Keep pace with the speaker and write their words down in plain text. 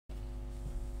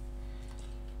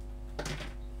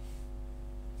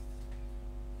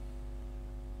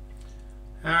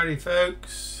Howdy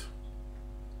folks,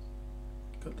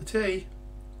 got the tea.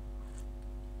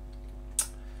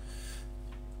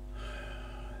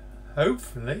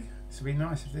 Hopefully this would be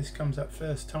nice if this comes up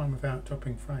first time without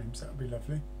dropping frames. That would be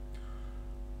lovely,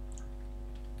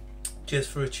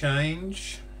 just for a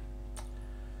change.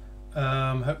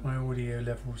 Hope my audio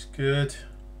level's good.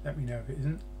 Let me know if it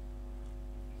isn't.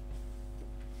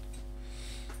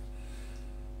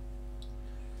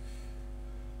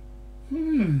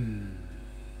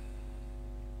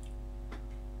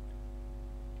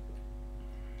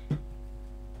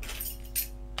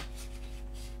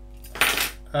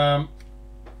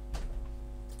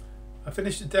 I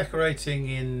finished the decorating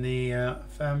in the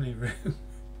family room,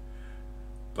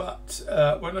 but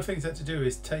one of the things I had to do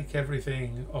is take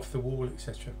everything off the wall,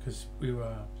 etc. Because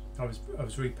I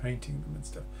was repainting them and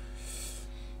stuff.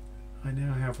 I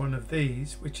now have one of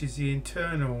these, which is the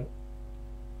internal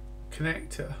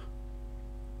connector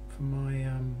for my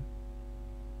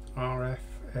RF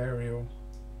aerial.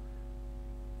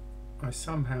 I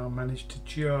somehow managed to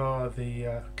jar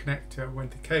the connector when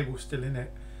the cable's still in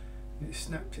it, and it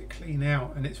snapped it clean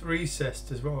out, and it's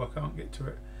recessed as well. I can't get to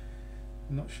it.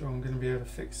 I'm not sure I'm going to be able to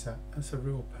fix that. That's a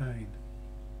real pain.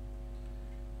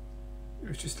 It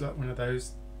was just like one of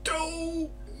those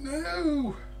 "oh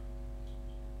no"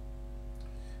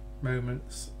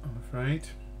 moments, I'm afraid,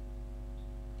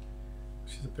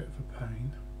 which is a bit of a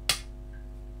pain.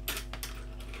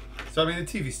 So I mean, the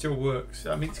TV still works.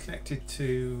 I mean, it's connected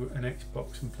to an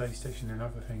Xbox and PlayStation and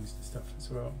other things and stuff as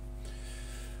well.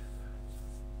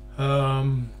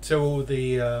 So all the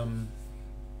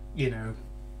you know,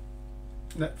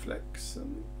 Netflix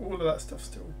and all of that stuff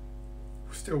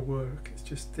still work. It's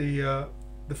just the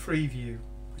Freeview,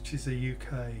 which is a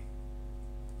UK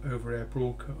over-air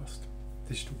broadcast,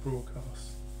 digital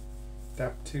broadcast,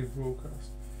 DAB2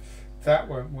 broadcast, that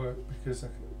won't work because I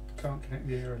can't connect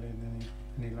the aerial in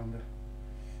any longer.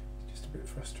 It's just a bit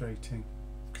frustrating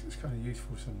because it's kind of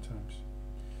useful sometimes.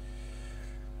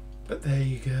 But there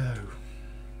you go.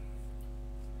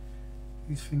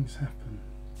 These things happen.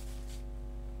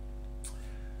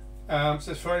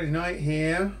 So it's Friday night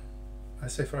here. I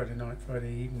say Friday night,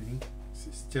 Friday evening.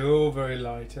 It's still very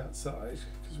light outside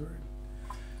because we're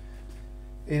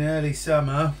in early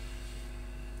summer.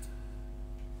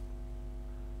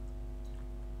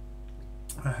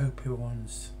 I hope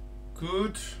everyone's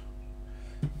good.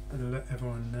 Better let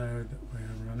everyone know that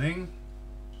we're running.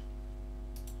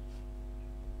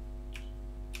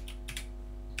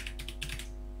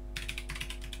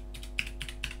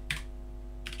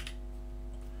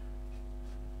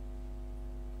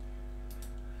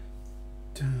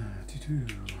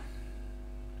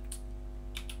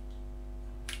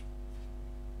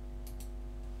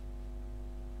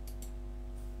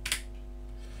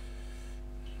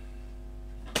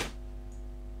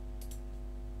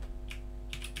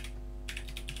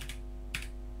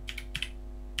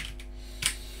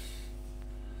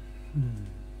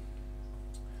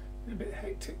 A bit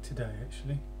hectic today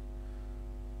actually.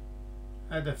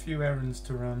 I had a few errands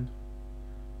to run.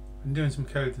 I'm doing some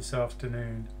code this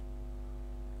afternoon.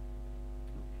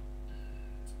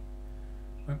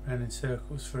 Went round in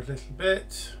circles for a little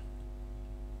bit.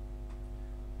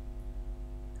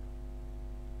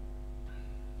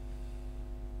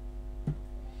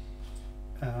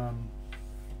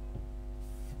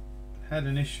 Had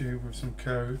an issue with some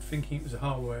code, thinking it was a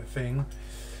hardware thing,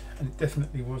 and it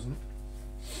definitely wasn't.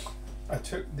 I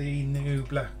took the new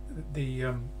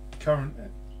current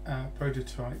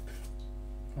prototype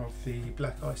of the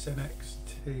BlackIce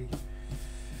Nxt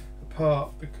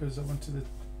apart because I wanted to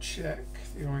check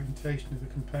the orientation of the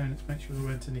components, make sure there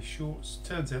weren't any shorts.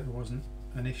 Turns out there wasn't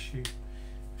an issue, it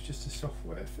was just a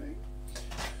software thing.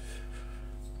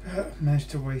 But I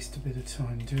managed to waste a bit of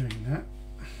time doing that.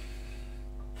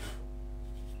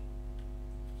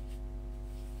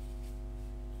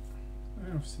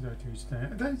 What else did I do today?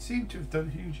 I don't seem to have done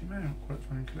a huge amount, quite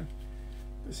frankly.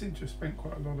 I seem to have spent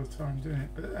quite a lot of time doing it.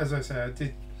 But as I say, I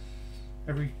did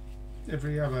every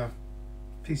other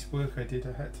piece of work I did,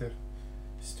 I had to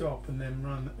stop and then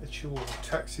run a chore,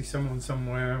 taxi someone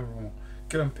somewhere, or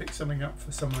go and pick something up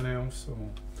for someone else, or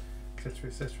etc,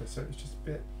 etc. So it was just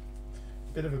a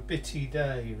bit of a bitty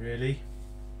day, really.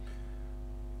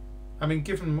 I mean,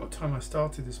 given what time I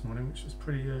started this morning, which was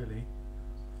pretty early,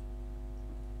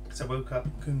 because I woke up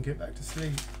and couldn't get back to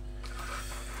sleep.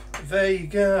 There you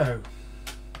go.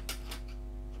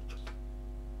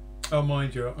 Oh,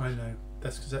 mind you, I know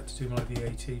that's because I had to do my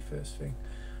VAT first thing.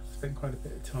 I spent quite a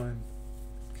bit of time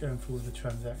going through all the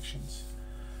transactions,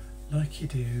 like you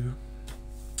do.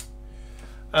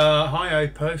 Hi,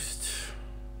 iPost.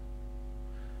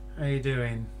 How you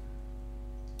doing?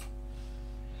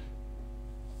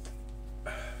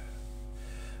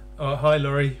 Oh, hi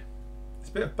Laurie. There's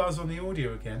a bit of buzz on the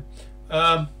audio again.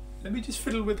 Let me just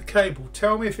fiddle with the cable.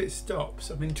 Tell me if it stops.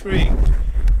 I'm intrigued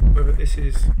whether this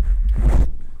is...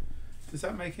 Does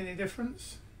that make any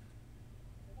difference?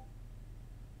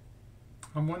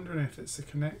 I'm wondering if it's the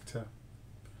connector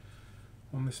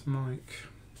on this mic.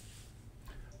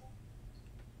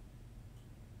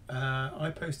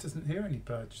 iPost doesn't hear any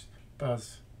buzz.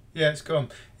 Yeah, it's gone.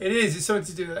 It is. It's something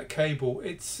to do with that cable.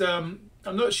 It's.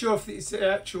 I'm not sure if it's the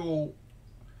actual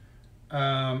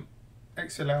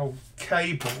XLR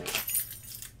cable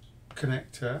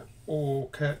connector or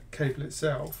cable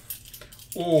itself,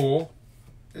 or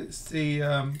it's the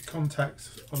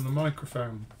contacts on the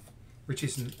microphone, which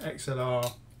isn't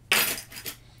XLR.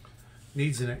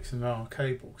 Needs an XLR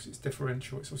cable because it's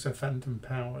differential. It's also phantom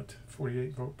powered,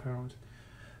 48 volt powered.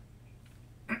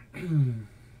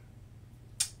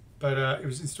 But it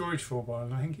was in storage for a while,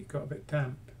 and I think it got a bit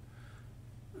damp.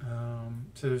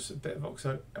 So there's a bit of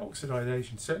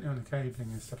oxidization, certainly on the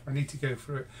cabling and stuff. I need to go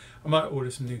through it. I might order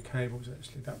some new cables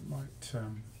actually. That might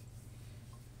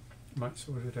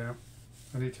sort it out.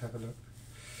 I need to have a look.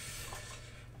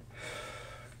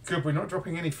 Good, we're not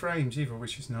dropping any frames either,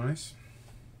 which is nice.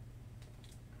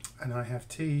 And I have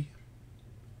tea.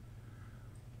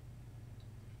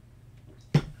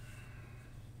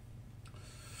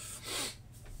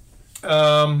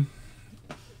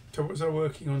 So what was I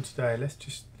working on today? Let's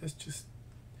just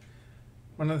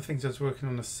one of the things I was working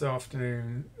on this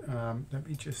afternoon, let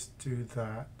me just do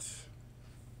that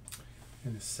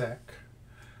in a sec.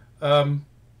 But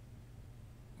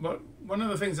one of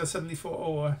the things I suddenly thought,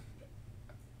 oh, I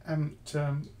haven't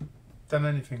done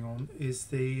anything on is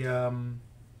the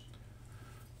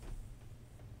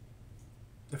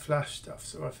flash stuff.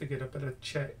 So I figured I better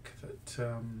check that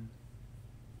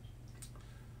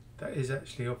that is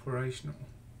actually operational,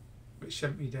 which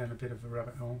sent me down a bit of a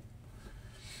rabbit hole.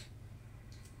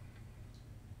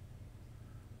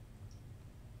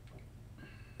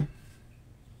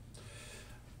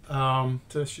 So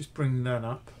let's just bring that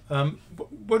up.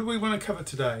 What do we want to cover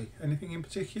today? Anything in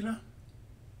particular?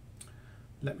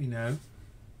 Let me know.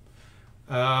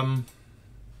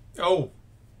 Oh,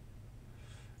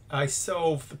 I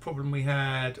solved the problem we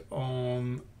had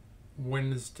on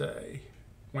Wednesday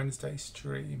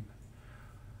stream.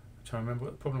 I'm trying to remember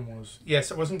what the problem was.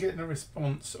 Yes, I wasn't getting a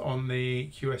response on the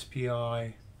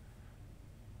QSPI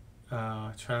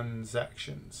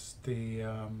transactions. The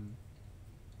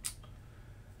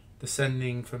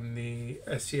sending from the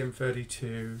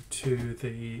SCM32 to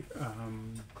the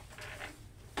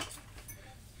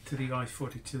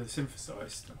I40 to the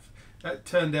synthesized stuff. That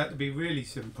turned out to be really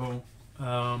simple.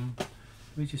 Let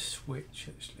me just switch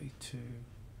actually to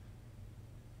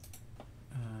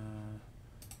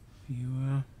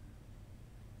viewer.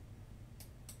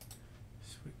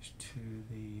 Switch to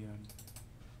the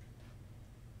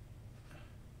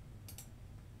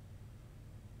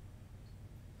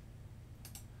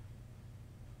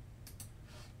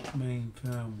main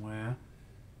firmware.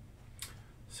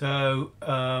 So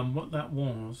what that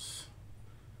was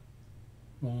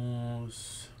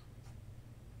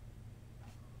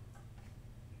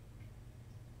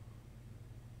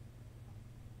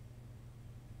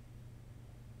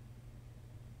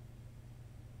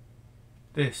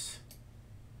this.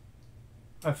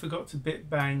 I forgot to bit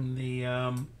bang the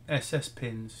SS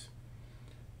pins,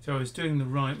 so I was doing the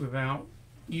write without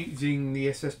using the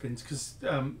SS pins because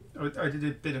I did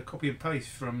a bit of copy and paste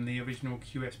from the original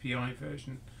QSPI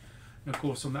version, and of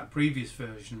course on that previous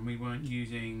version we weren't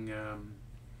using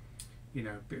you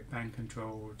know, bit bang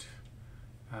controlled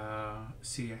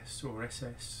CS or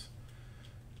SS.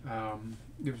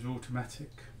 It was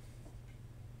automatic.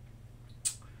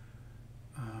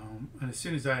 And as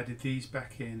soon as I added these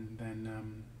back in,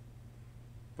 then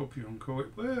Bob your uncle,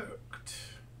 it worked.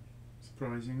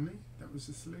 Surprisingly, that was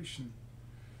the solution.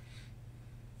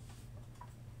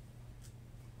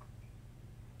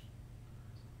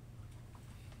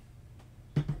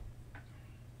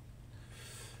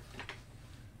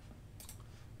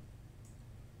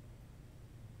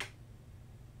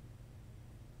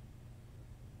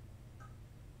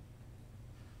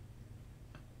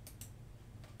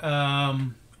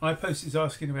 iPost is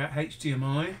asking about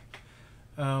HDMI.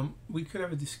 We could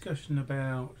have a discussion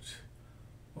about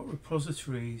what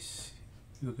repositories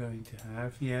you're going to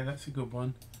have. Yeah, that's a good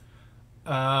one.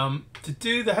 To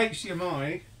do the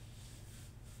HDMI,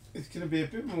 it's going to be a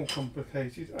bit more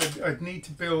complicated. I'd need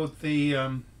to build the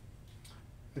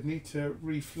I'd need to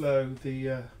reflow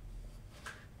the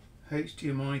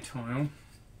HDMI tile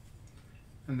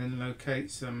and then locate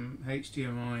some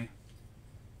HDMI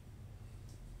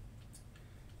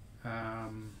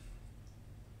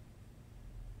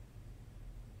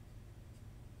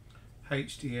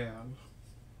HDL.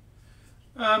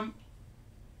 On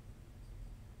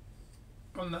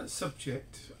that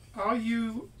subject, are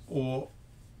you or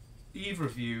either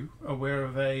of you aware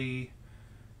of a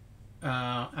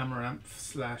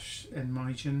Amaranth /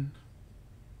 Nmigen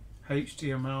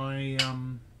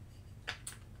HDMI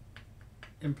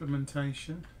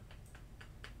implementation?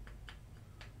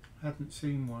 Hadn't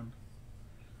seen one.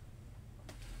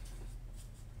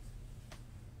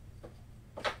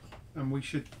 And we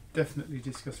should definitely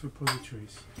discuss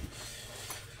repositories,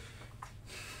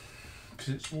 because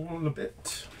it's all a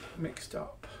bit mixed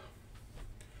up.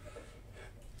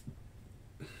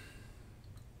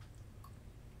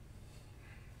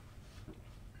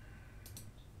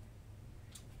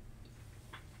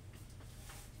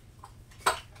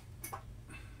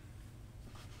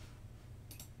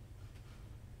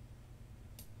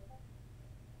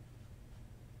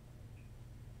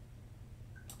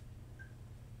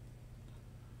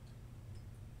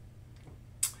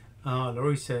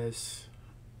 Laurie says,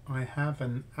 I have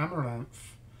an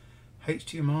Amaranth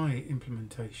HDMI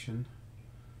implementation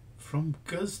from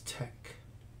GuzTech.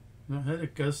 Not heard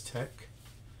of GuzTech.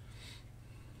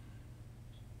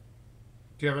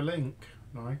 Do you have a link,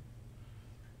 Laurie?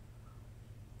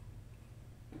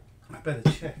 I better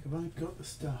check. Have I got the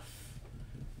stuff?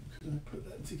 Could I put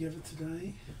that together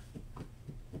today?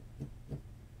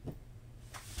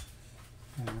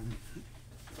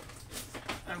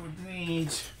 I would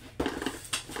need.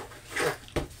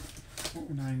 What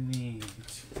would I need?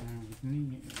 I would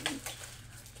need.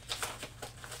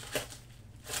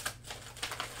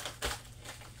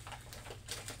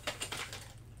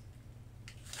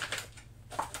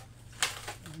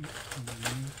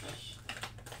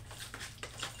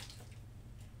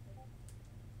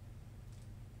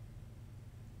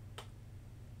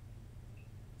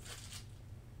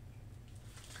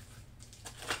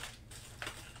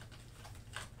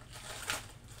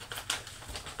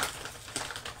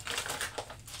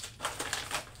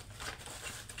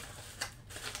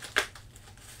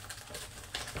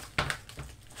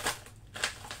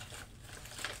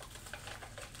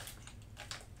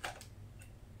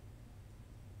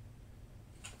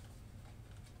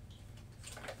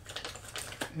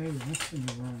 Hey, what's in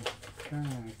the wrong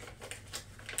bag?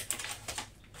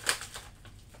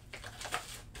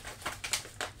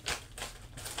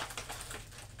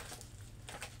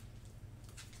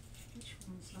 Which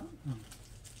one's that one?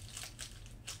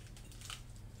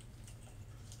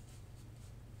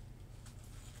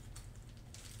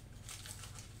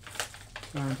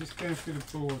 So I'm just going through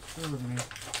the board, bear with me.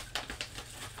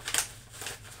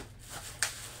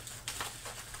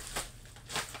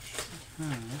 Should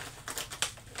have.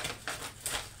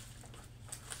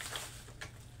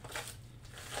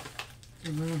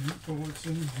 The movement board's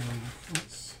in here.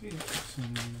 Let's see it for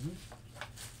some reason.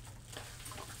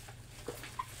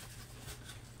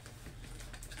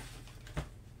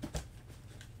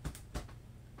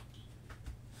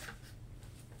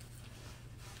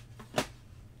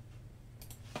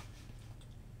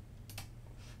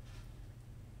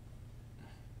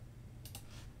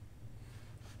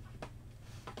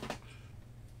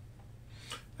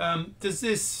 Does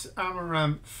this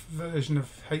Amaranth version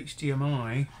of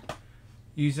HDMI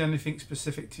use anything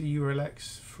specific to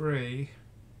URLX 3?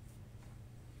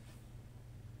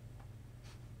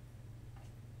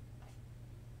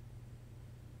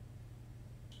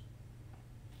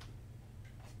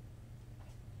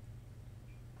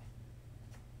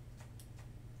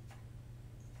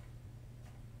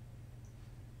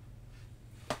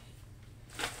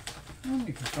 I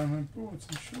only can find my boards.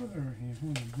 I'm sure they're here.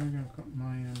 Hold on, maybe I've got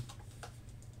my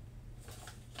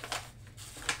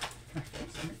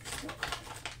packets mixed up.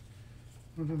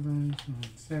 What are those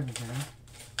ones? There we go.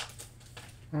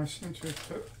 I seem to have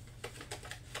put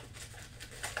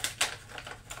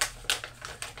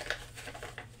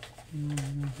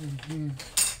here.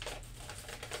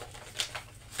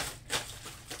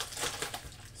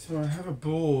 So I have a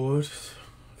board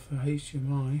for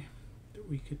HDMI that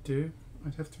we could do.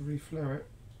 I'd have to reflow it.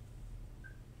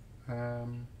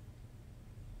 And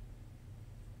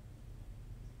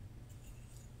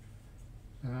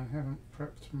I haven't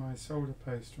prepped my solder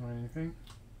paste or anything.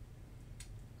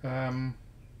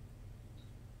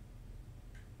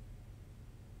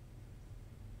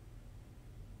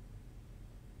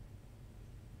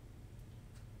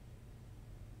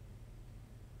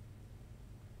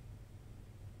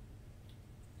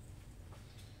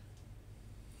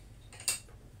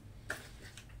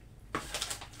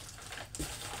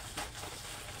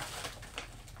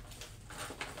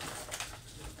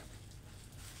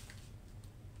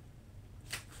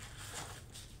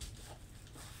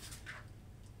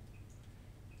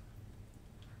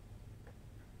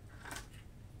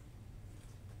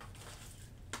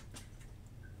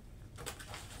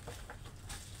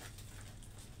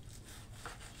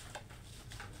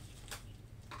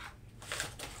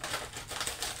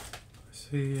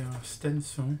 the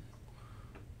stencil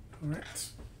for it.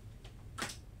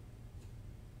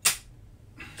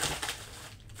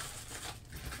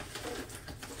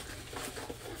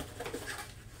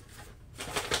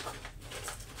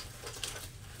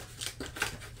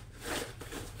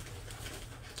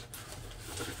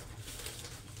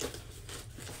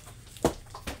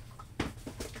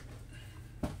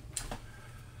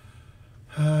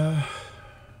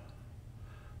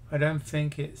 I don't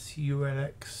think it's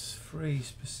ULX 3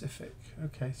 specific.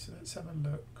 Okay, so let's have a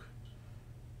look.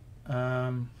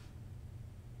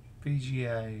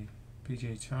 VGA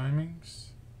timings.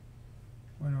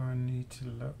 Where do I need to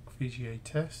look? VGA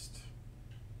test.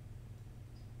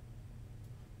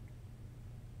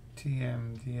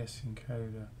 TMDS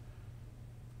encoder.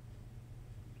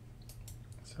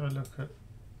 Let's have a look at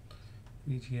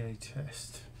VGA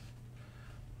test.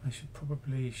 I should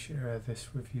probably share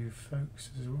this with you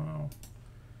folks as well.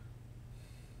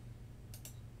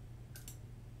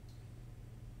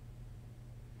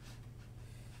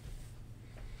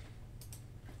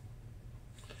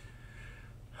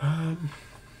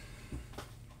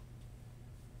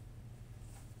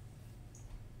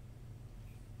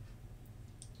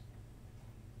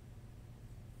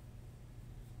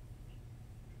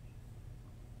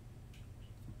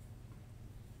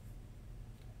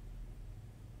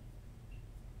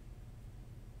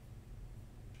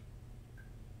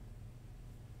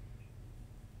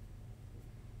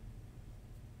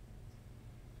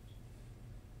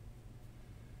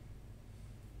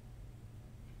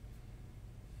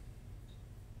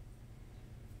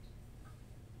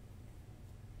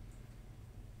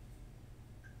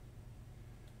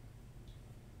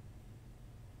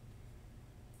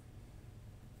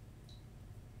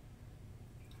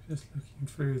 Just looking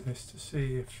through this to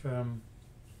see if they're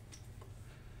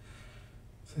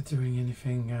doing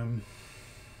anything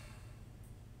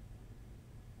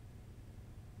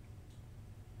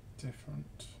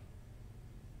different.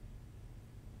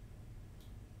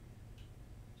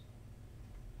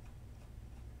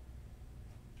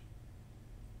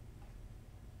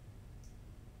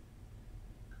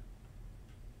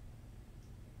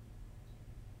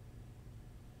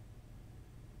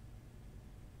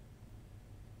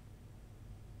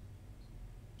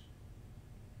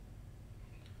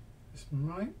 This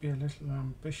might be a little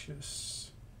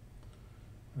ambitious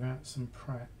without some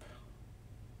prep.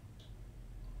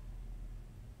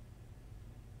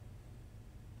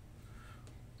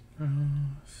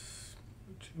 Modules.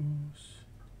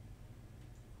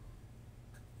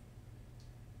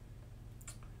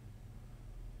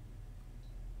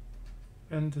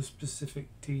 Vendor specific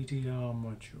DDR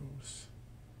modules.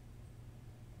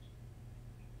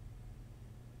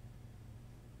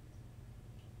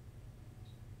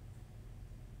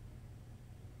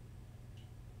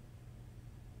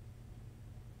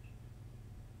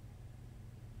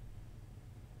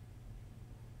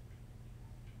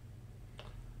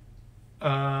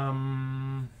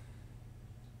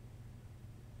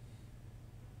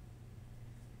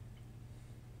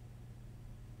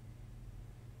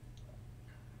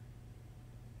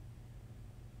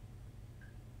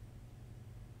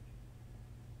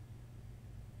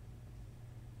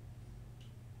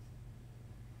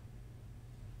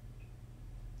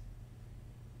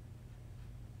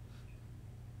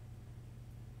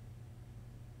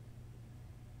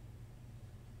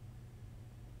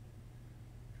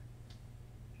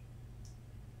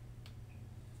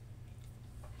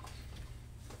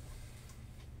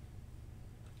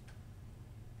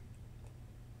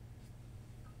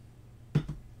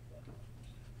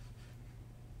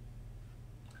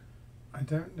 I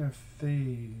don't know if they're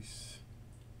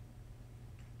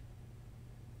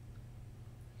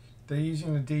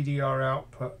using the DDR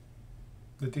output,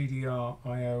 the DDR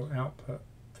IO output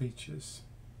features.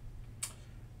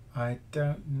 I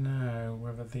don't know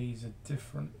whether these are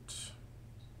different.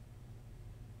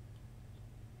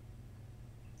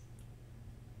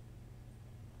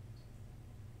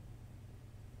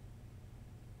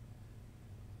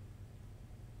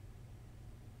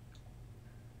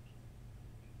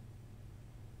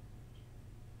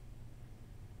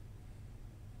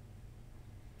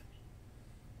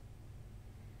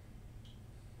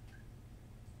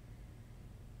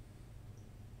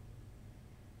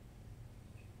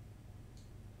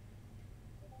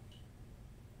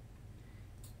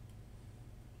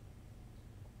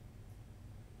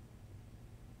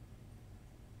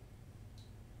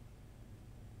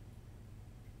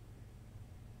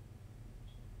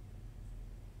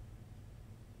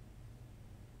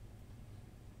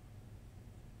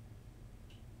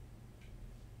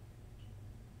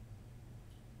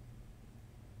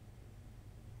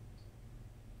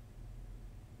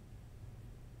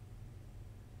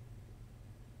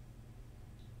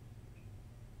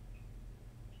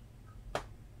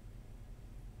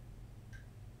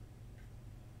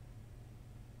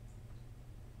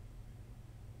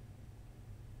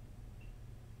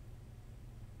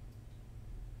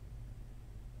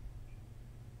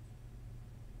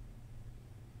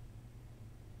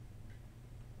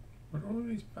 What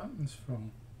are these buttons for?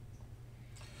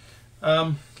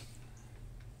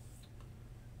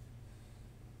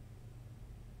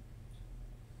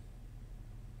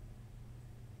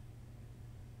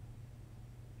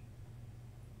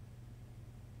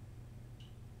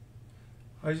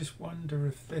 I just wonder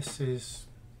if this is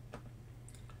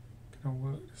going to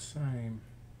work the same.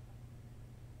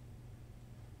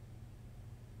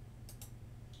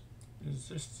 Is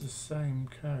this the same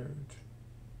code?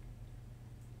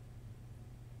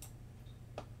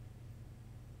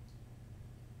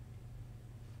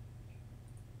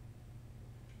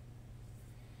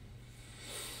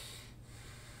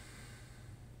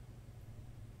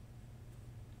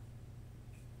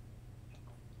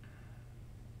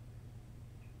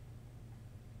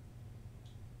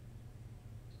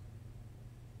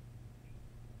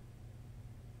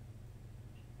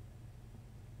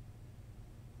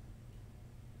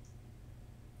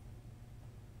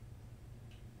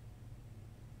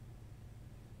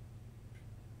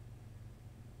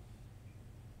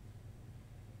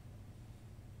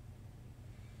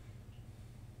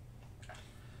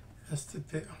 That's the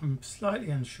bit I'm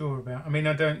slightly unsure about. I mean,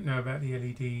 I don't know about the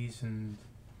LEDs and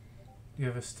the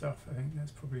other stuff. I think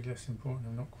that's probably less important.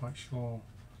 I'm not quite sure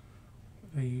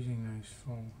what they're using those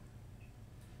for.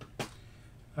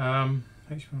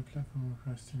 H1 platform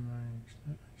requesting range.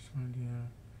 H1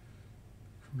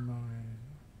 combine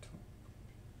top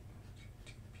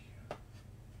TPO.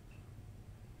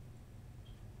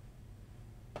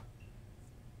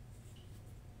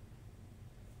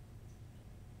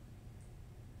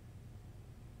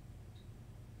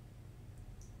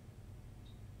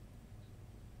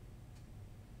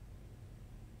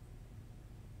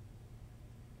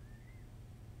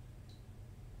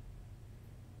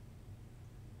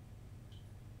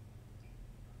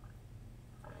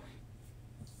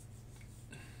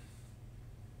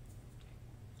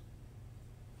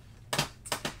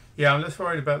 Yeah, I'm less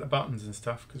worried about the buttons and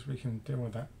stuff because we can deal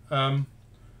with that. I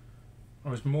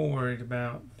was more worried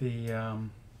about the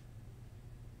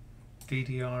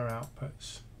DDR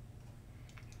outputs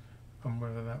and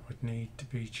whether that would need to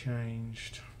be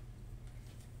changed.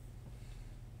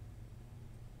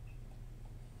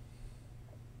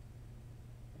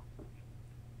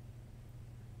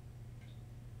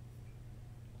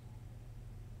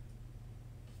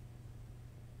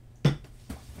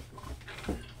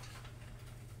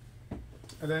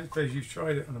 I don't suppose you've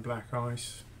tried it on a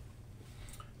BlackIce,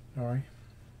 Laurie?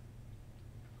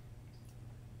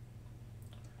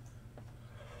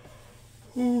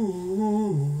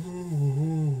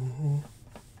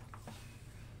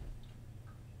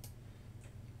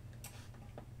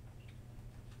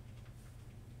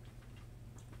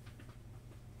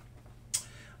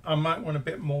 I might want a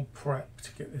bit more prep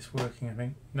to get this working, I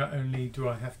think. Not only do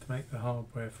I have to make the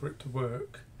hardware for it to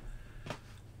work,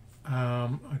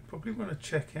 I probably want to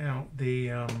check out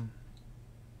the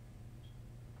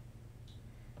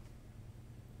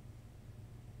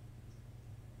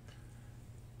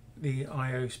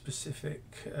I/O specific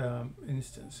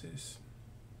instances.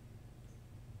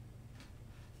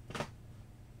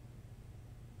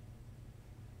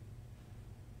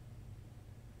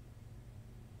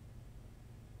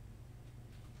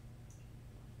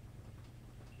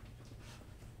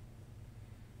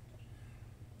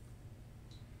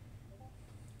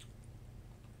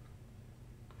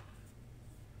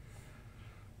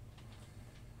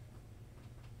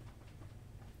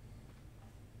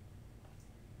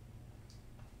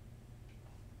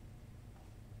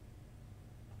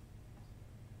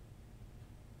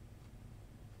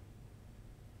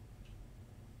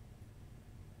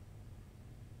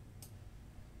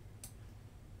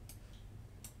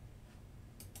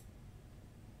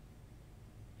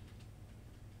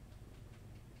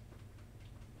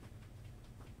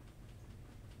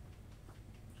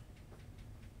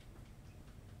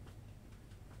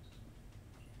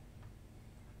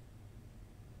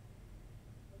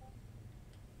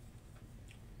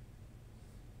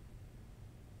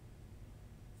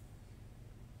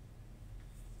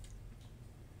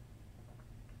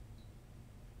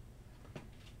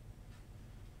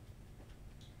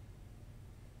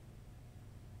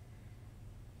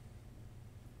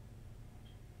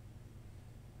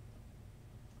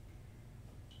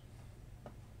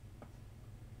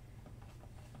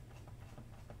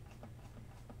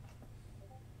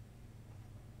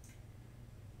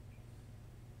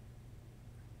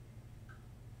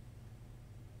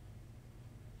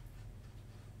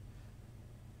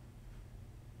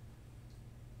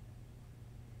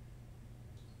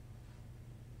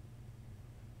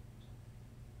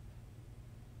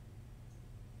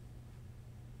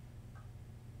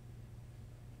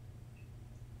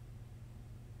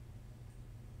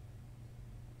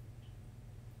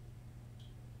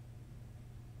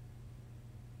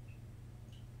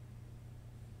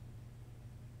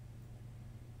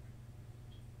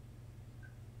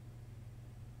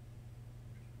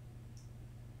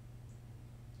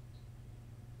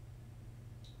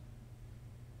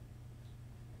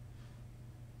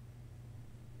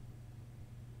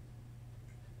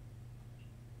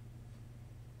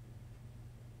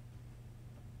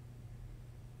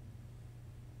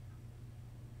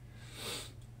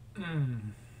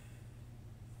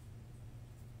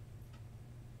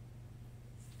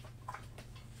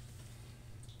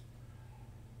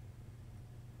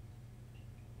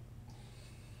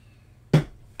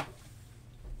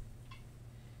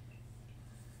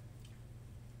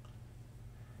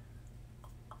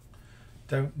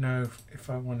 don't know if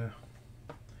I want to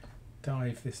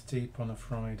dive this deep on a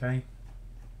Friday.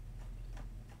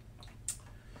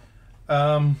 So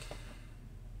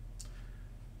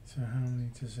how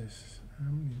many does this?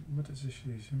 What does this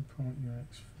use? Import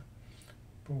UX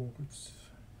for boards.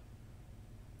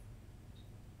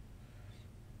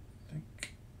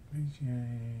 Link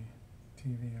VGA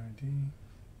TV ID.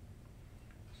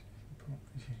 Import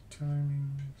VGA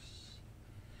timings.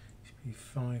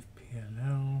 SP5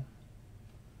 PLL.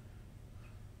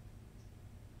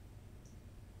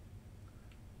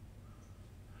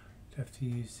 Have to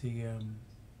use the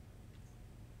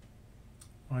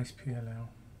ICE PLL.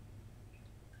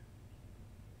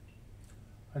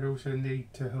 I'd also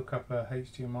need to hook up a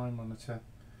HDMI monitor.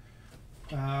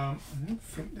 I don't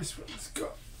think this one's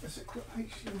got. Has it got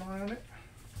HDMI on it?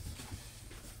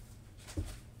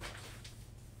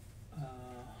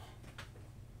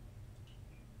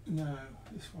 No,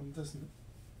 this one doesn't.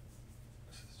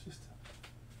 This is just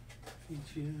a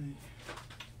VGA.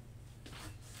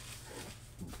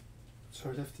 So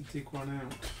I'd have to dig one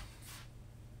out.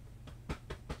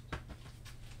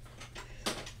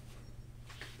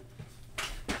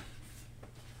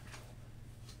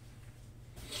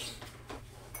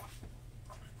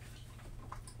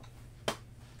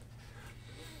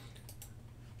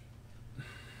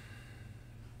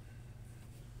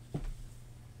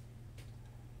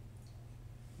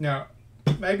 Now,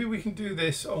 maybe we can do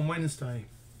this on Wednesday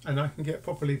and I can get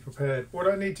properly prepared. What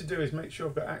I need to do is make sure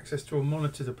I've got access to a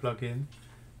monitor to plug in.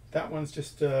 That one's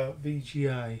just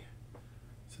VGA,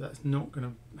 so that's not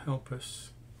going to help us.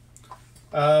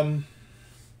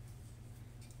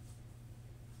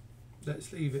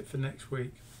 Let's leave it for next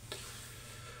week.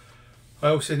 I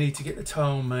also need to get the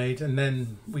tile made and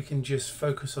then we can just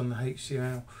focus on the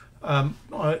HTML.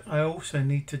 I also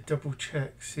need to double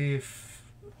check, see if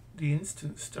the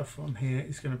instance stuff on here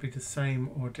is going to be the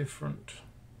same or different.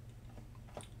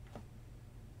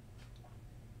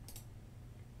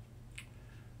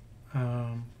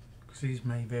 Because these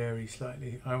may vary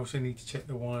slightly. I also need to check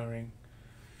the wiring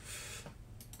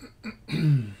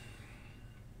on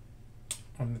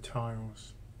the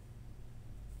tiles.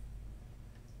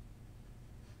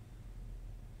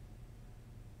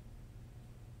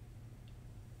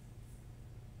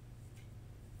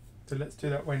 So let's do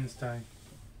that Wednesday.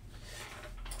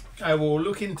 I will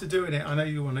look into doing it. I know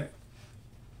you want it.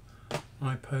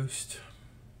 I post.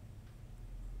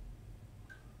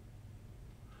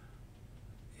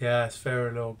 Yeah, it's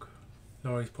Verilog.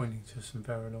 Laurie's pointing to some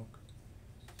Verilog.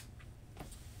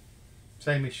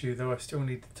 Same issue though, I still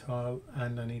need the tile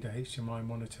and I need a HDMI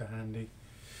monitor handy.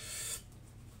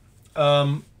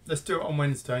 Let's do it on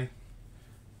Wednesday.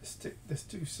 Let's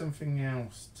do something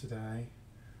else today.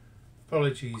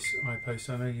 Apologies,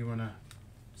 iPost, I know you want to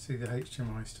see the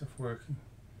HDMI stuff working.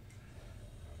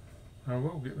 I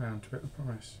will get round to it, I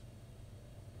promise.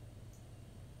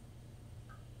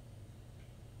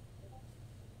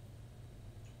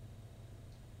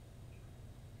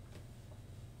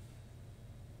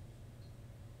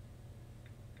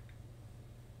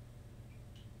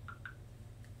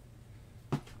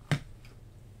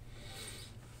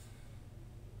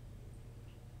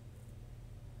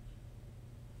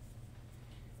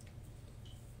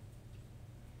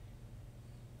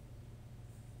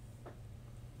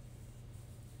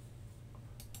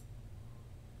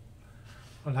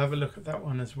 I'll have a look at that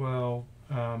one as well,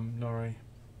 Laurie.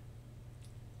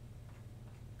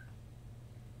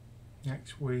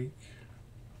 Next week.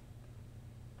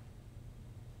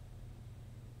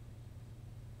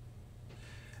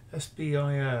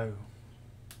 SBIO.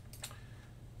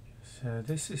 So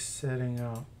this is setting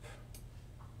up.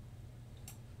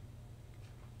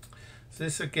 So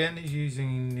this again is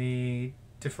using the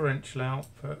differential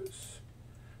outputs,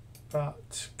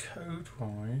 but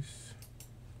code-wise,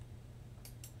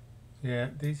 yeah,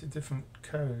 these are different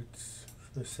codes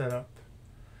for the setup.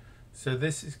 So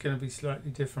this is going to be slightly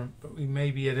different, but we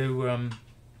may be able to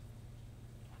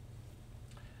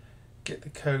get the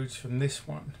codes from this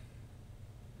one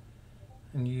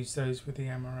and use those with the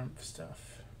Amaranth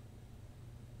stuff.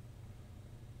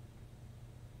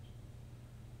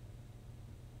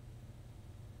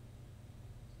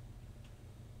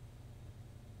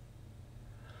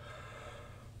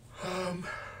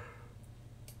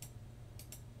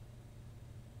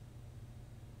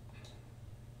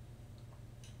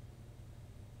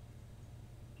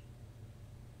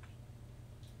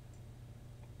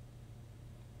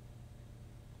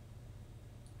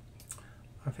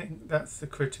 I think that's the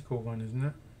critical one, isn't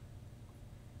it?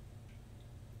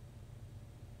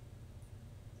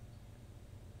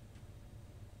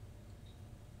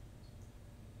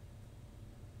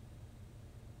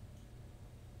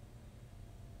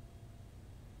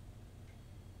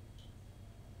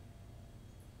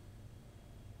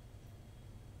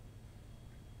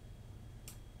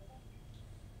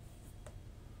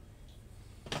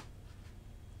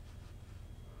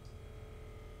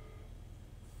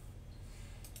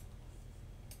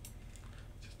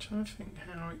 trying to think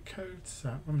how it codes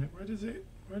that. 1 minute, where does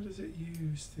it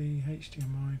use the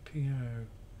HDMI PO?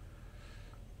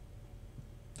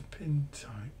 The pin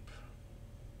type.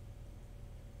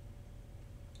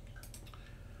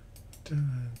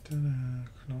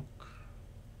 Clock.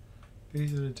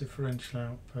 These are the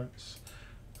differential outputs.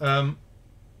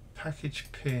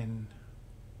 Package pin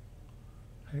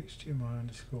HDMI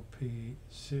 _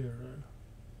 P0.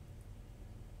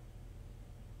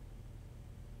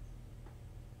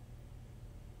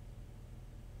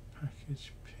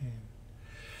 Package pin.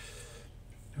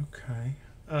 Okay.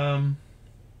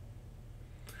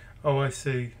 Oh, I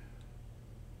see.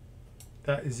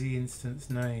 That is the instance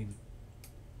name.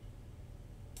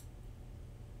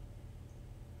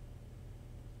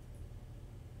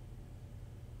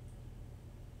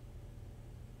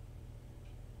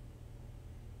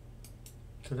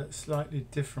 So that's slightly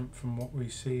different from what we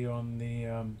see on the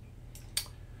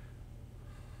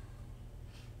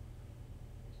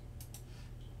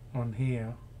on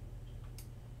here.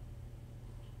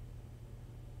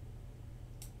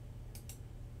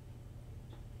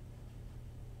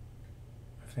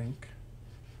 I think.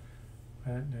 I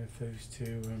don't know if those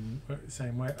two work the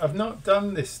same way. I've not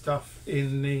done this stuff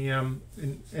in the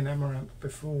in Amaranth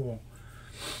before.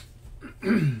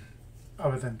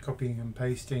 Other than copying and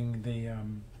pasting the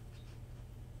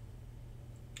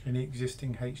any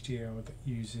existing HDL that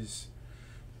uses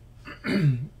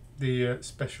the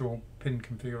special pin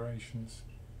configurations.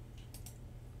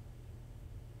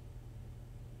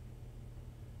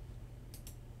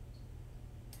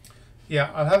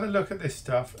 Yeah, I'll have a look at this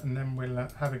stuff and then we'll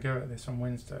have a go at this on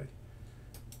Wednesday.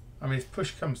 I mean, if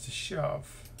push comes to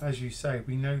shove, as you say,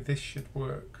 we know this should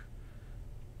work.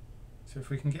 So if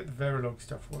we can get the Verilog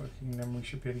stuff working, then we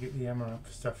should be able to get the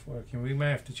Amaranth stuff working. We may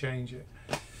have to change it,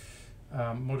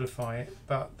 modify it,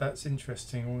 but that's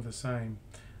interesting all the same.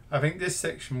 I think this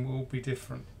section will be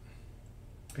different.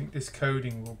 I think this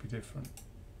coding will be different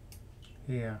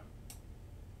here.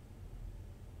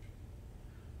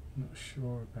 I'm not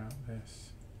sure about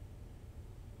this.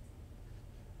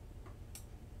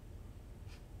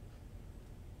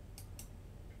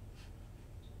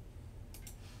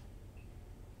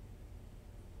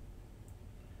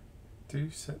 Do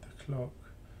set the clock.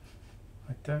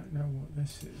 I don't know what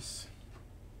this is.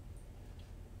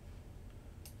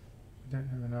 We don't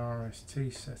have an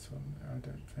RST set on there, I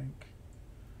don't think.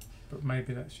 But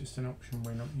maybe that's just an option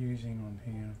we're not using on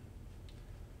here.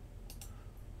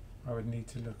 I would need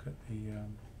to look at the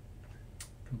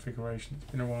configuration.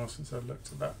 It's been a while since I've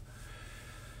looked at that.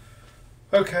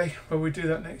 Okay, well, we do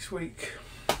that next week.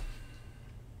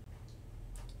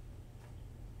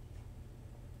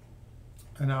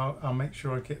 And I'll make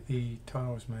sure I get the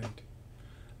tiles made,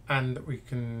 and that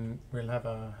we'll have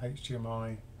a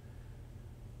HDMI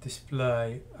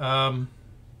display. I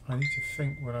need to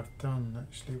think what I've done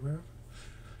actually. Where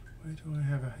do I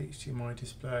have a HDMI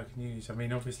display I can use? I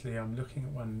mean, obviously I'm looking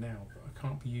at one now, but I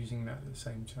can't be using that at the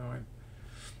same time.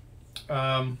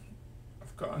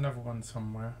 I've got another one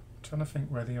somewhere. I'm trying to think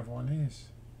where the other one is.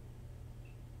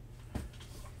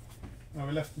 I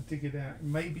will have to dig it out.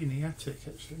 Maybe in the attic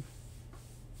actually.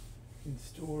 In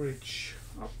storage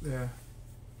up there.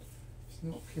 It's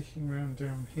not kicking around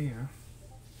down here.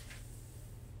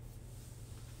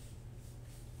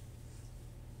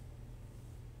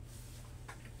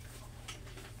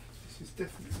 This is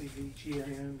definitely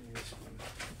VGA only, this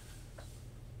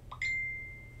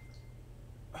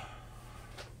one.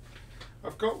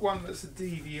 I've got one that's a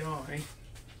DVI.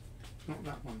 Not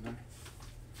that one though.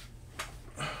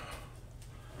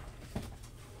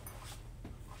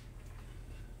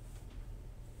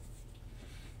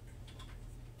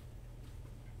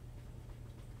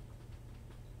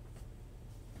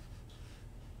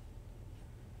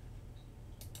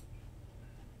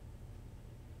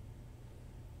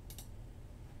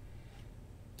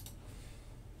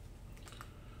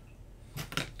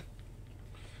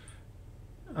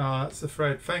 That's the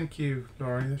thread. Thank you,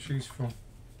 Laurie. That's useful.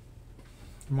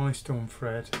 My storm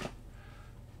thread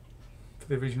for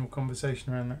the original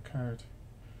conversation around that code.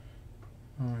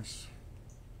 Nice.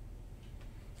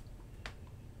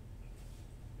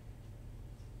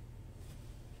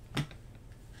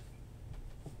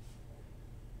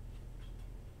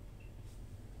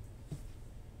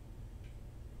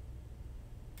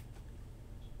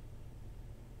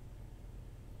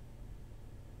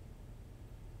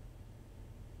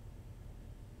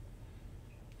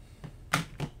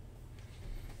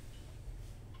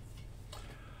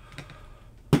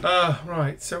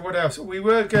 Right, so what else? We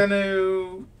were going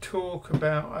to talk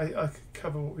about, I could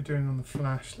cover what we're doing on the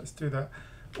Flash, let's do that.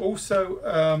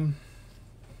 Also,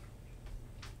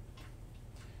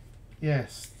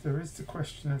 yes, there is the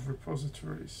question of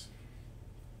repositories,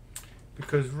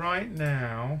 because right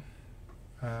now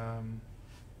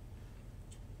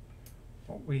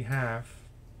what we have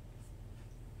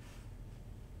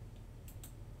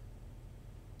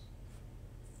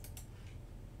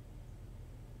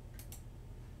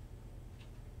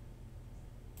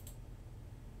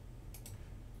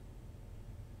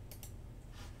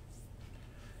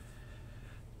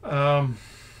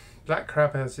Black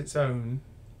Crab has its own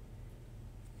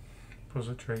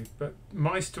repository, but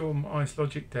MyStorm Ice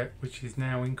Logic Deck, which is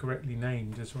now incorrectly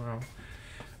named as well,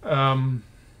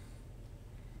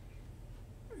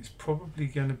 is probably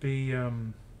going to be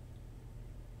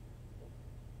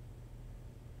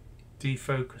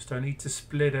defocused. I need to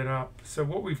split it up. So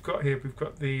what we've got here, we've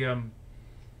got the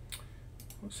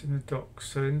what's in the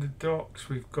docs. So in the docs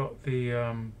we've got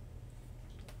the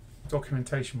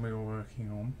documentation we were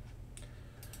working on.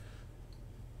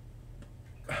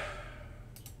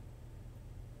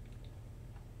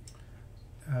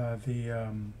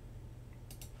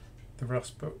 The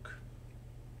Rust book.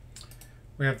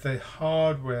 We have the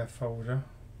hardware folder,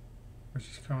 which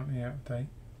is currently out of date,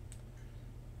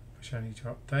 which I need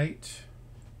to update.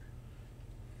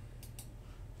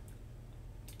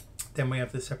 Then we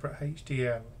have the separate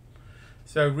HDL.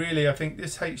 So really, I think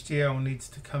this HDL needs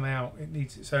to come out. It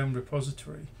needs its own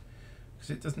repository, because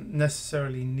it doesn't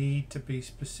necessarily need to be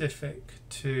specific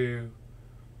to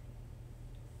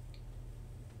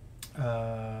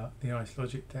the Ice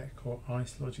Logic Deck or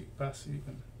Ice Logic Bus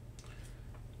even.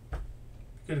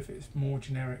 Good if it's more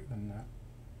generic than that.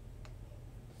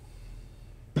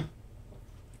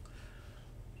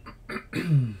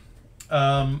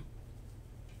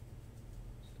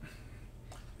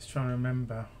 Just trying to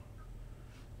remember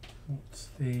what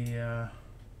the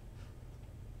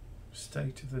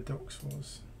state of the docs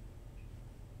was.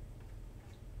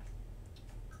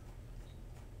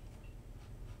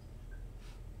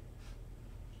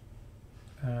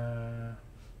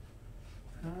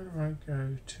 How do I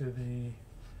go to the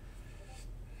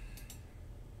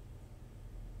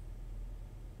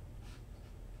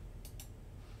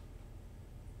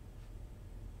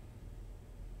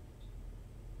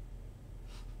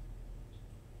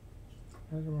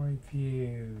how do I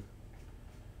view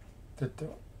the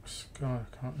docs? God,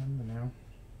 I can't remember now.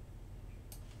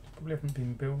 Probably haven't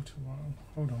been built a while.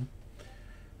 Hold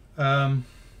on.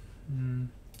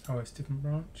 Oh, it's different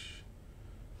branch.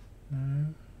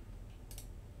 No.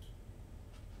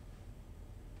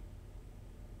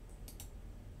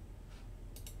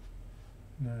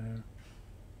 No.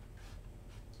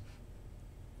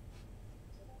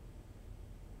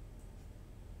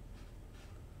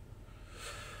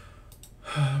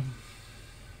 I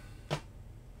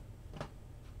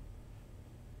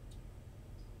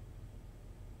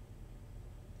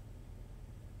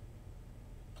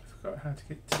forgot how to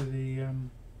get to the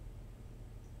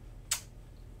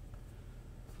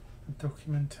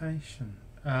documentation.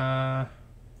 Hold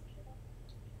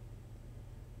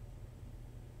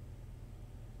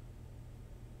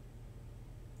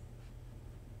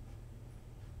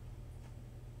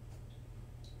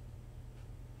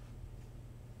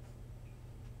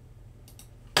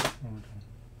on.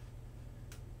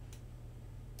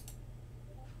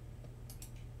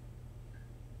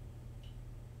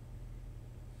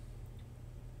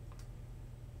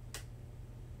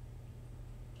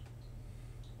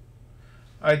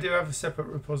 I do have a separate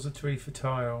repository for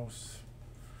tiles.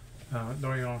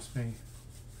 Laurie asked me.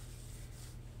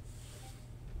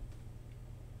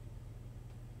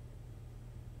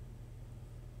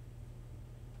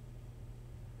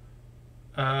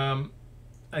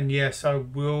 And yes, I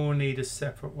will need a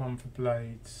separate one for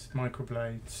blades,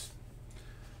 microblades,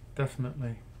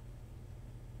 definitely.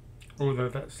 Although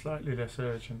that's slightly less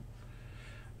urgent.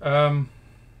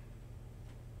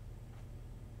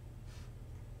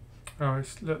 Oh,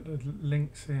 it's look, the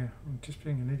links here. I'm just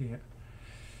being an idiot.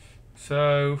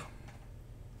 So,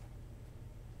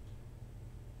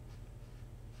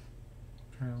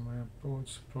 we have board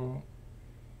support.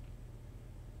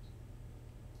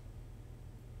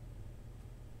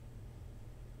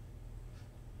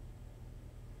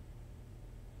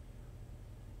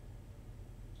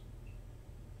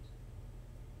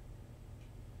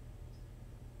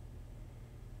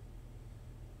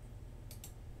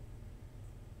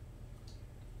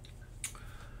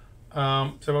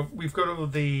 So we've got all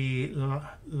the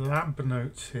lab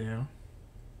notes here.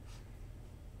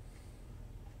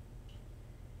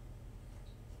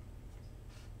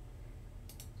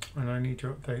 And I need to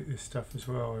update this stuff as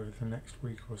well over the next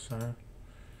week or so.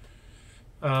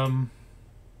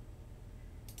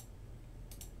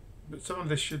 but some of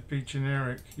this should be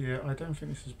generic. Yeah, I don't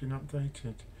think this has been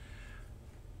updated.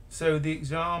 So the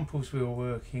examples we were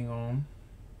working on,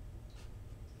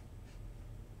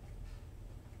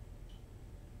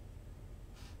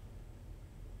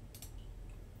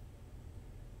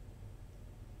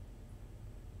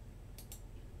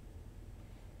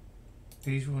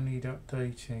 these will need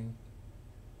updating.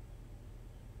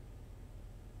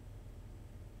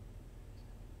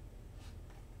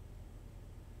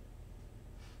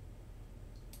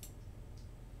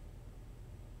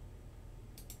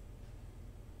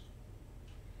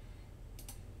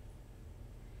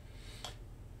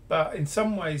 But in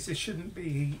some ways this shouldn't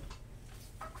be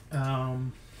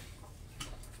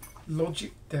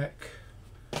logic deck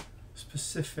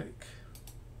specific.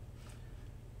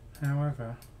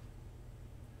 However,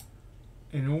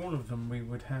 in all of them we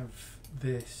would have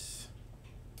this.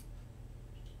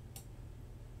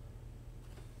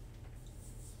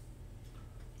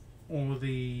 Or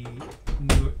the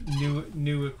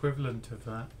new equivalent of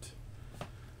that.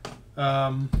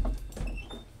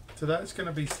 So that's going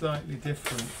to be slightly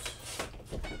different.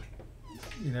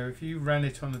 You know, if you ran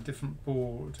it on a different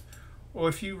board, or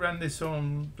if you ran this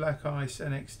on BlackIce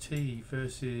Nxt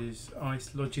versus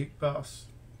ICE Logic Bus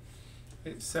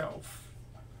itself.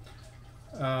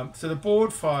 So the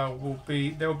board file will be,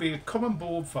 there will be a common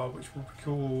board file which will be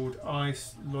called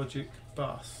ICE Logic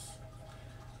Bus.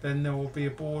 Then there will be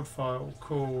a board file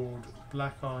called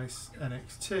BlackIce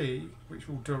Nxt, which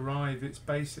will derive its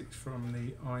basics from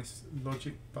the ICE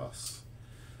Logic Bus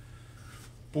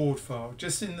board file,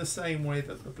 just in the same way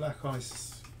that the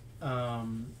BlackIce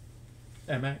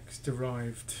MX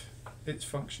derived its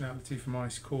functionality from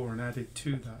ICE Core and added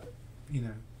to that, you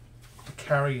know, the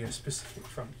carrier specific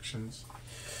functions.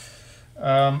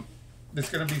 There's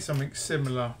going to be something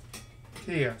similar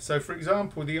here. So for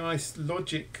example, the ICE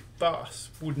Logic Bus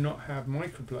would not have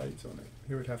microblades on it.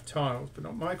 Here it would have tiles but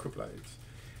not microblades,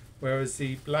 whereas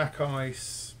the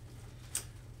BlackIce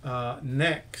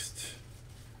Nxt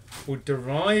would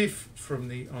derive from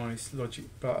the ICE Logic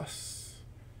Bus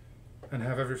and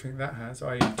have everything that has,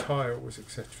 i.e. tiles,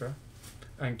 etc.,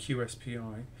 and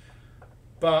QSPI,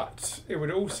 but it would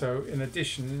also in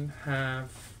addition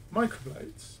have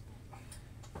microblades.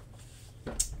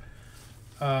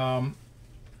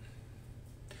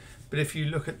 But if you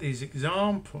look at these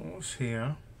examples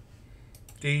here,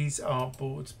 these are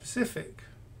board specific.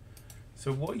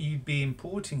 So what you'd be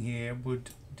importing here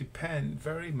would depend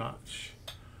very much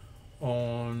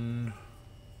on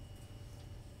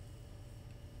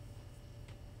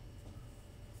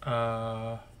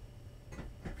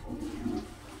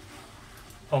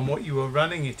what you were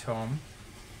running it on.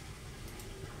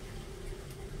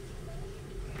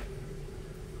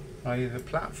 i.e. the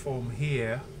platform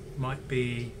here might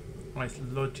be ICE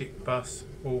Logic Bus,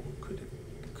 or could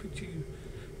you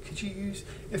use,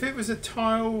 if it was a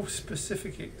tile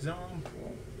specific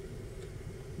example,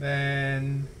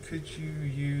 then could you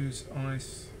use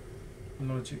ICE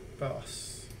Logic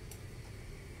Bus,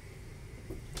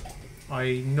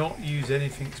 i.e. not use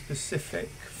anything specific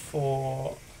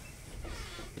for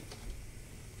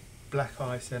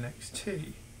BlackIce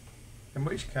Nxt, in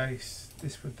which case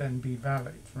this would then be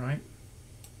valid, right?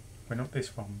 Well, not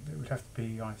this one, it would have to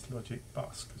be ICE Logic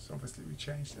Bus, because obviously we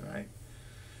changed it, right?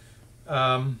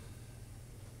 I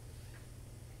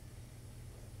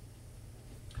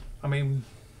mean,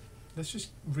 let's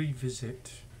just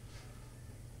revisit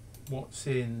what's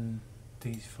in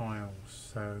these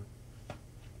files. So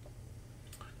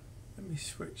let me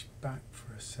switch back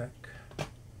for a sec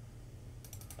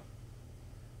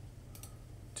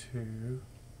to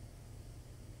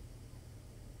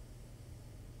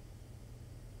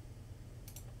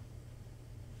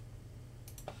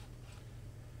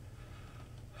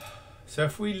so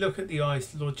if we look at the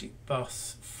ICE Logic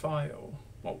Bus file,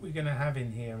 what we're going to have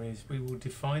in here is we will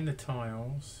define the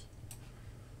tiles,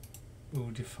 we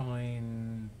will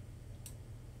define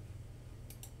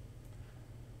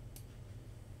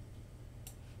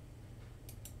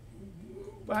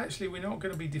well, actually we're not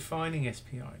going to be defining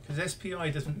SPI, because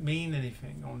SPI doesn't mean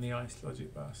anything on the ICE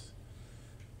Logic Bus,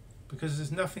 because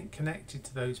there's nothing connected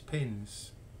to those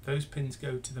pins. Those pins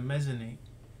go to the mezzanine,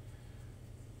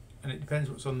 and it depends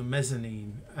what's on the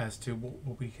mezzanine as to what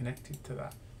will be connected to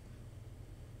that.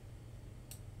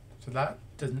 So that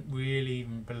doesn't really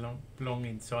even belong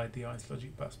inside the ICE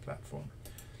Logic Bus platform,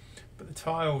 but the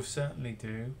tiles certainly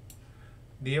do.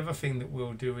 The other thing that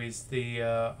we'll do is the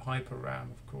hyper RAM,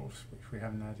 of course, which we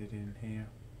haven't added in here.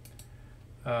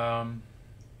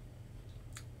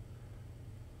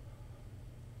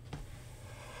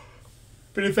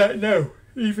 But in fact, no,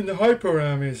 Even the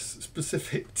hyperram is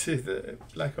specific to the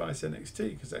BlackIce Nxt,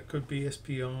 because that could be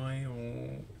SPI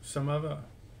or some other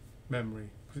memory,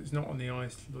 because it's not on the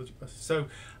ICE logic bus. So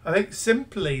I think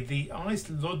simply the ICE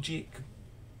logic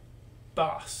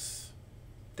bus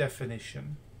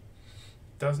definition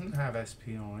doesn't have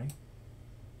SPI,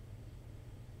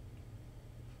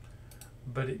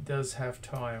 but it does have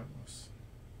tiles.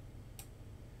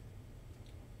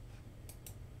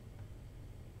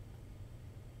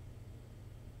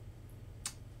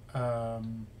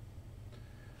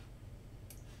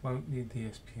 Won't need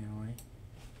the SPI.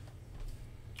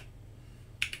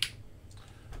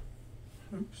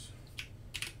 Oops.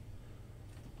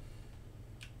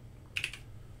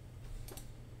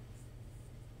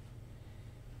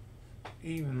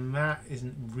 Even that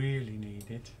isn't really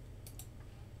needed.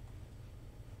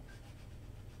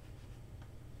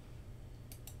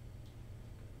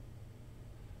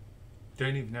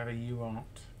 Don't even have a UART.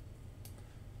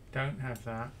 Don't have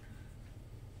that.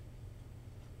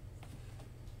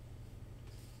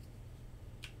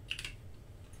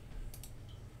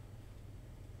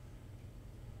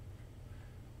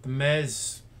 The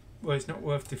MES, well, it's not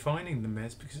worth defining the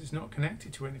MES because it's not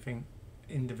connected to anything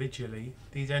individually.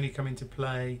 These only come into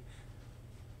play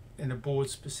in a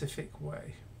board specific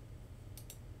way.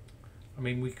 I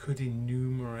mean, we could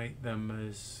enumerate them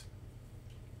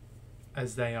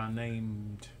as they are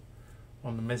named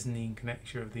on the mezzanine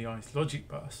connector of the ICE logic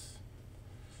bus.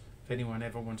 If anyone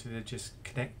ever wanted to just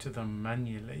connect to them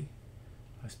manually,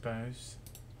 I suppose.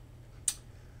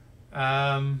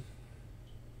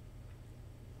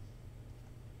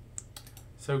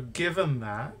 So given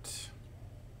that,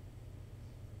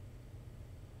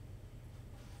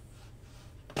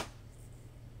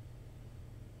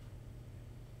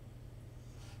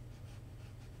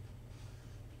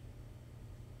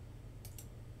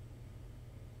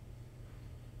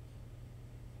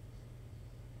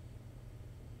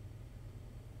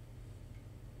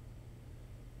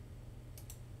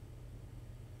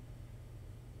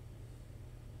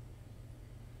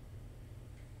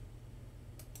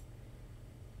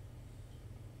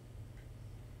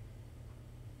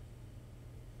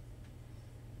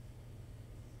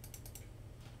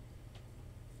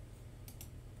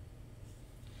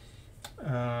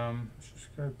 let's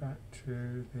just go back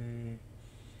to the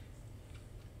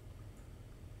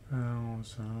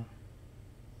browser.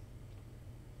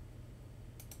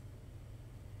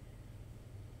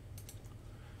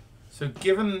 So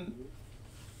given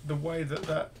the way that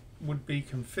that would be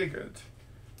configured,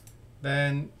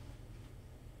 then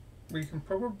we can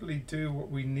probably do what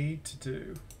we need to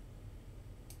do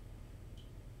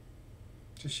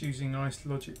just using ICE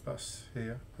logic bus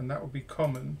here, and that will be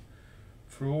common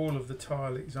for all of the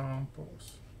tile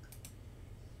examples.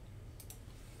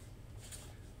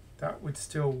 That would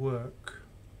still work.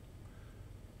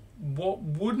 What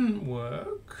wouldn't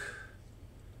work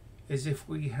is if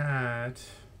we had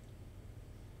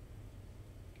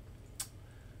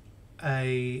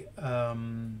a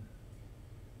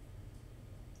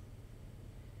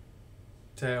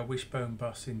say a wishbone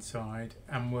bus inside,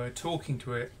 and we're talking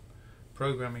to it,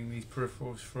 programming these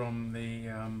peripherals from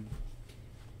the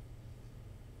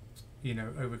you know,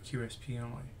 over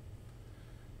QSPI,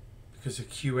 because the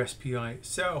QSPI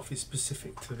itself is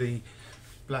specific to the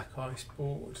BlackIce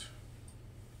board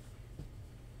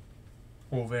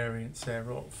or variants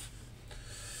thereof.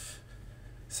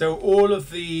 So all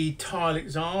of the tile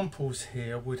examples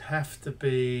here would have to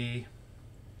be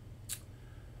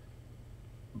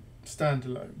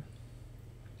standalone,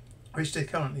 which they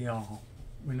currently are.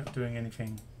 We're not doing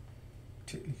anything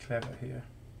particularly clever here.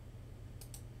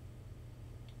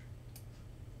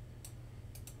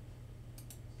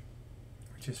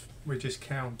 We're just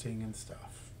counting and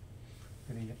stuff,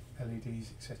 any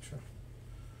LEDs, etc.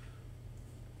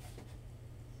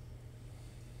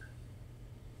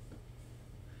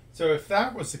 So if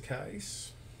that was the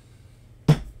case,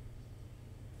 the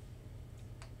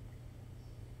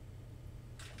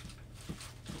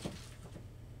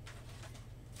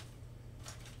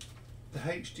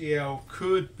HDL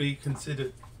could be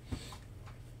considered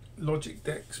logic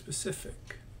deck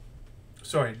specific.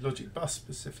 Sorry, logic bus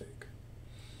specific.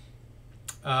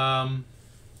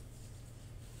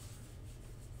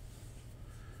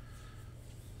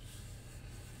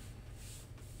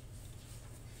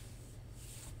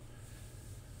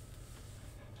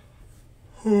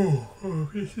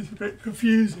 This is a bit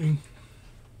confusing.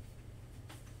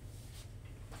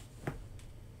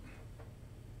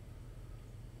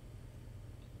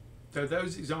 So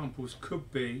those examples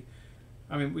could be,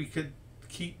 I mean, we could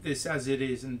keep this as it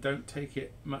is and don't take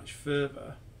it much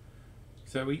further.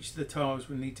 So each of the tiles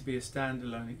will need to be a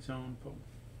standalone example,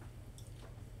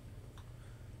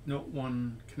 not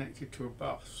one connected to a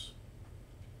bus.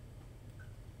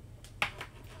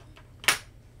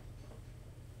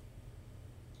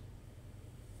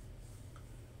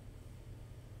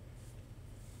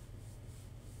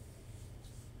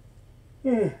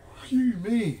 Oh, excuse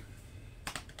me.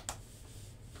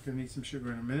 Gonna need some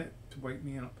sugar in a minute to wake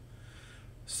me up.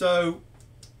 So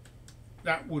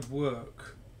that would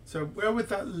work. So where would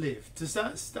that live? Does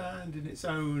that stand in its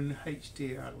own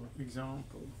HDL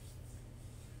example?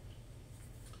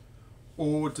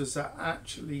 Or does that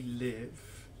actually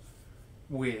live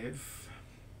with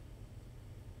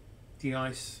the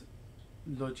ICE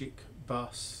logic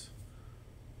bus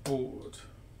board?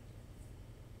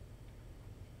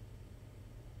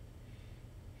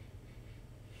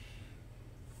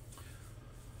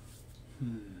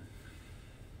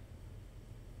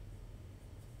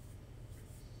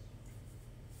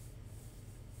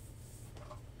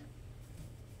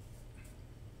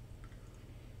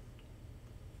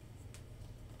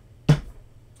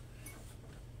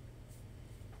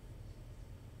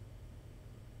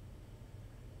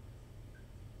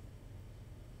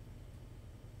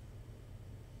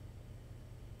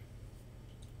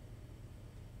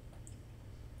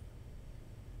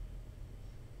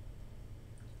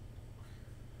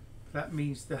 That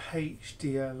means the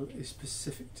HDL is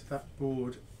specific to that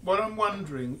board. What I'm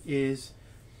wondering is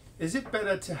it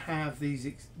better to have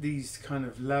these kind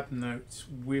of lab notes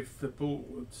with the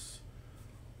boards,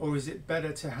 or is it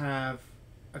better to have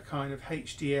a kind of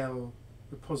HDL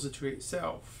repository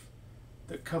itself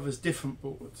that covers different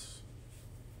boards?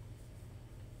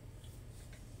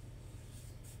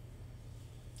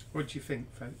 What do you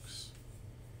think, folks?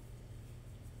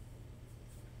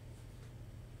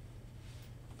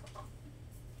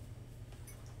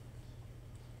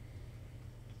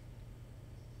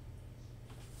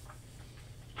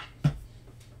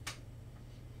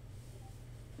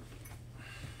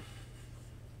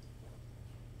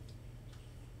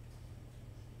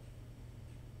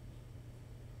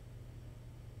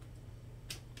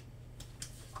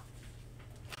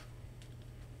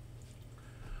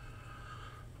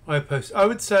 I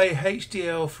would say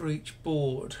HDL for each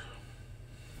board.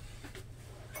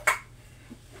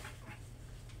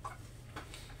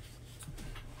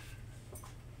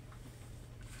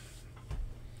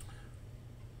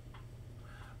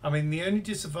 I mean, the only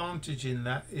disadvantage in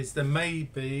that is there may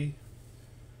be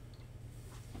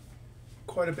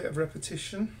quite a bit of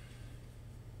repetition.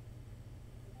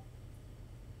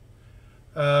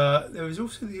 There is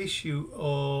also the issue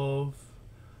of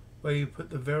where you put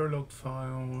the Verilog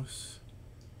files,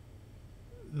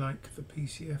 like the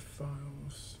PCF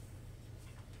files.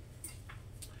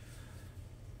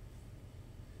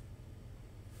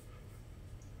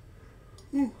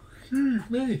 Oh, excuse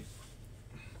me.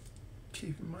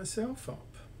 Keeping myself up.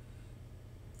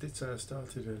 Did say I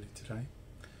started early today.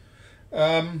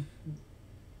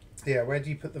 Yeah, where do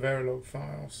you put the Verilog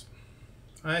files?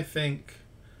 I think,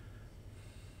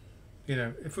 you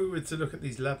know, if we were to look at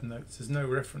these lab notes, there's no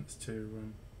reference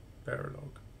to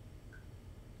Verilog.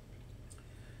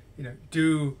 You know,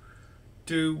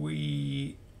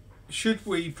 should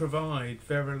we provide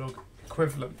Verilog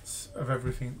equivalents of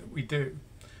everything that we do?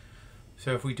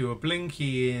 So if we do a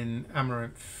Blinky in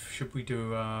Amaranth, should we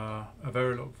do a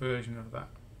Verilog version of that?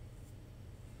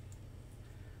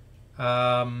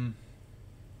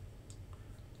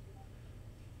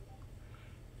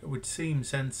 It would seem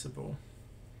sensible.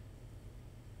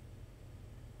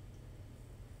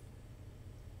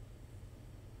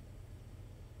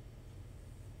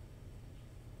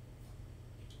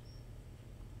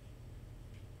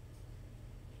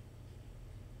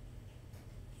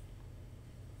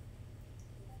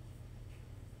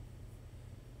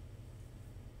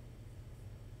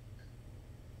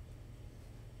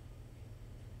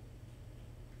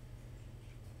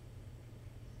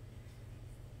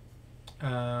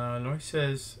 Laurie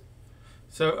says,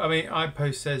 so I mean,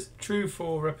 iPost says true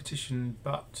for repetition,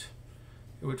 but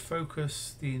it would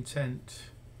focus the intent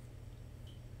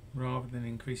rather than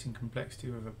increasing complexity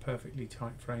with a perfectly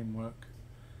tight framework.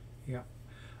 Yeah.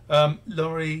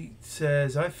 Laurie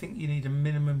says, I think you need a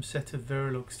minimum set of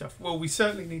Verilog stuff. Well, we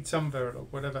certainly need some Verilog,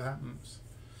 whatever happens.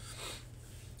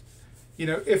 You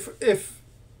know,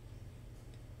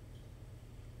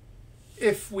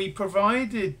 if we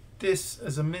provided this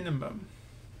as a minimum,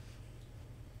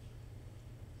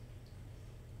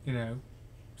 you know,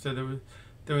 so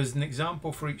there was an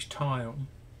example for each tile,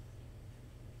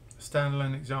 a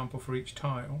standalone example for each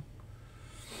tile,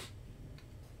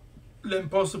 then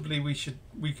possibly we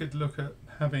could look at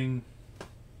having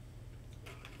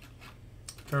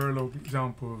Verilog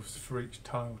examples for each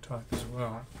tile type as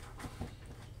well.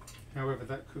 However,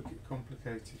 that could get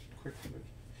complicated quickly.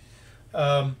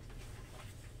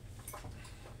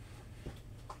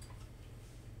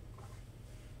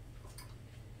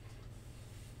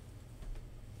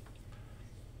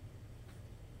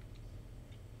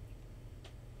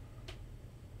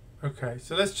 Okay,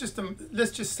 so let's just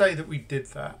say that we did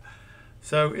that.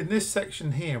 So in this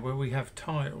section here, where we have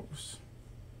tiles,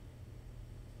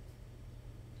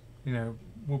 you know,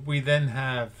 would we then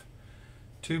have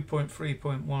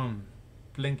 2.3.1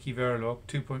 Blinky Verilog,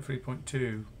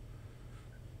 2.3.2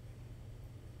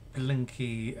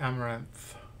 Blinky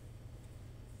Amaranth,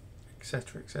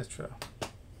 etc., etc.,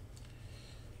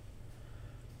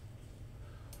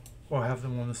 or have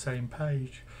them on the same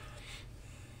page?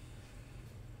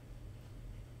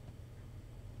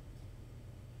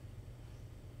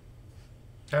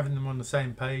 Having them on the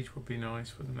same page would be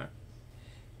nice, wouldn't it?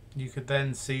 You could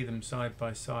then see them side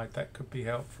by side. That could be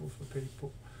helpful for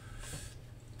people.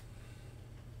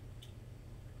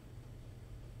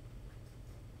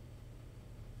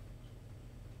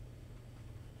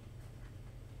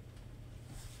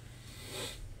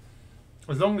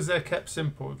 As long as they're kept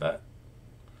simple, that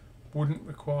wouldn't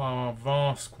require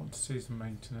vast quantities of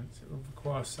maintenance. It would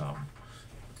require some.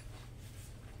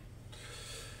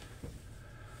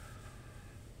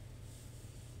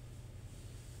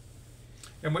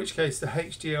 In which case the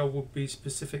HDL would be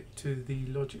specific to the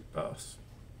logic bus.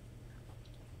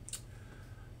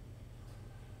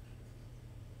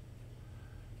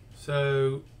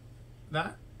 So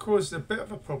that caused a bit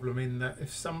of a problem in that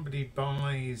if somebody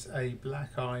buys a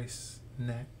BlackIce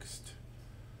Nxt,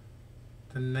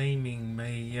 the naming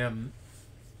may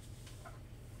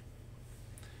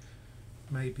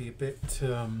be a bit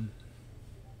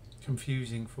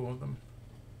confusing for them.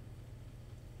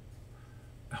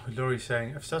 Laurie's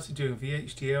saying, I've started doing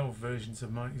VHDL versions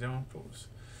of my examples.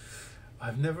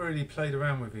 I've never really played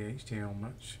around with VHDL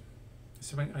much. It's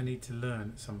something I need to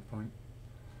learn at some point.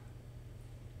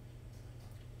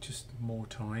 Just more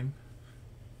time.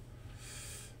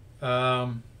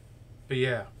 But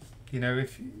yeah, you know,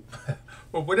 if you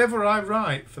well, whatever I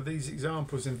write for these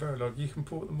examples in Verilog, you can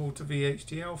port them all to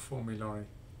VHDL for me, Laurie.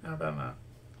 How about that?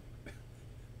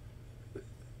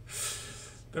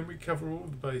 Then we cover all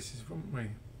the bases, wouldn't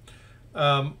we?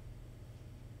 And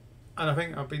I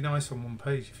think that'd be nice on one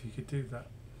page if you could do that.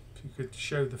 If you could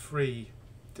show the 3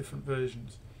 different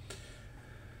versions.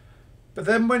 But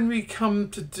then when we come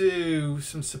to do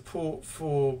some support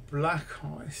for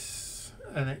BlackIce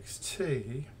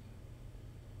Nxt,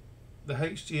 the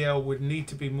HDL would need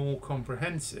to be more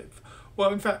comprehensive.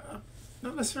 Well, in fact,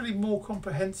 not necessarily more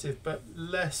comprehensive, but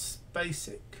less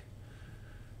basic.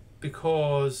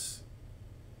 Because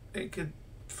it could,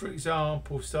 for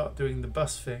example, start doing the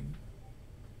bus thing,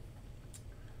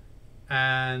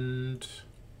 and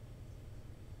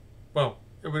well,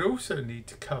 it would also need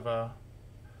to cover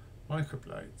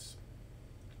microblades.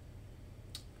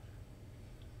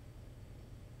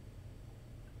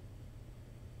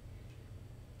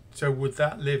 So would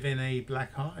that live in a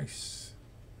BlackIce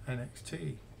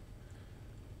Nxt?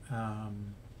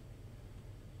 In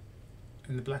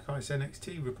the BlackIce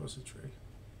Nxt repository?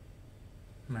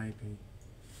 Maybe.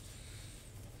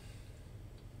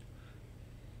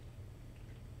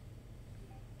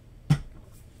 I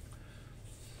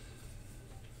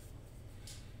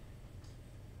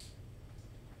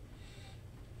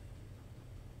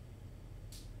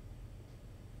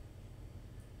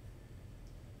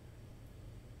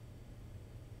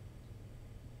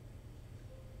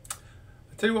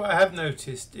tell you what I have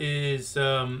noticed is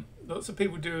lots of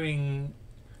people doing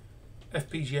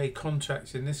FPGA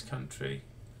contracts in this country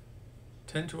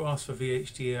tend to ask for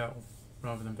VHDL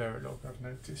rather than Verilog, I've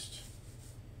noticed,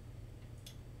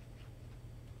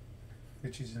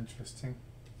 which is interesting.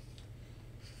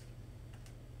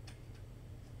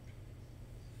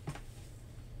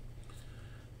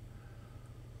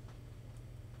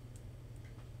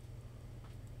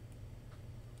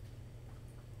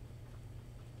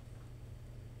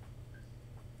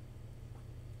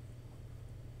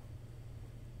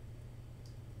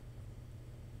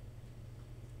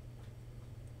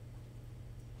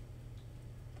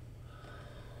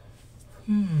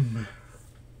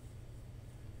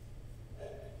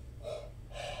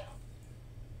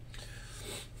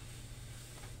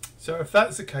 So if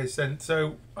that's the case, then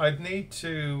so I'd need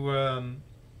to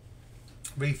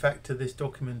refactor this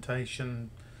documentation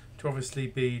to obviously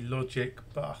be logic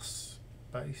bus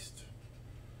based.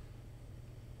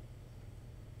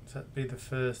 So that'd be the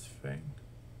first thing.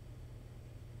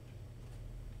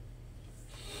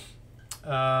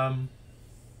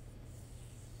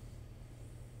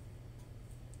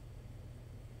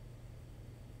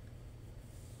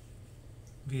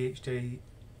 VHD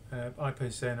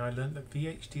IPO saying I learned that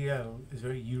VHDL is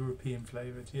very European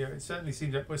flavoured. Yeah, it certainly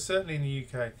seems like, well, certainly in the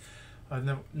UK. I've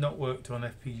not worked on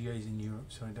FPGAs in Europe,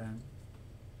 so I don't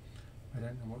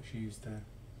know what's used there.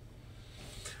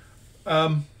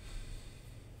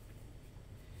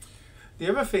 The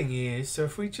other thing is, so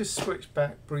if we just switch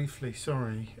back briefly,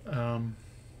 sorry.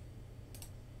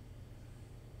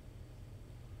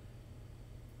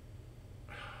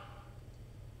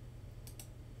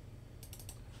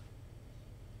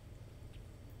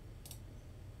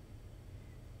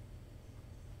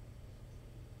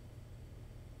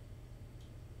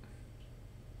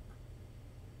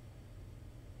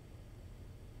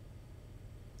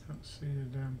 Can't see the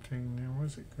damn thing now.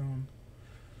 Where's it gone?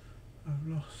 I've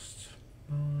lost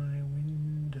my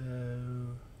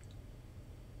window.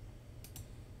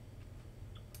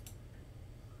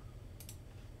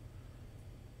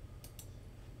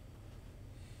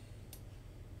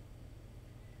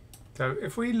 So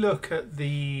if we look at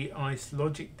the ICE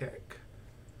logic deck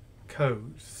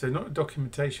code, so not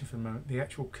documentation for the moment, the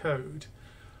actual code,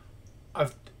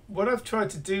 what I've tried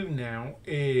to do now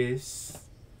is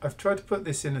I've tried to put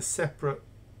this in a separate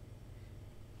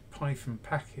Python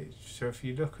package. So if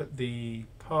you look at the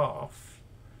path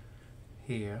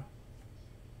here,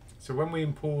 so when we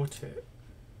import it,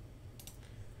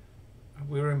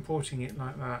 we're importing it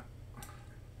like that.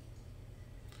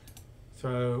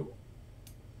 So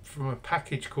from a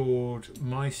package called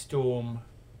MyStorm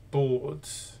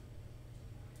boards,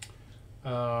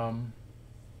 and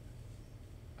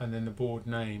then the board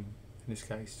name, in this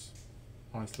case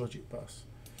ICE Logic Bus.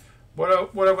 What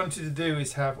I wanted to do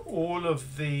is have all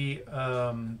of the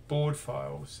board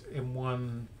files in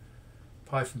one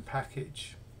Python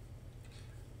package,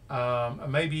 and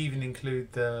maybe even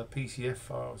include the PCF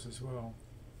files as well.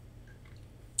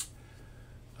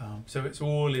 So it's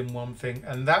all in one thing,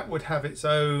 and that would have its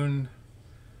own.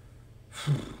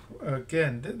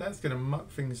 Again, that's going to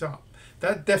muck things up.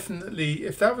 That definitely,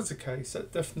 if that was the case,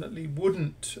 that definitely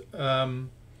wouldn't go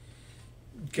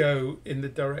in the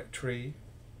directory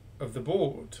of the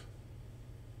board,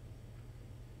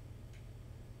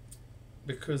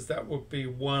 because that would be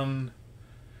one.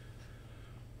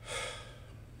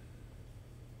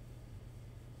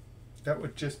 That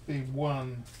would just be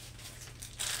one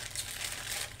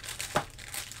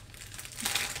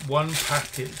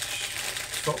package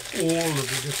for all of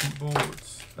the different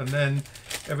boards, and then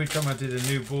every time I did a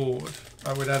new board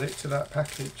I would add it to that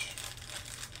package.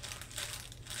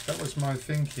 That was my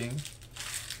thinking,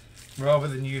 rather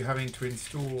than you having to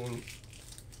install,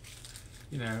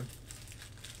 you know,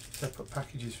 separate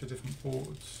packages for different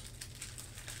boards.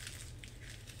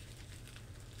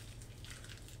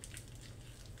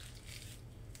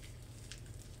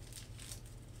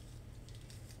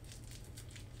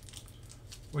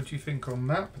 What do you think on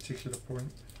that particular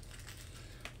point?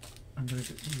 I'm going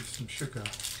to use some sugar.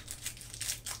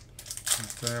 And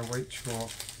await your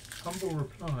humble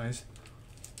replies.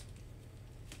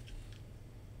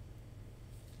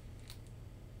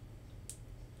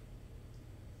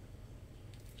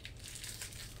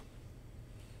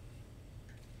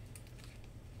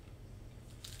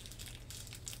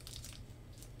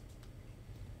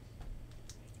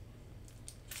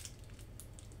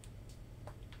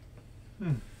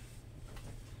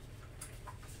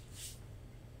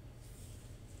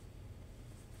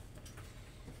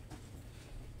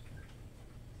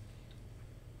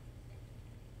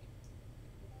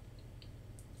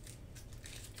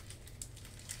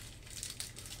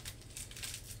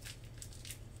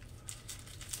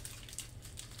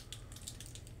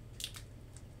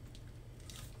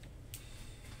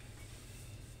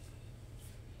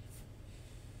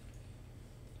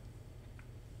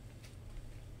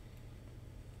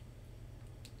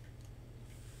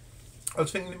 I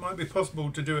was thinking it might be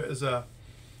possible to do it as a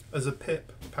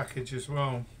pip package as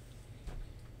well,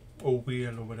 or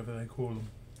wheel, or whatever they call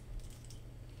them.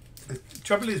 The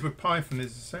trouble is with Python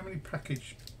is there's so many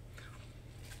package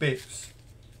bits.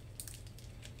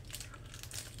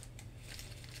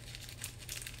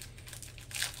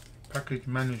 Package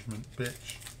management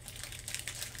bits.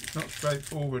 It's not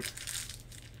straightforward.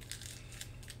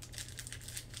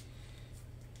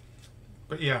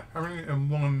 But yeah, having it in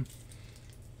one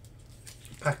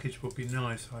package would be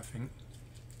nice, I think.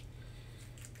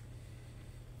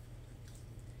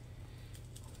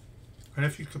 And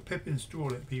if you could pip install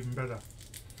it, it'd be even better.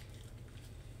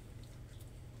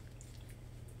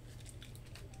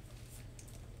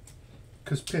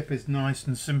 Because pip is nice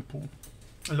and simple.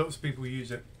 And lots of people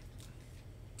use it.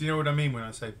 Do you know what I mean when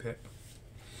I say pip?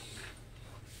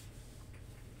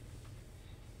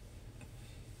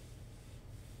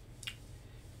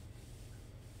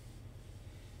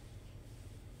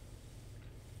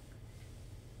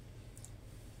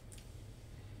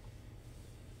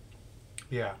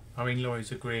 Yeah, I mean, Laurie's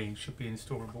agreeing, should be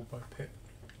installable by pip.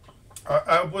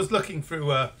 I was looking through,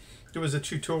 there was a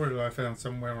tutorial I found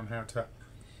somewhere on how to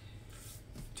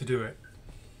do it.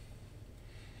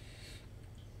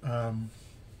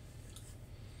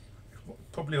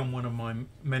 Probably on one of my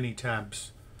many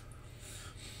tabs.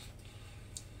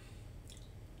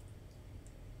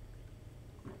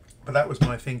 But that was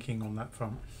my thinking on that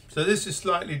front. So this is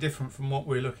slightly different from what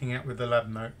we're looking at with the lab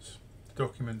notes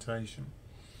documentation.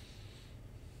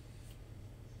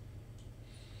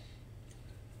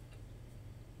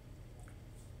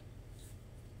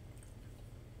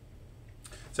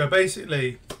 So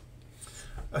basically,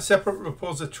 a separate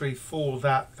repository for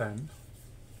that then,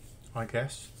 I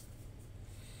guess,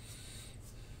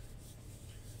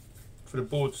 for the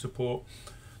board support.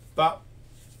 But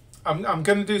I'm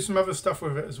going to do some other stuff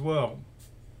with it as well.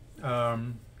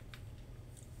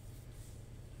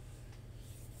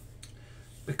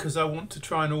 Because I want to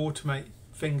try and automate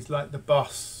things like the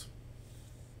bus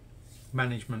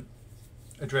management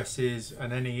addresses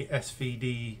and any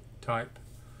SVD type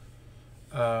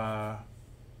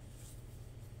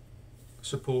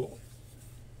support.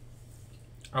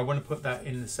 I want to put that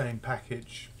in the same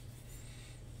package.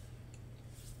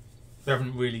 We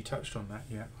haven't really touched on that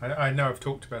yet. I know I've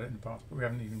talked about it in the past, but we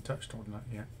haven't even touched on that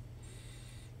yet.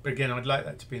 But again, I'd like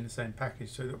that to be in the same package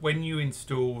so that when you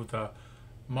install the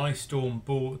MyStorm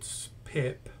boards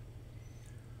pip,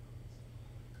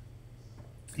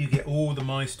 you get all the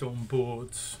MyStorm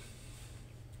boards,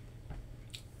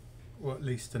 or at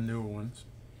least the newer ones,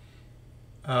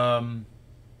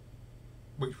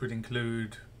 which would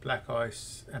include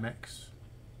BlackIce MX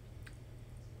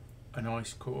and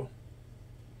Ice Core.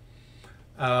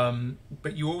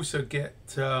 But you also get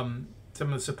some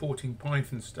of the supporting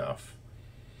Python stuff,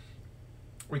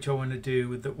 which I want to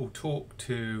do that will talk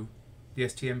to the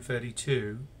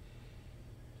STM32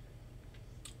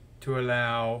 to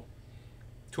allow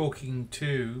talking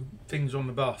to things on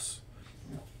the bus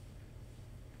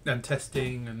and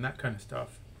testing and that kind of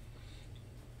stuff,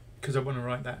 because I want to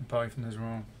write that in Python as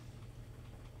well.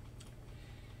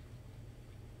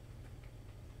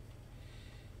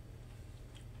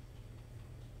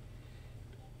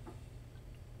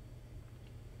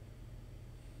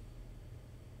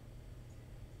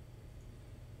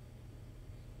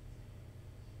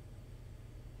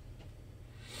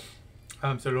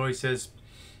 So Laurie says,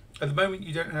 at the moment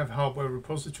you don't have hardware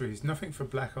repositories. Nothing for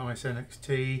BlackIce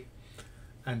Nxt,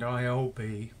 and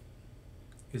ILB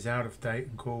is out of date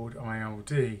and called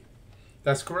ILD.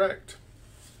 That's correct.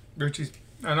 Which is,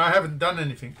 and I haven't done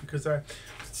anything because I'm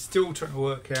still trying to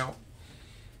work out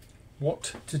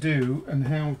what to do and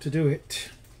how to do it,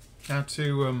 how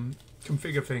to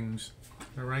configure things,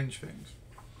 arrange things.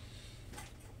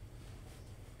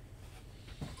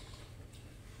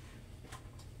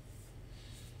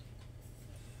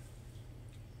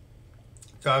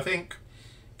 So I think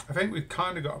we've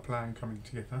kind of got a plan coming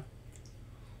together.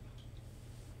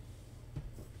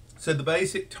 So the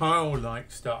basic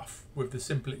tile-like stuff with the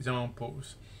simple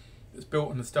examples that's built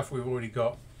on the stuff we've already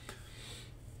got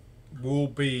will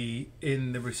be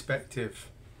in the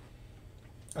respective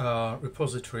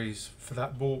repositories for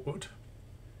that board.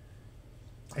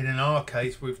 And in our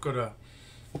case, we've got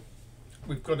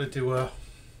to do a,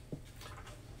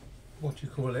 what do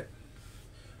you call it?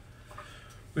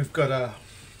 We've got to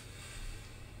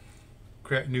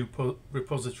create a new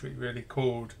repository really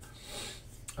called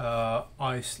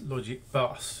ICE Logic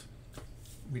Bus.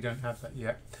 We don't have that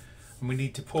yet, and we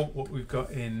need to port what we've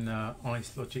got in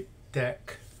ICE Logic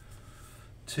Deck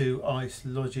to ICE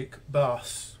Logic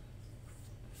Bus.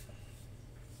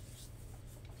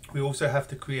 We also have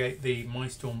to create the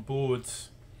MyStorm boards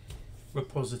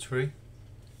repository,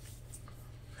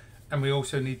 and we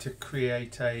also need to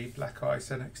create a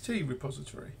BlackIce Nxt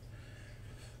repository.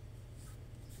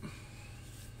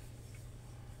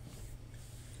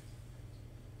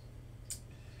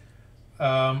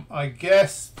 I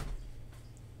guess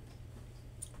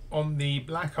on the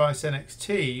BlackIce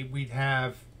Nxt we'd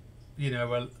have, you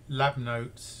know, a lab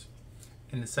notes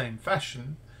in the same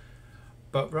fashion,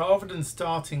 but rather than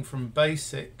starting from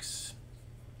basics,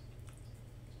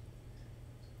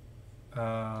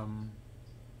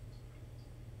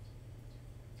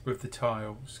 with the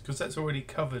tiles, because that's already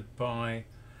covered by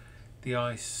the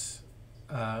ICE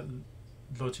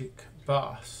Logic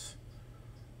Bus,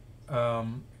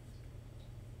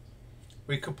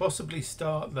 we could possibly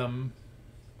start them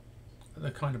at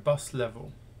the kind of bus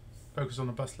level, focus on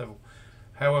the bus level.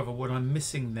 However, what I'm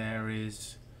missing there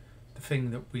is the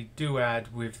thing that we do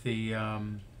add with the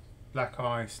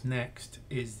BlackIce Nxt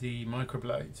is the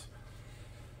microblades.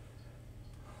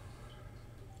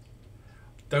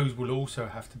 those will also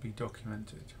have to be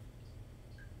documented.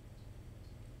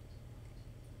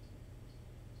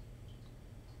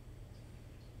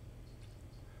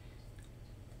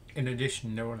 In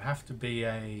addition, there will have to be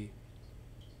a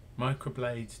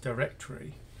microblades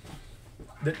directory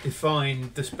that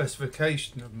define the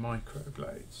specification of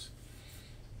microblades.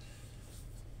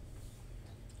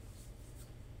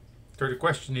 So the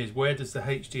question is, where does the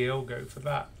HDL go for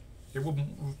that? It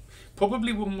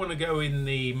probably wouldn't want to go in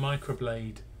the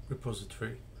microblade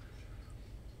repository.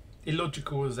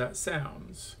 Illogical as that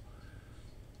sounds,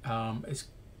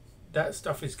 that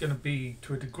stuff is going to be,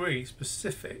 to a degree,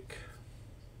 specific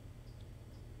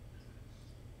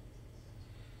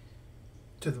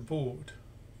to the board.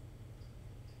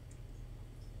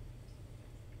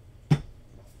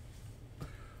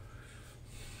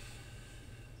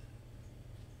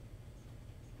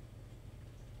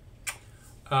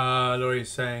 Laurie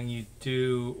is saying you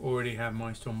do already have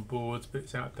Milestone boards, but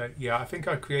it's outdated. Yeah, I think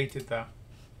I created that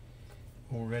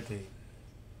already.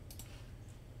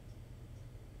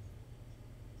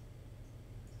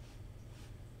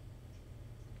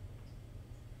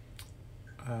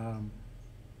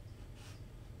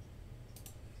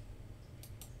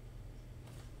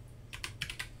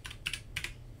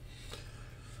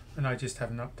 And I just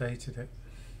haven't updated it.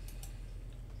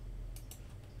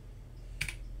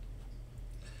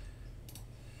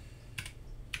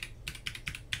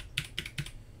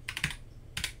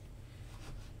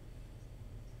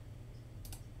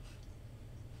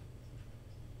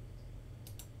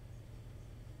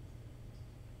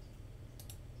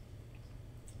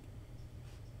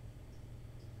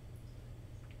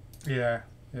 Yeah,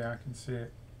 I can see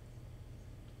it.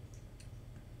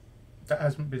 That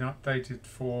hasn't been updated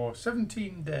for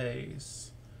 17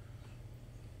 days.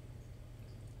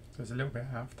 So it's a little bit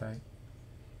out of date.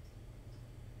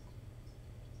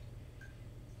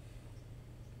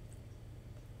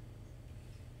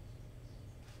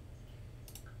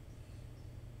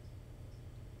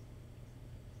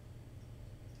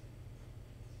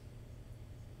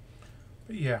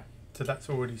 But yeah, so that's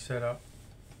already set up.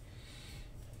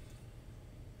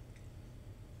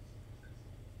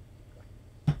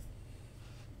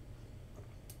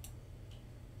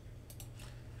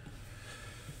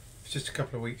 Just a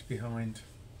couple of weeks behind.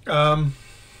 So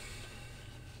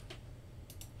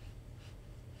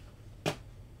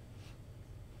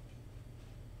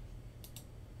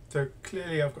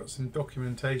clearly I've got some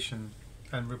documentation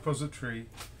and repository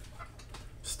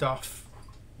stuff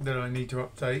that I need to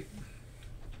update.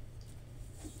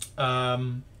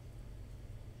 I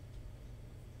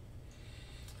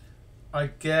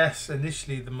guess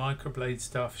initially the microblade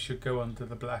stuff should go under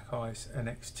the BlackIce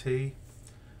Nxt,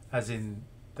 as in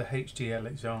the HDL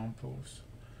examples,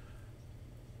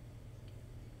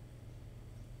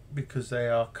 because they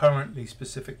are currently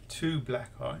specific to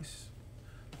BlackIce.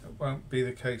 That won't be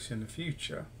the case in the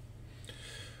future,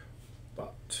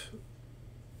 but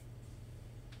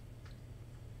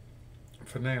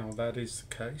for now that is the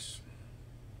case.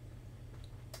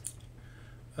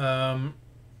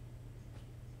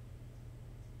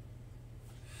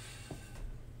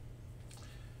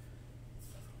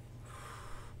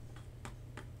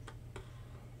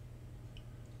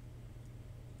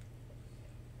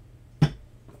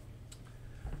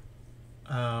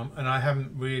 And I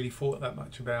haven't really thought that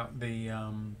much about the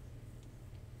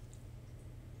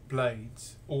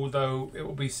blades, although it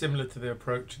will be similar to the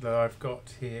approach that I've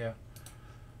got here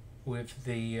with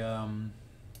the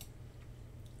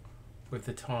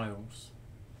tiles.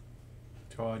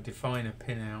 So I define a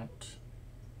pin out,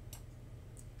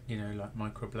 you know, like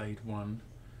microblade 1,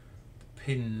 the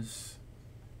pins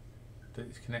that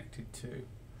it's connected to,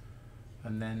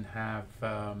 and then have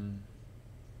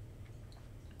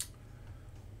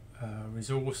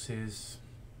resources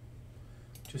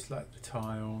just like the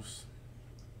tiles.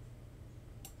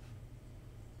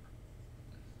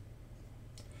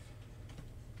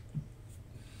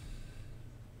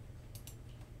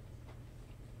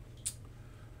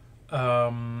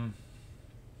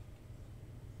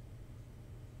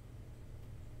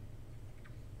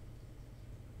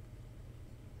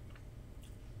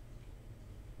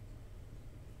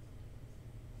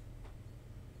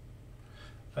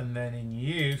 And then in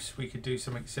use we could do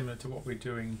something similar to what we're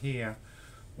doing here,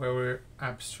 where we're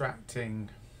abstracting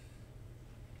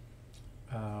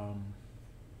hold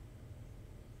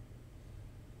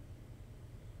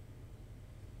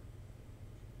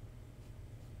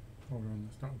on,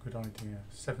 that's not a good idea.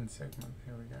 7 segment,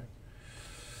 here we go.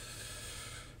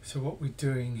 So what we're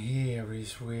doing here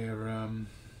is we've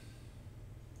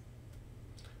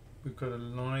got a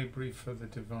library for the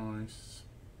device,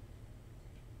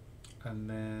 and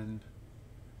then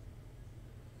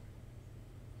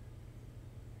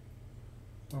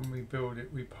when we build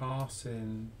it, we pass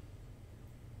in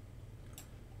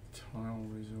tile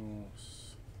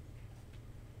resource.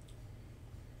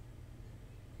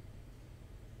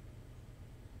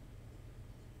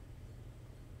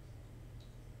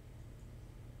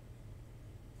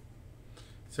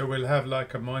 So we'll have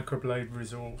like a microblade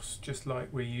resource, just like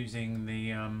we're using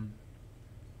the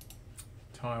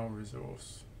tile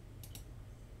resource.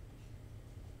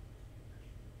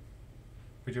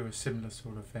 We do a similar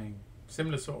sort of thing,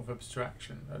 similar sort of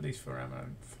abstraction, at least for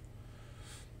Amaranth.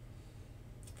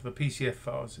 For the PCF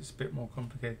files, it's a bit more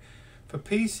complicated. For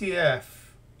PCF,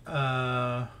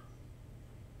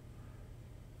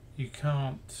 you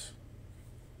can't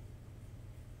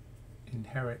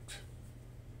inherit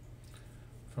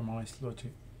from ICE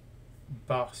logic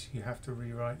bus. You have to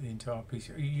rewrite the entire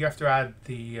PCF. You have to add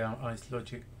the ICE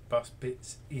logic bus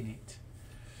bits in it.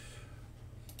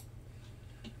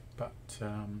 But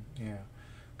yeah,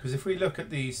 because if we look at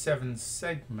the 7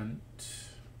 segment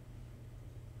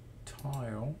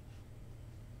tile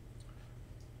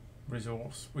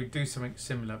resource, we do something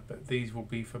similar, but these will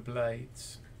be for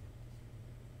blades,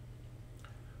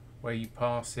 where you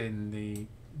pass in the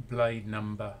blade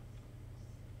number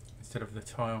instead of the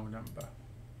tile number,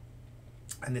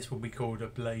 and this will be called a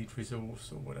blade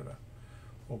resource or whatever,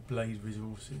 or blade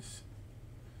resources,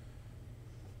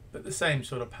 but the same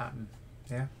sort of pattern.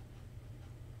 Yeah.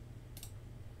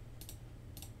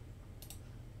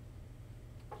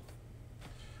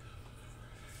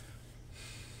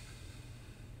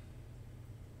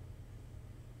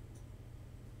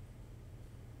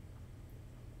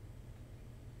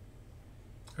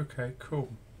 Okay, cool.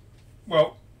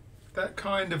 Well, that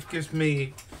kind of gives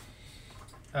me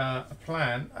a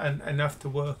plan and enough to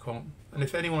work on. And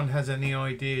if anyone has any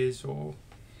ideas or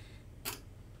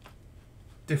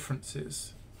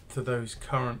differences to those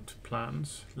current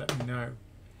plans, let me know.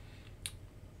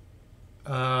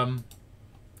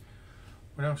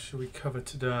 What else should we cover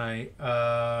today?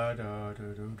 I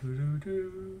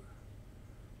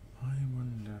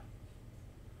wonder.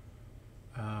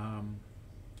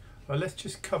 Well, let's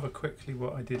just cover quickly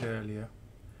what I did earlier.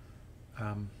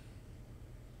 Oh,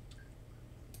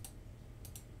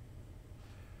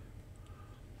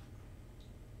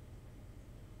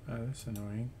 that's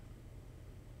annoying.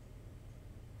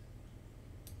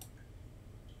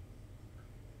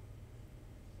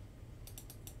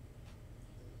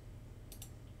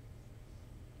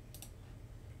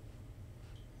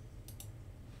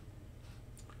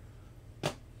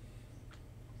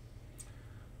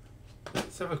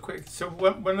 Let's have a quick. So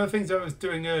one of the things I was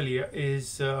doing earlier is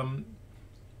something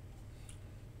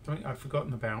I've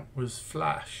forgotten about was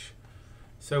Flash.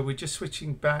 So we're just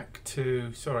switching back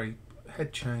to, sorry,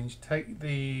 head change. Take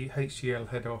the HDL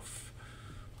head off,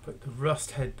 put the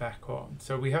Rust head back on.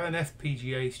 So we have an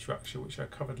FPGA structure which I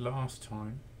covered last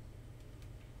time.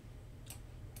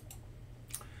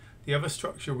 The other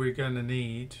structure we're going to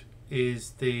need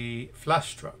is the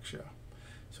Flash structure.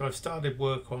 So I've started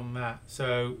work on that.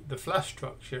 So the Flash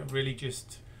structure really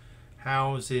just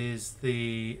houses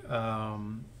the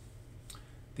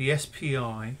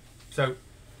SPI. So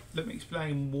let me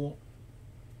explain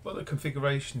what the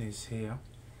configuration is here.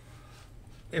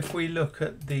 If we look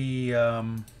at the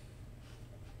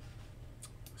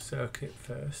circuit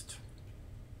first.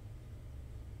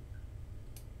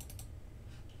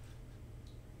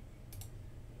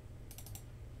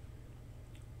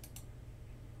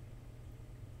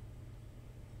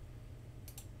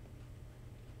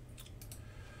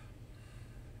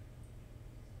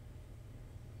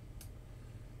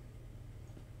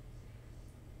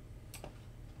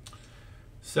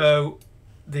 So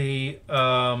the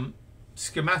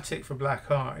schematic for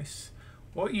BlackIce,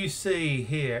 what you see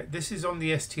here, this is on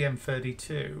the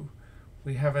STM32.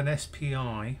 We have an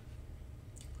SPI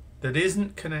that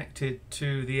isn't connected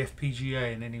to the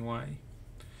FPGA in any way.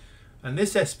 And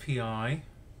this SPI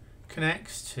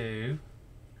connects to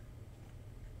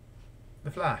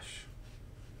the Flash.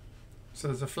 So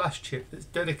there's a Flash chip that's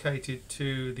dedicated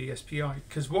to the SPI,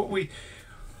 because what we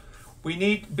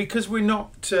need, because we're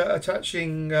not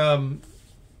attaching a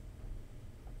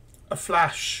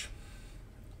flash,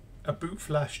 a boot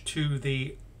flash to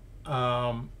the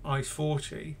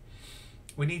ICE40,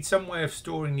 we need some way of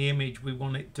storing the image we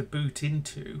want it to boot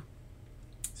into.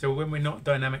 So when we're not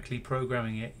dynamically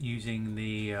programming it using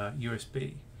the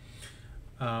USB,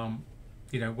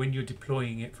 you know, when you're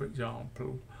deploying it, for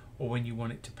example, or when you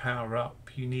want it to power up,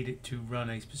 you need it to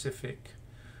run a specific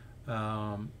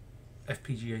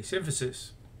FPGA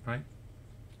synthesis, right?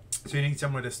 So you need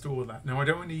somewhere to store that. Now I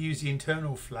don't want to use the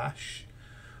internal flash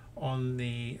on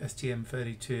the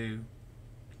STM32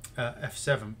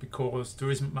 F7 because there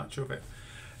isn't much of it.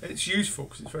 It's useful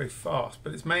because it's very fast,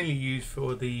 but it's mainly used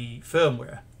for the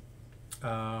firmware.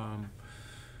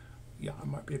 Yeah, I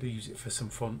might be able to use it for some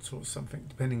fonts or something,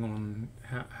 depending on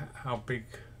how big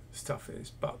stuff is.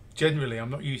 But generally,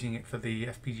 I'm not using it for the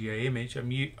FPGA image.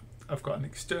 I've got an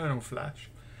external flash,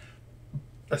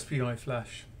 SPI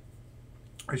flash,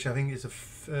 which I think is a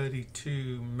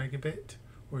 32 megabit,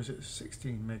 or is it a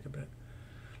 16 megabit?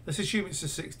 Let's assume it's a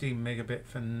 16 megabit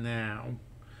for now,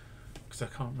 because I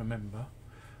can't remember.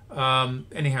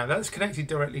 Anyhow, that's connected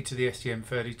directly to the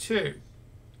STM32.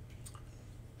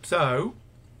 So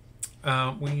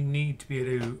we need to be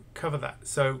able to cover that.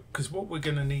 So, because what we're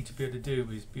going to need to be able to do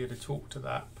is be able to talk to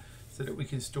that, so that we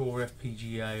can store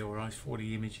FPGA or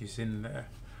ICE40 images in there.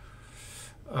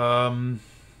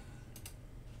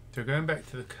 So going back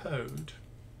to the code,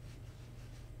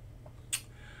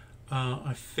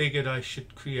 I figured I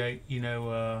should create, you know,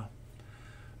 a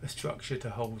structure to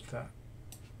hold that.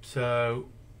 So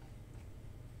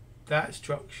that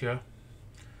structure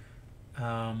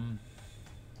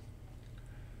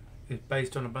is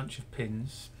based on a bunch of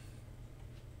pins,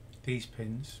 these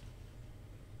pins.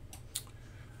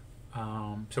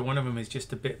 So one of them is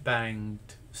just a bit banged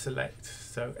select.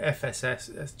 So FSS,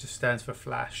 that just stands for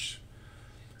flash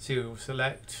serial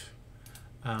select,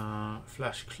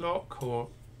 flash clock, or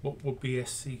what would be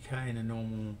SCK in a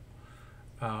normal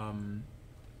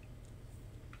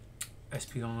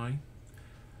SPI,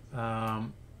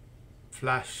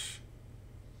 flash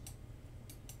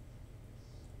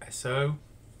SO,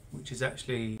 which is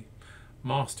actually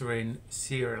master in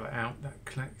serial out, that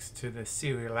connects to the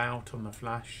serial out on the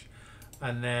flash,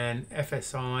 and then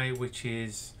FSI, which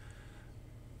is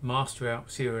master out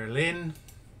serial in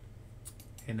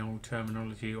old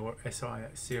terminology, or SI,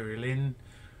 that's serial in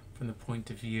from the point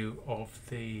of view of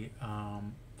the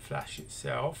flash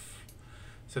itself.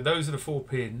 So those are the 4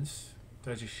 pins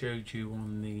that I just showed you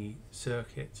on the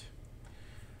circuit,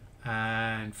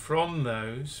 and from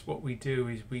those what we do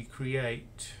is we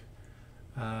create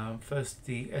first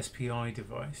the SPI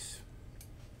device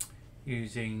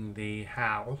using the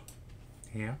HAL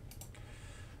here.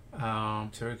 So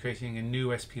we're creating a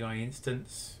new SPI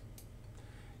instance.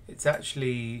 It's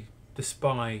actually the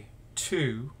SPI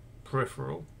 2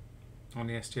 peripheral on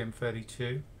the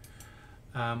STM32.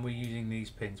 We're using these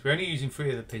pins. We're only using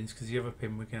 3 of the pins because the other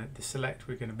pin the select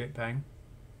we're going to bit bang.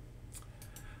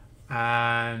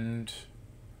 And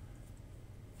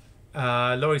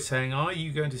Laurie's saying, are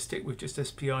you going to stick with just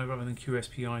SPI rather than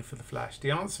QSPI for the flash?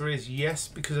 The answer is yes,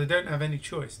 because I don't have any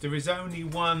choice. There is only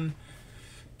one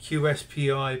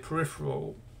QSPI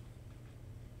peripheral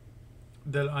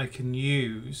that I can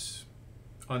use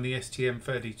on the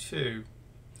STM32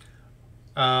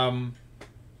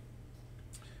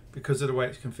 because of the way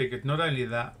it's configured. Not only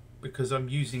that, because I'm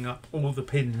using up all the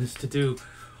pins to do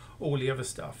all the other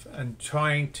stuff, and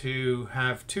trying to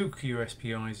have 2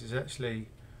 QSPIs is actually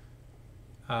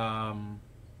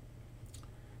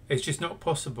it's just not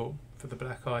possible for the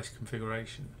BlackIce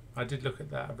configuration. I did look at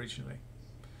that originally.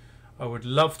 I would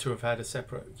love to have had a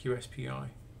separate QSPI,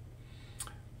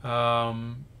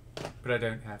 but I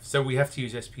don't have, so we have to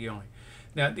use SPI.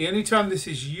 Now the only time this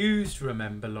is used,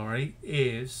 remember Laurie,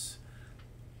 is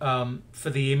for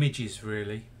the images,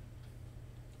 really,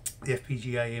 the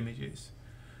FPGA images.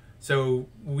 So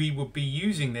we would be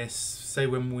using this, say,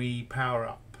 when we power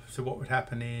up. So what would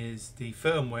happen is the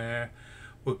firmware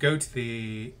will go to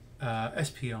the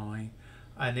SPI,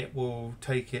 and it will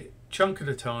take it chunk at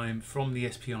a time from the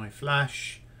SPI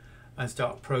flash and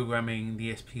start programming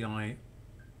the SPI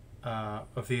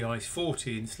of the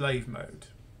ICE40 in slave mode.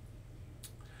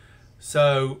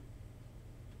 So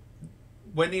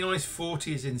when the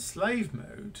ICE40 is in slave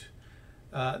mode,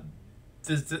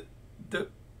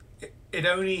 it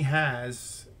only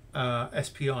has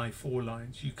SPI 4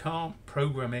 lines. You can't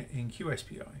program it in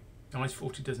QSPI.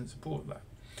 ICE40 doesn't support that.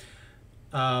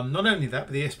 Not only that,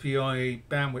 but the SPI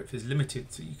bandwidth is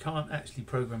limited, so you can't actually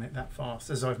program it that fast.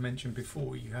 As I've mentioned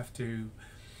before, you have to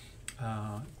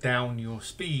down your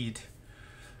speed.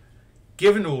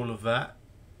 Given all of that,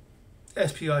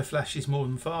 SPI flash is more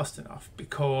than fast enough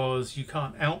because you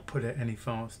can't output it any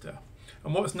faster.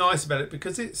 And what's nice about it,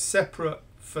 because it's separate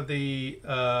for the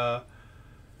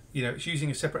you know, it's using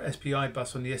a separate SPI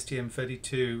bus on the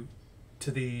STM32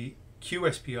 to the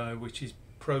QSPI, which is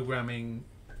programming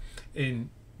in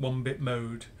 1-bit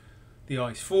mode the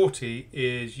ICE40,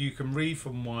 is you can read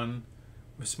from one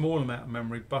with a small amount of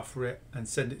memory, buffer it and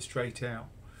send it straight out.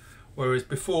 Whereas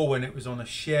before, when it was on a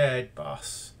shared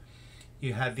bus,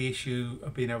 you had the issue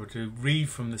of being able to read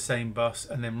from the same bus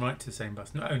and then write to the same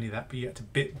bus. Not only that, but you had to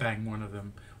bit bang one of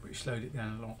them, which slowed it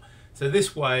down a lot. So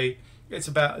this way it's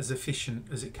about as efficient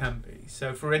as it can be.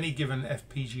 So for any given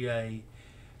FPGA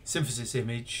synthesis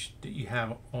image that you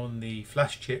have on the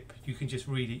flash chip, you can just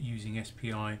read it using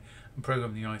SPI and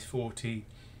program the ICE40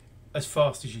 as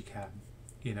fast as you can.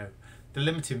 You know, the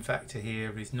limiting factor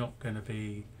here is not going to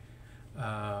be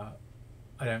I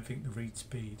don't think the read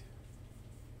speed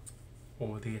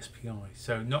or the SPI.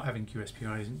 So not having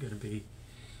QSPI isn't going to be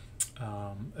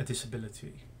a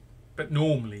disability. But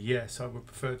normally, yes, I would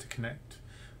prefer to connect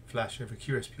flash over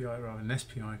QSPI rather than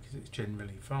SPI because it's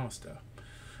generally faster.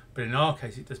 But in our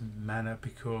case, it doesn't matter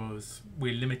because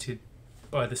we're limited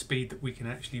by the speed that we can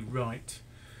actually write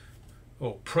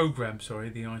or program, sorry,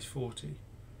 the ICE40.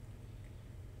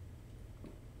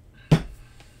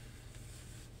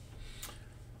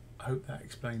 I hope that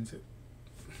explains it.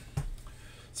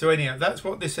 So anyhow, that's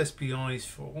what this SPI is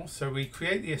for. So we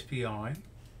create the SPI,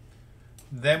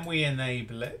 then we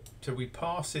enable it. So we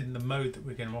pass in the mode that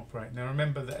we're going to operate. Now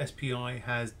remember that SPI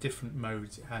has different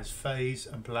modes. It has phase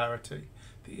and polarity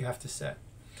that you have to set.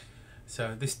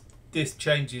 So this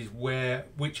changes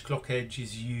which clock edge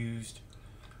is used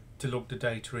to log the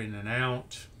data in and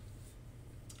out,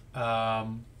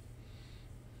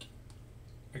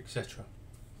 etc.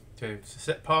 To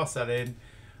pass that in,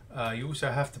 you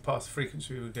also have to pass the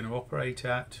frequency we're going to operate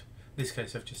at. In this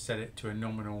case, I've just set it to a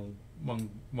nominal 1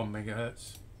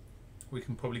 megahertz. We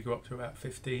can probably go up to about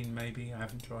 15, maybe. I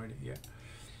haven't tried it yet.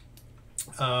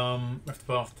 We have to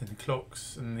pass in the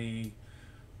clocks and the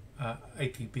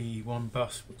APB1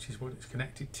 bus, which is what it's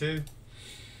connected to,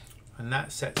 and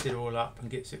that sets it all up and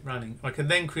gets it running. I can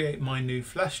then create my new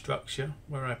flash structure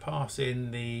where I pass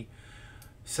in the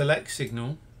select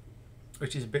signal,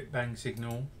 which is a bit bang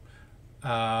signal,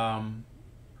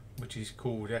 which is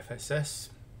called FSS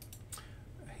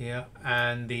here,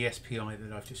 and the SPI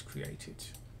that I've just created.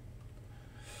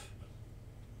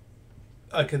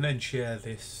 I can then share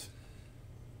this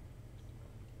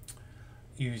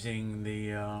using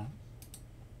the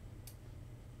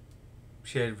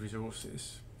shared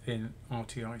resources in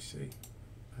RTIC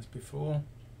as before.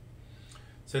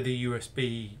 So the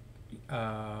USB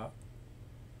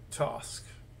task,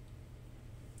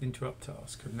 interrupt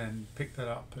task, and then pick that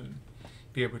up and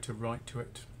be able to write to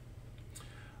it.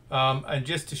 And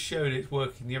just to show that it's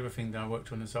working, the other thing that I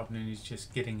worked on this afternoon is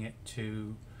just getting it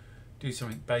to do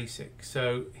something basic.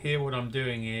 So here what I'm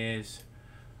doing is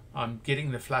I'm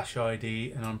getting the flash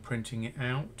ID and I'm printing it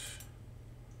out.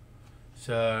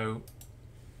 So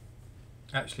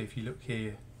actually, if you look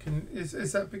here,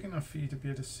 is that big enough for you to be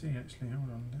able to see? Actually,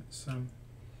 hold on, let's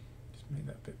just make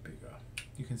that a bit bigger.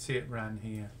 You can see it ran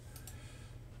here.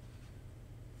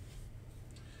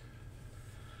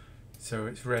 So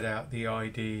it's read out the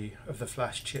ID of the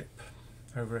flash chip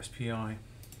over SPI.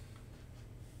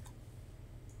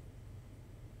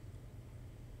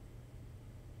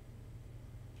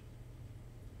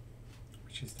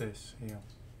 Which is this here.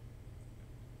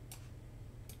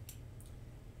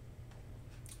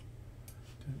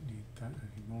 Don't need that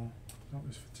anymore. That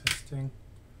was for testing.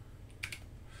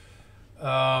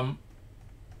 And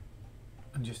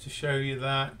just to show you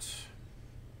that,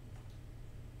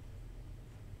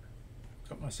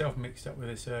 got myself mixed up with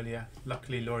this earlier.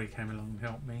 Luckily Laurie came along and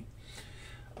helped me.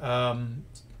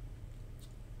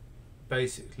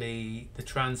 Basically the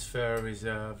transfer is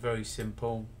very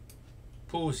simple.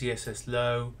 Pulls the SS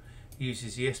low,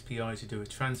 uses the SPI to do a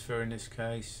transfer in this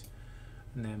case,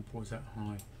 and then pulls that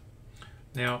high.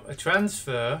 Now a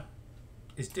transfer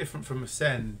is different from a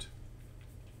send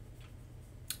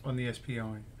on the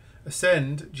SPI. A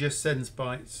send just sends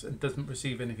bytes and doesn't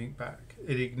receive anything back.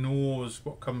 It ignores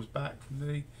what comes back from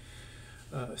the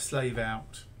slave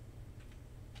out.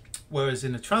 Whereas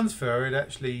in a transfer, it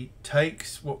actually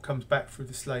takes what comes back through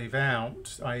the slave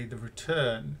out, i.e. the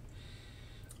return,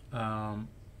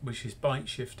 which is byte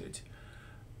shifted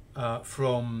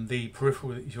from the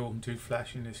peripheral that you're talking to,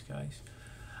 flash in this case,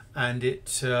 and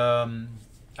it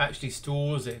actually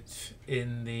stores it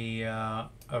in the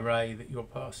array that you're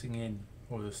passing in,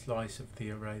 or the slice of the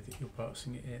array that you're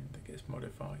passing it in that gets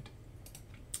modified.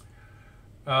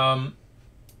 But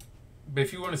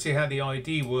if you want to see how the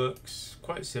ID works,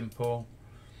 quite simple.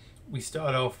 We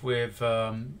start off with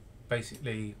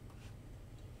basically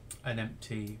an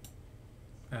empty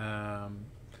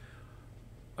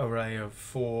array of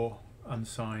 4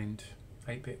 unsigned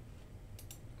 8-bit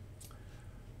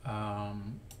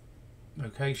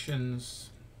locations.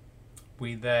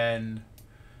 We then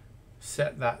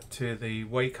set that to the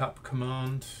wake up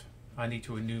command. I need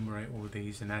to enumerate all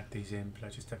these and add these in, but I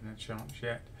just haven't had a chance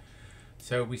yet.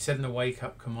 So we send the wake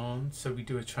up command, so we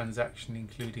do a transaction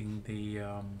including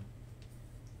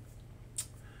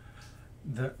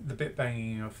the bit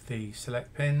banging of the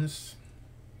select pins,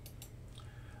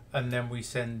 and then we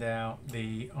send out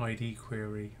the ID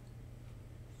query.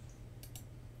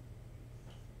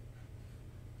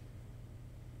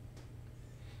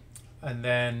 And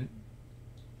then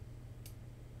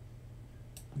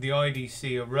the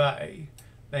IDC array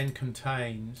then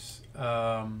contains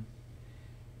 4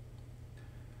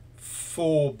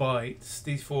 bytes,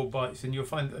 these 4 bytes, and you'll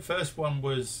find that the first one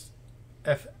was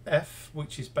FF,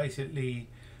 which is basically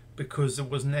because there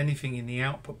wasn't anything in the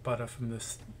output buffer from the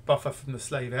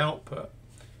slave output,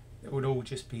 it would all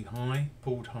just be high,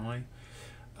 pulled high,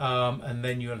 and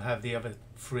then you'll have the other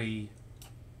 3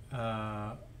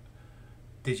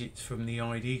 digits from the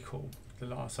ID call, the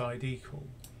last ID call,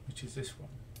 which is this one.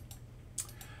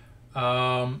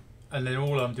 And then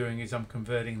all I'm doing is I'm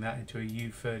converting that into a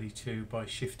U32 by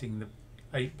shifting the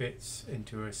 8 bits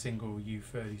into a single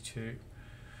U32,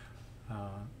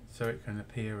 so it can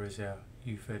appear as a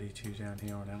U32 down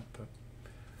here on output.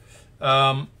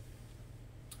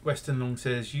 Western Long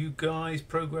says, you guys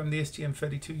program the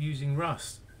STM32 using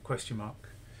Rust? Question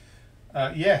mark.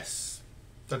 Yes,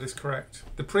 that is correct.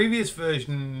 The previous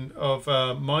version of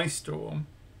MyStorm,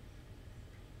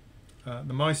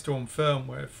 the MyStorm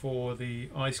firmware for the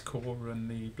Ice Core and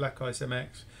the BlackIce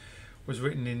Nxt was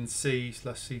written in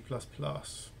C/C++.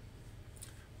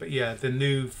 But yeah, the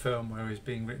new firmware is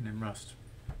being written in Rust.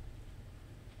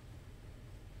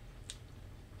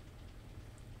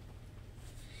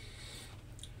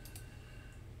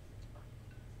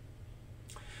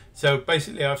 So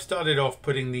basically I've started off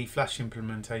putting the Flash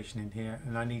implementation in here,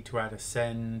 and I need to add a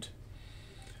send,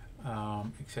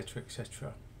 etc,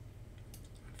 etc.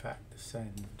 In fact, the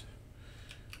send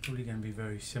is probably going to be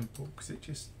very simple because it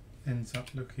just ends up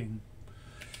looking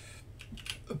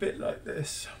a bit like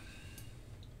this.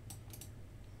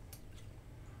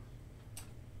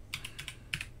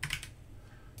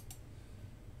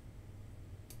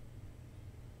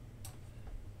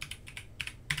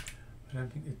 I don't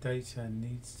think the data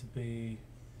needs to be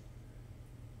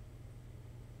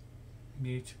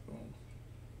mutable.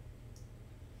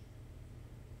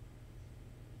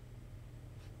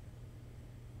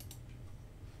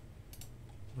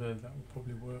 Well, that will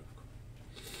probably work.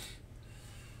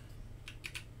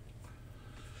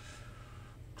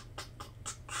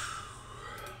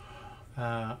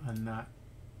 And that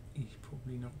is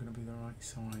probably not going to be the right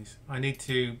size. I need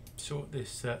to sort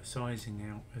this sizing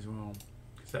out as well,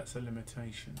 because that's a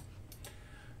limitation.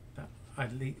 That I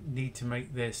need to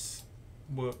make this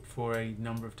work for a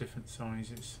number of different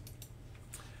sizes.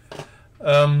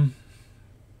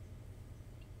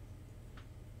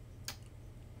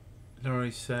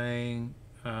 Laurie's saying,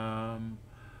 on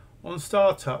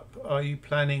startup, are you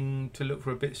planning to look for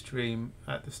a bit stream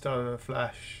at the start of the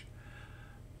flash?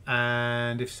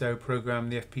 And if so, program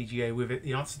the FPGA with it?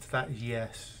 The answer to that is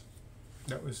yes.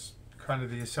 That was kind of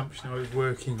the assumption I was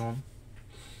working on,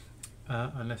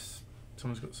 unless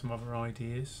someone's got some other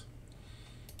ideas.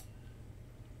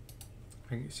 I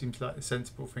think it seems like a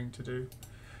sensible thing to do.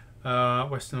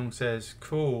 Western says,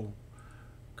 cool,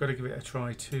 got to give it a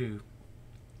try too.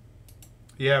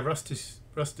 Yeah, Rust is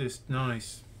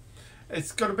nice.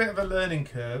 It's got a bit of a learning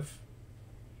curve.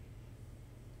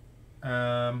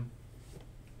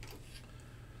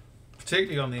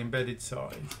 Particularly on the embedded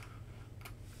side,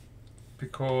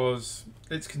 because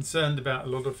it's concerned about a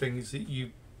lot of things that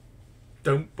you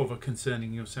don't bother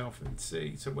concerning yourself in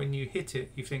C. So when you hit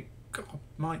it, you think, God,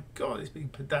 my God, it's being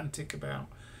pedantic about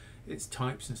its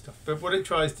types and stuff. But what it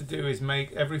tries to do is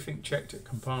make everything checked at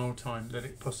compile time that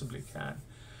it possibly can,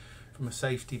 from a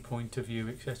safety point of view,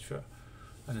 etc.,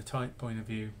 and a type point of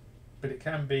view. But it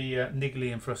can be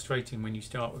niggly and frustrating when you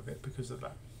start with it because of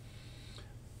that.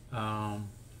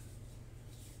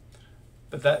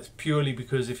 But that's purely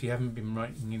because if you haven't been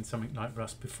writing in something like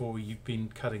Rust before, you've been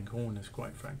cutting corners,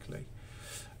 quite frankly,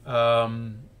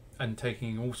 and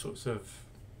taking all sorts of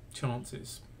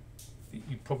chances that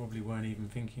you probably weren't even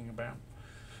thinking about.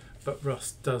 But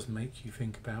Rust does make you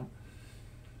think about.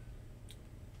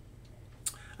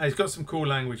 And it's got some cool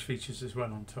language features as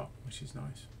well on top, which is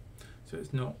nice. So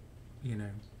it's not, you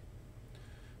know,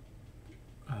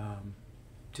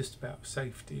 just about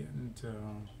safety and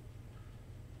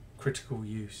critical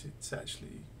use. It's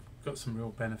actually got some real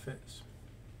benefits,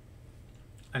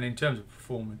 and in terms of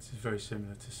performance it's very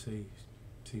similar to C++.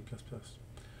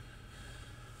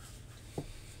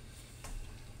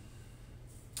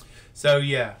 So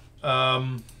yeah,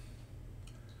 so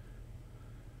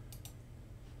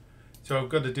I've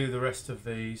got to do the rest of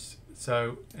these.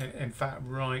 So in fact,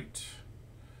 write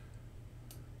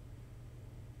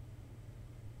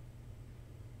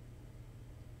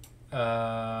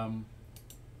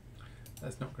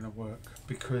that's not going to work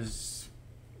because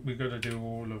we've got to do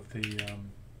all of the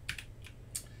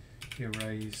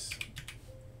arrays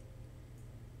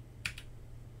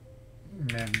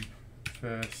mem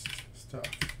first stuff.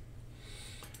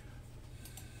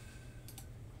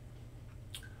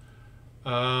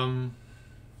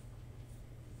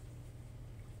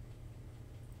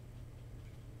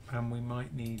 And we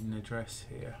might need an address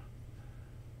here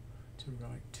to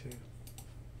write to.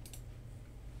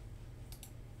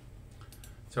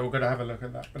 So we're going to have a look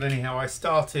at that. But anyhow, I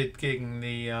started getting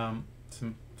the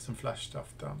some Flash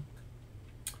stuff done,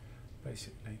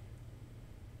 basically.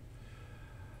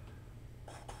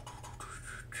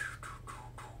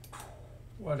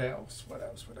 What else? What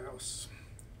else? What else?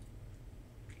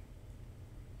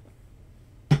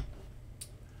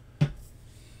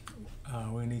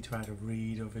 We need to add a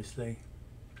read, obviously.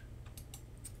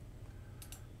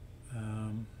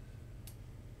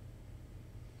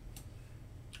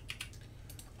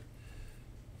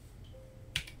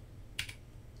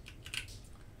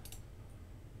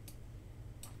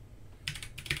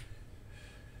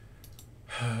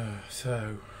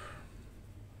 So,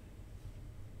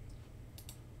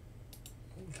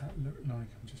 what would that look like? I'm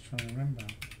just trying to remember.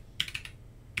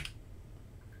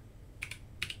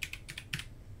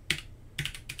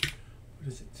 What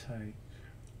does it take?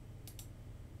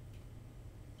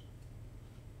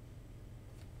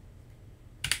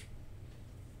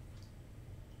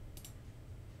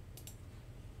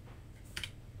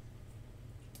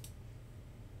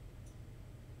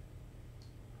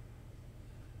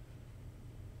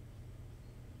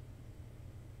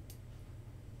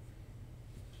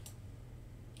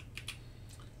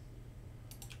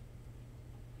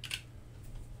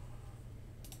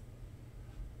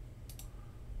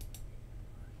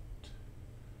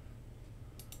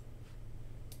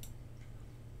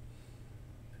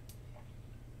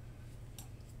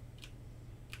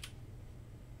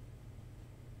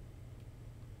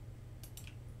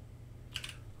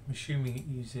 I'm assuming it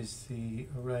uses the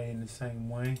array in the same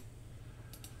way.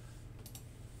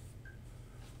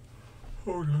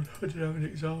 Hold on, I did have an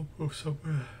example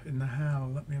somewhere in the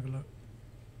how. Let me have a look.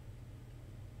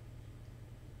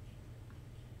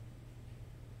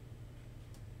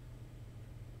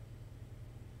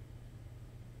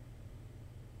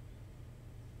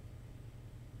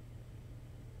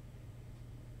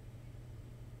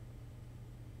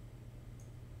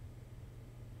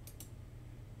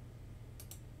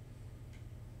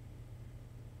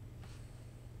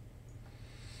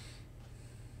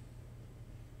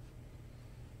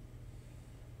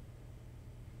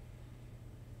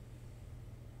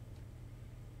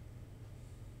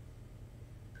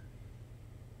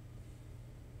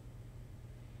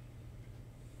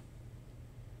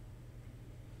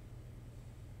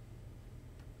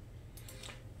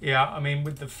 Yeah, I mean,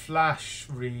 with the Flash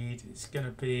read, it's going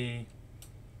to be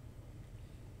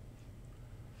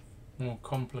more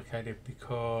complicated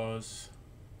because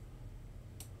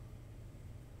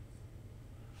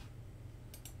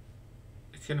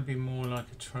it's going to be more like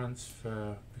a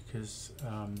transfer because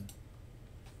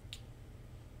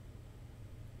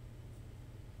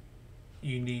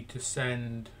you need to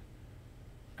send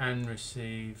and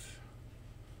receive,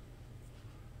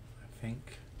 I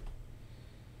think.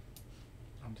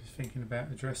 I'm just thinking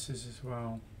about addresses as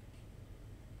well.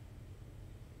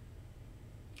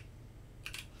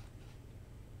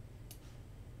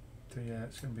 So yeah,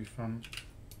 it's going to be fun.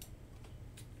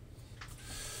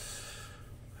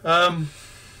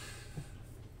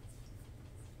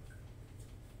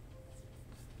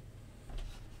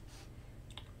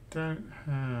 Don't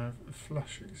have a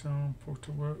Flash example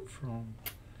to work from.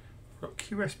 I've got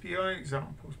QSBI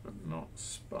examples, but not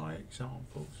SPI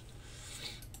examples.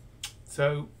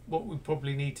 So what we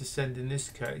probably need to send in this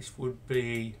case would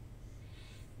be,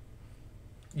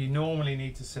 you normally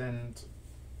need to send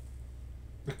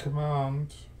the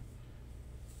command,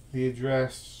 the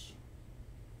address,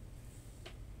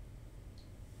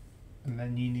 and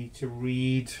then you need to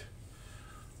read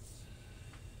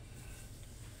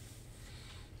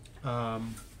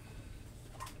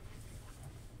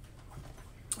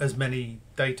as many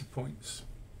data points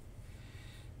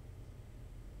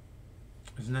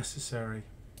as necessary.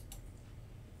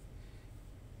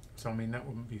 So I mean, that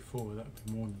wouldn't be 4, that would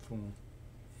be more than 4.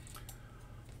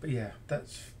 But yeah,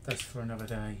 that's for another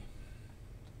day.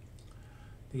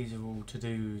 These are all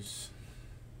to-dos,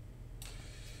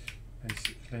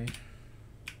 basically.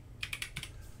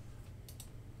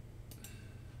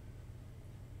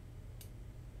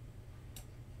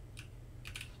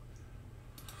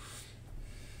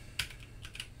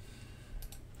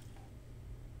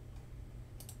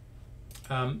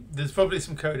 There's probably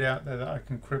some code out there that I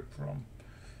can crib from,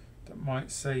 that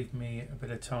might save me a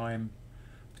bit of time,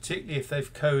 particularly if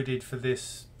they've coded for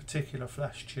this particular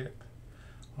flash chip.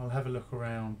 I'll have a look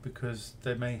around because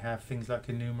they may have things like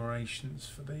enumerations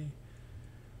for the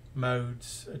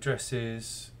modes,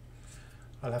 addresses.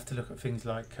 I'll have to look at things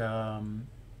like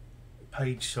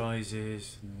page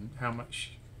sizes and how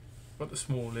much, what the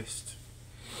smallest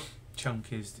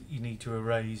chunk is that you need to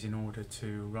erase in order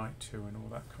to write to and all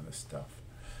that kind of stuff.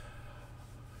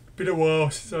 Been a while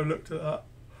since I looked at that,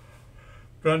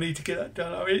 but I need to get that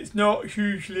done. I mean, it's not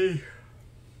hugely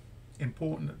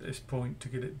important at this point to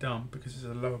get it done because it's a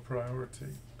lower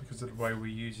priority because of the way we're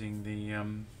using the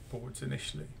boards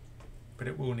initially, but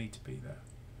it will need to be there.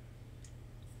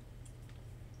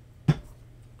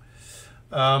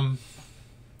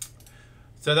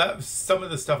 So that was some of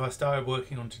the stuff I started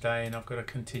working on today, and I've got to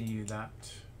continue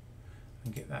that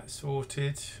and get that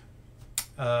sorted.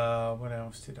 What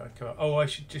else did I cover? Oh, I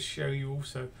should just show you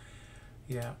also,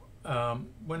 yeah,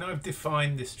 when I've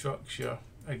defined this structure,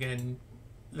 again,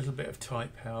 a little bit of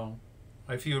type hell.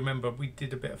 If you remember, we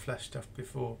did a bit of flash stuff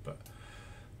before, but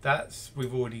that's,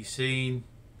 we've already seen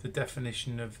the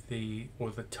definition of the,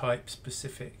 or the type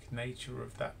specific nature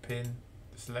of that pin,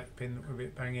 the select pin that we're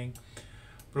bit banging.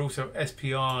 But also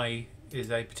SPI is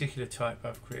a particular type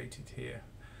I've created here,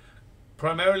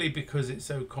 primarily because it's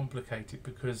so complicated,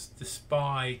 because the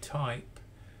SPI type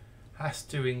has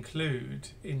to include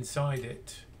inside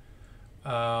it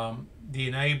the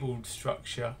enabled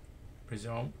structure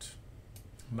result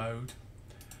mode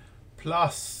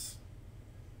plus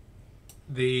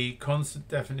the constant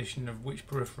definition of which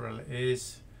peripheral it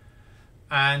is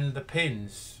and the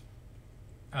pins.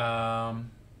 In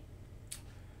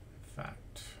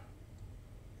fact,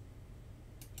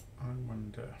 I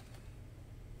wonder,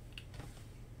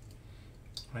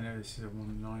 I know this is a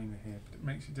one-liner here, but it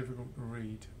makes it difficult to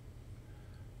read.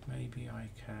 Maybe I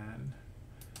can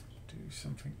do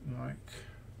something like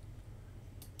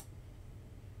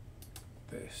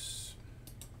this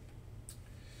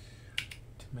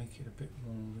to make it a bit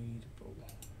more readable,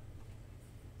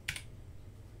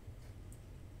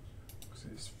 because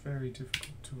it's very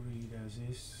difficult to read as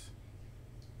is.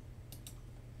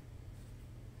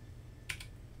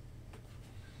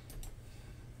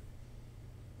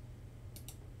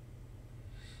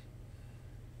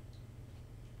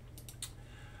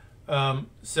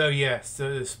 So yes,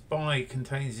 so the SPI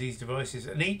contains these devices,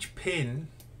 and each pin,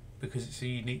 because it's a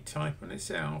unique type on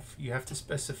itself, you have to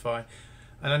specify.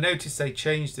 And I noticed they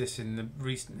changed this in the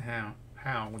recent how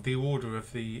the order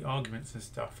of the arguments and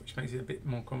stuff, which makes it a bit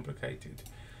more complicated.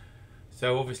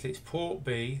 So obviously it's port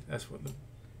B, that's what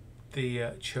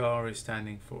the char is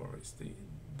standing for. It's the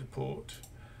port,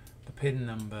 the pin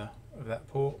number of that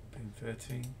port, pin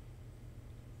 13.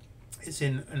 It's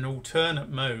in an alternate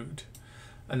mode,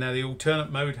 and now the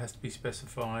alternate mode has to be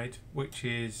specified, which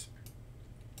is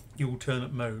the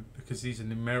alternate mode, because these are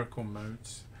numerical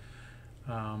modes.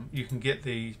 You can get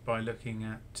these by looking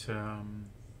at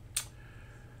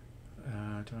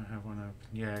do I have one open?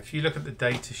 Yeah, if you look at the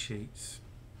data sheets,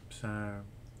 so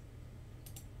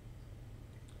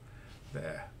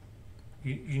there,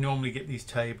 you normally get these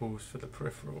tables for the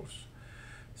peripherals.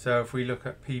 So if we look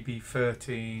at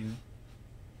PB13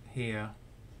 here,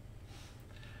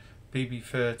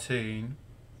 PB13,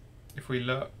 if we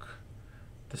look,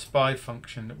 the SPI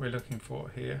function that we're looking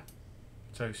for here,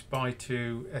 so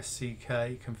SPI2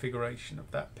 SCK configuration of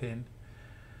that pin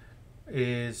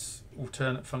is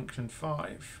alternate function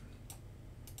 5.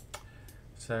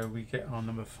 So we get our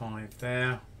number 5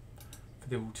 there for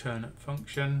the alternate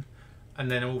function,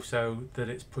 and then also that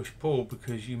it's push pull,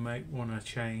 because you might want to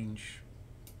change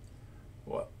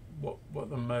what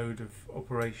the mode of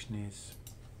operation is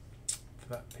for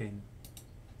that pin.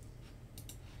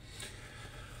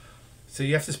 So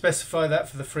you have to specify that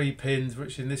for the 3 pins,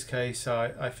 which in this case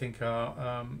I think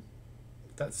are,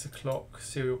 that's the clock,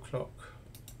 serial clock,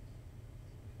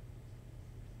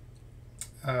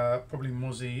 probably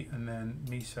Mozzie and then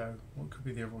Miso, or it could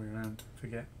be the other way around, I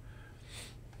forget.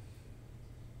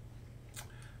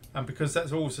 And because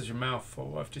that's all such a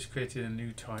mouthful, I've just created a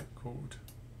new type called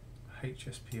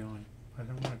HSPI. I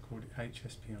don't want to call it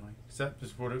HSPI, because that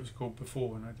was what it was called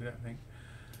before when I did that, I think.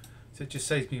 So it just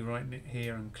saves me writing it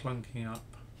here and clunking up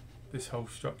this whole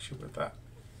structure with that.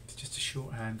 It's just a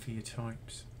shorthand for your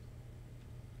types.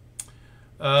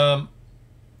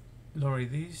 Laurie,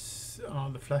 these are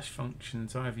the flash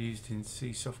functions I've used in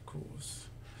C soft cores.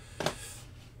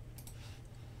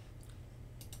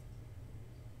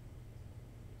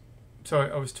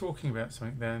 Sorry, I was talking about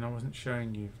something there and I wasn't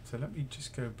showing you. So let me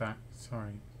just go back.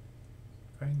 Sorry.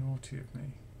 Very naughty of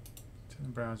me. Turn the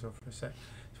browser off for a sec.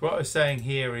 So what I was saying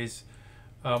here is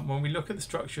When we look at the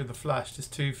structure of the flash, there's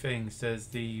two things. There's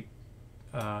the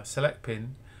select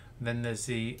pin, and then there's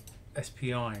the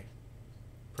SPI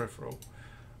peripheral.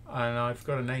 And I've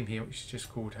got a name here which is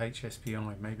just called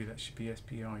HSPI. Maybe that should be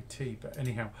SPIT, but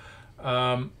anyhow,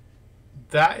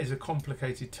 that is a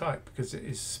complicated type because it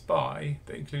is SPI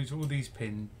that includes all these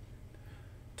pin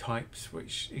types,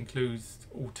 which includes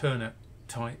alternate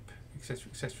type,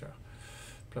 etc., etc.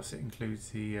 Plus, it includes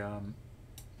the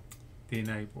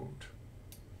enabled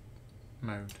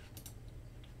mode.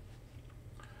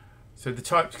 So the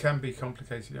types can be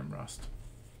complicated in Rust.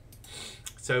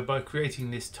 So by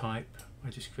creating this type, I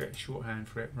just create a shorthand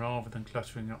for it rather than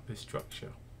cluttering up this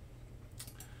structure.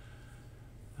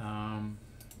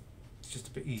 It's just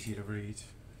a bit easier to read.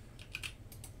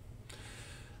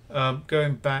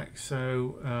 Going back,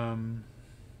 so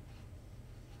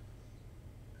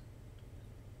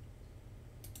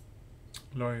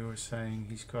Laurie was saying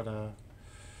he's got a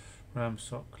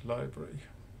ramsock library.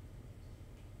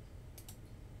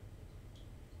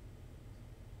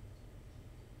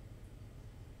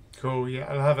 Cool, yeah,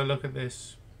 I'll have a look at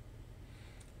this.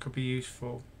 Could be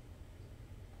useful.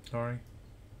 Laurie,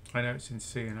 I know it's in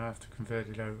C and I have to convert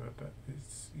it over, but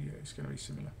it's, yeah, it's going to be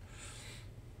similar.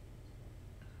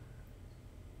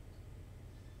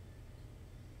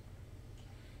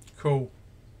 Cool,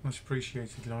 much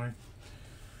appreciated, Laurie.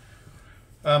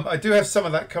 I do have some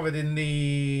of that covered in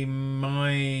the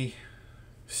My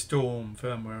Storm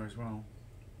firmware as well,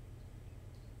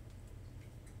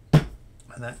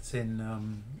 and that's in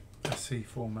a C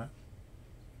format,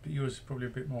 but yours is probably a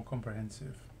bit more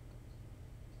comprehensive.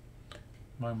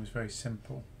 Mine was very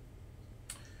simple.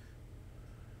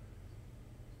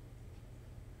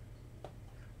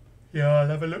 Yeah, I'll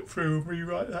have a look through and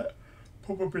rewrite that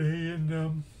probably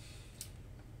in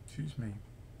excuse me,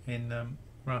 in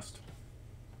Rust.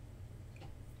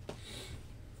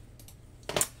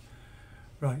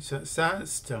 Right, so that's that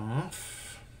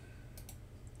stuff.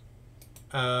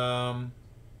 What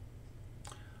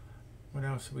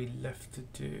else are we left to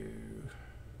do?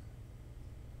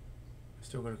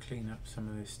 Still got to clean up some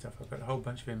of this stuff. I've got a whole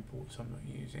bunch of imports I'm not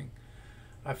using.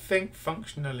 I think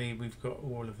functionally we've got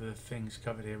all of the things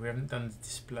covered here. We haven't done the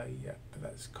display yet, but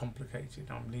that's complicated.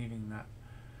 I'm leaving that.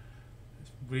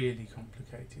 It's really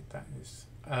complicated, that is.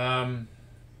 We've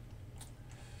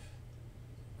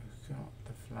got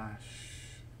the flash.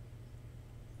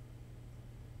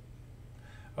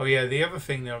 Oh yeah, the other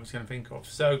thing that I was going to think of.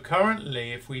 So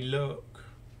currently, if we look,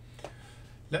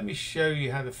 let me show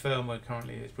you how the firmware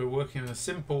currently is. We're working on a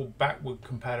simple backward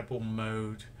compatible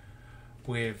mode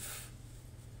with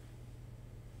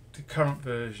the current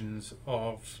versions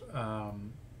of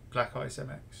BlackIce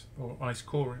Nxt, or Ice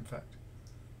Core in fact.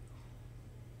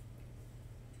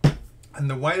 And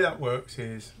the way that works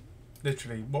is,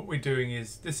 literally, what we're doing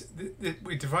is,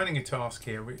 we're defining a task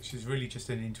here, which is really just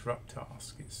an interrupt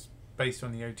task. It's based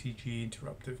on the OTG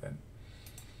interrupt event.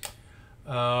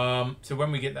 So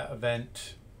when we get that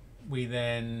event, we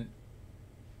then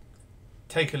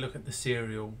take a look at the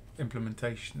serial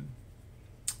implementation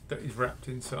that is wrapped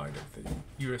inside of the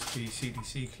USB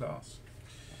CDC class,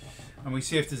 and we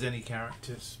see if there's any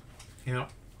characters. Yeah,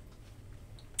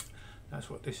 that's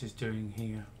what this is doing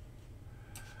here,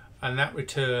 and that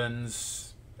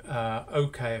returns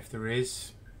OK if there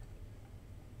is.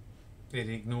 It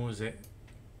ignores it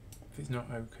if it's not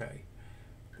OK.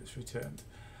 It's returned.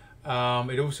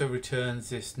 It also returns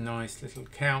this nice little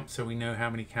count, so we know how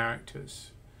many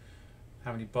characters,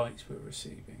 how many bytes we're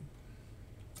receiving.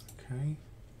 Okay.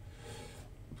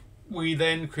 We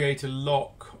then create a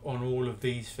lock on all of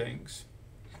these things.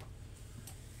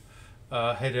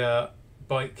 Header,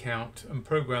 byte count, and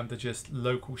program to just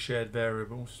local shared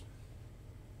variables.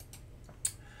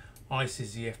 ICE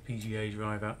is the FPGA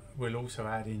driver. We'll also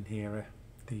add in here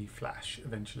the flash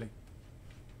eventually.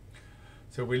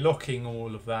 So we're locking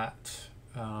all of that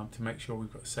to make sure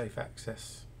we've got safe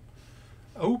access.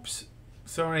 Oops,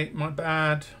 sorry, my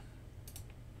bad.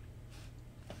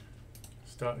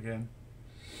 Start again.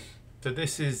 So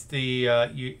this is the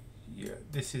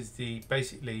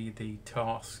basically the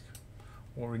task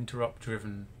or interrupt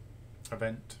driven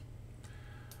event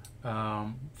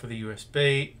for the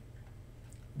USB.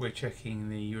 We're checking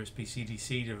the USB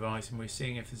CDC device and we're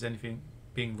seeing if there's anything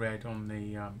being read on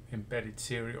the embedded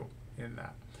serial in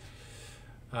that.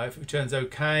 If it returns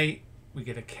OK, we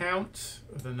get a count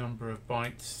of the number of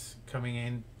bytes coming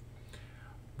in.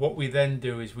 What we then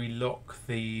do is we lock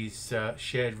these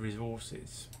shared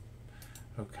resources.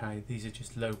 Okay, these are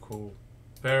just local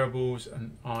variables,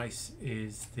 and ICE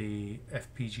is the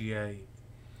FPGA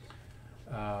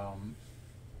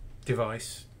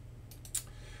device.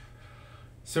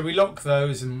 So we lock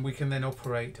those and we can then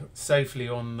operate safely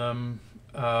on them.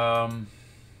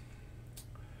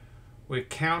 We're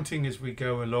counting as we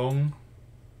go along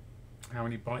how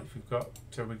many bytes we've got,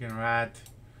 so we're going to add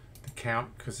the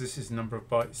count because this is the number of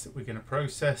bytes that we're going to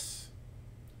process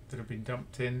that have been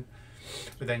dumped in.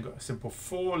 We then got a simple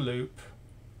for loop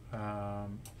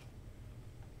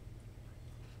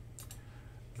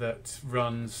that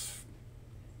runs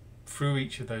through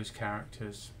each of those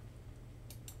characters.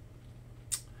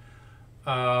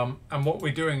 And what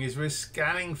we're doing is we're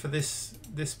scanning for this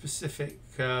specific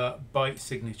byte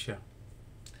signature,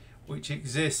 which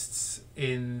exists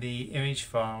in the image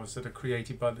files that are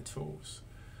created by the tools.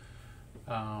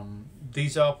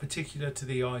 These are particular to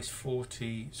the ICE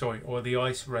 40, sorry, or the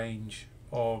ICE range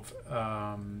of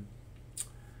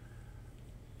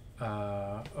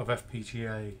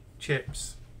FPGA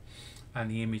chips and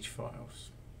the image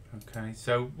files. Okay,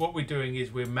 so what we're doing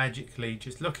is we're magically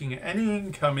just looking at any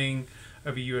incoming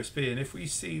over USB, and if we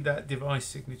see that device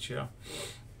signature,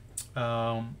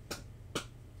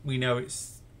 we know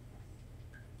it's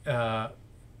an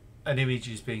image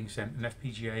is being sent, an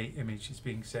FPGA image is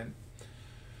being sent,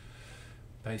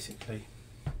 basically.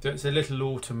 So it's a little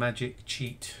auto magic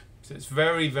cheat. So it's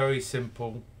very, very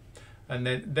simple. And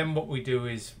then what we do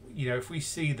is, you know, if we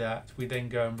see that, we then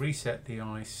go and reset the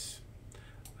ICE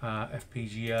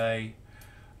FPGA.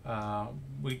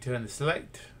 We turn the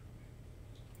select,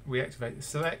 we activate the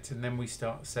select, and then we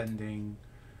start sending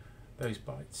those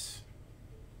bytes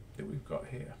that we've got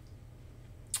here,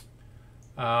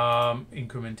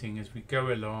 incrementing as we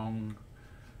go along,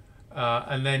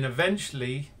 and then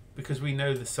eventually, because we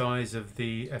know the size of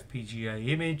the FPGA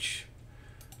image,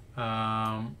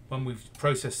 when we've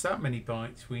processed that many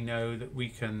bytes, we know that we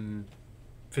can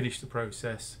finish the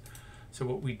process. So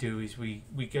what we do is we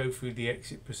go through the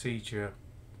exit procedure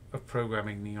of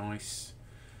programming the ICE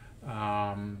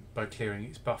by clearing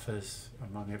its buffers,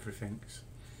 among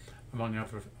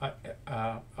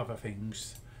other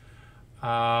things,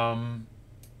 and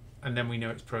then we know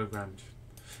it's programmed.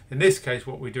 In this case,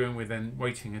 what we're doing, we're then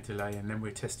waiting a delay, and then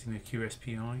we're testing the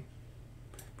QSPI,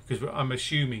 because I'm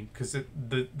assuming, because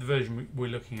the version we're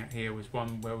looking at here was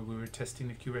one where we were testing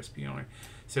the QSPI,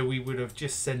 so we would have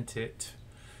just sent it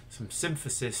some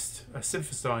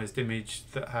synthesized image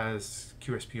that has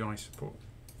QSPI support.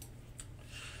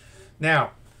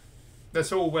 Now,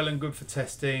 that's all well and good for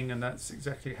testing, and that's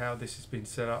exactly how this has been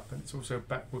set up, and it's also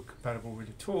backward compatible with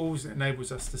the tools. It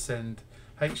enables us to send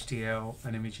HDL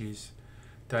and images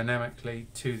dynamically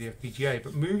to the FPGA.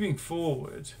 But moving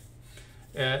forward,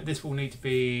 this will need to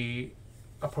be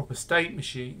a proper state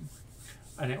machine,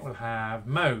 and it will have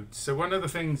modes. So one of the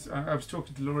things, I was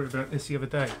talking to Laura about this the other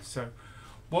day, so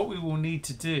what we will need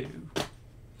to do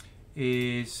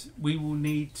is we will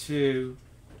need to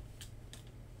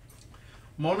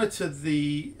monitor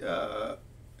the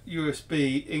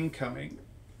USB incoming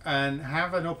and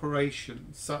have an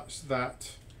operation such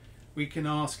that we can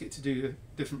ask it to do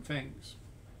different things.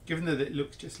 Given that it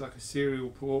looks just like a serial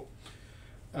port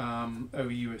over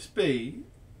USB,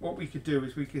 what we could do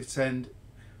is we could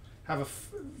have a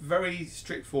very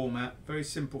strict format, very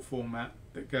simple format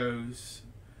that goes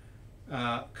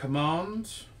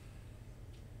command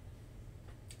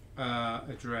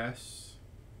address,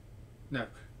 no,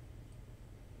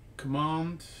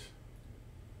 command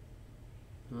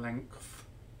length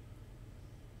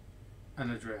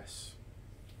and address.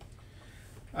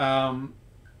 So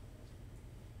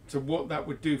what that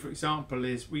would do, for example,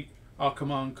 is our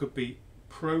command could be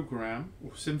program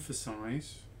or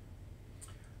synthesize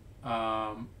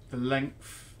the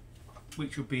length,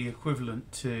 which would be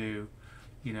equivalent to,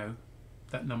 you know,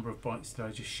 that number of bytes that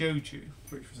I just showed you,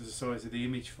 which was the size of the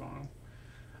image file,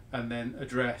 and then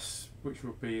address, which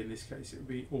will be, in this case, it will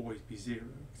be always be 0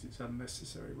 because it's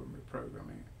unnecessary when we're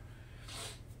programming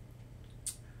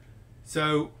it.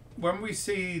 So when we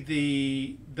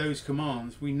see those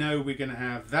commands, we know we're going to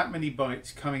have that many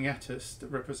bytes coming at us that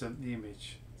represent the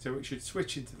image. So it should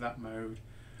switch into that mode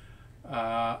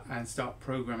and start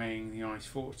programming the ICE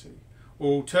 40.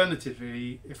 Or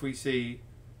alternatively, if we see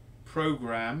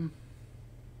program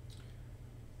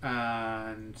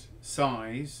and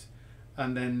size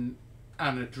and then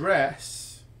an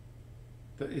address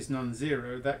that is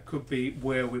non-zero, that could be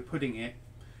where we're putting it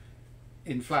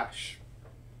in Flash.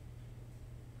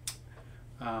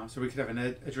 So we could have an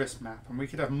address map, and we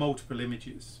could have multiple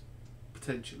images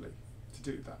potentially to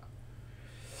do that.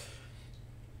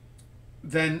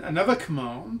 Then another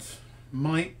command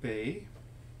might be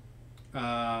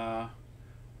a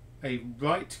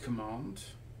write command,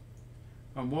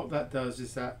 and what that does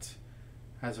is that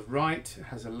has a write,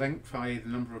 has a length, i.e. the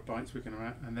number of bytes we're going to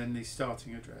add, and then the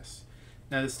starting address.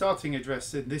 Now the starting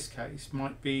address in this case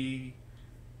might be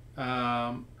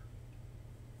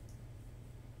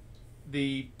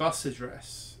the bus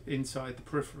address inside the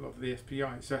peripheral of the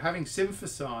FPGA. So having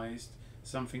synthesized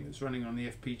something that's running on the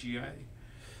FPGA,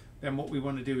 then what we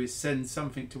want to do is send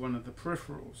something to one of the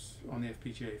peripherals on the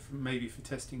FPGA, maybe for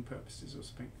testing purposes or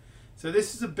something. So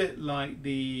this is a bit like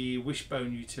the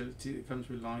Wishbone utility that comes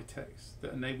with LiteX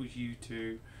that enables you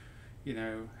to, you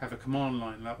know, have a command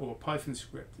line or a Python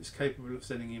script that's capable of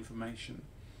sending information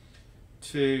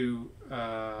to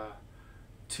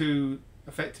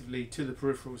effectively to the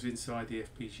peripherals inside the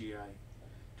FPGA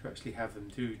to actually have them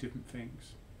do different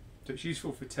things. So it's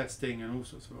useful for testing and all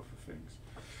sorts of other things.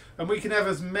 And we can have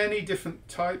as many different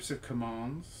types of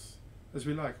commands as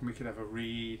we like, and we could have a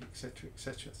read, etc.,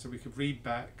 etc. So we could read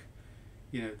back,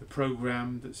 you know, the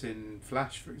program that's in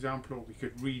Flash, for example, or we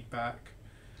could read back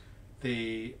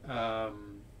the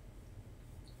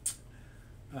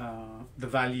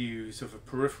values of a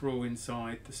peripheral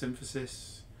inside the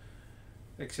synthesis,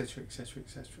 etc., etc.,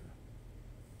 etc.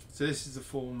 So this is the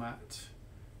format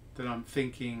that I'm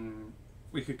thinking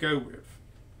we could go with.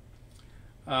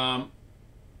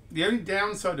 The only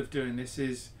downside of doing this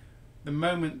is the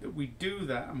moment that we do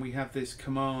that and we have this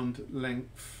command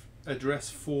length address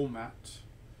format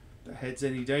that heads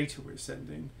any data we're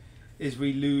sending, is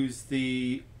we lose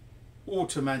the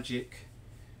automagic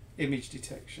image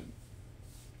detection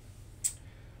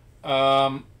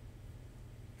and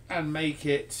make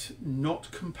it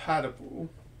not compatible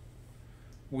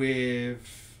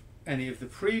with any of the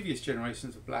previous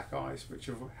generations of BlackIce which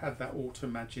have had that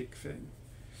automagic thing.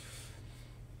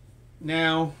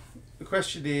 Now the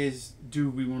question is, do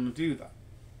we want to do that?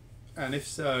 And if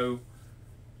so,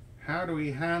 how do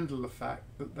we handle the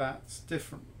fact that that's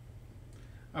different?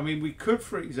 I mean, we could,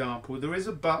 for example, there is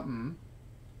a button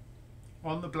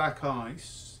on the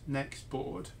BlackIce Nxt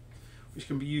board which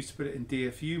can be used to put it in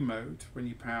DFU mode when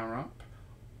you power up,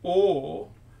 or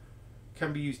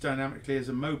can be used dynamically as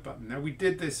a mode button. Now we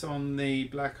did this on the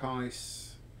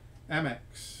BlackIce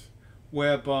MX,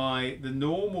 whereby the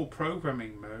normal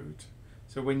programming mode,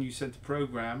 so when you sent a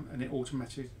program and it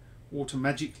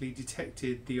automatically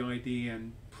detected the ID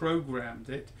and programmed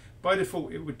it, by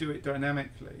default it would do it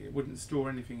dynamically. It wouldn't store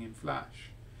anything in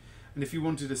Flash. And if you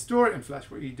wanted to store it in Flash,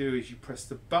 what you do is you press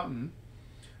the button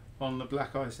on the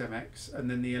BlackIce MX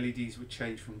and then the LEDs would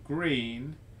change from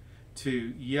green to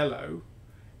yellow,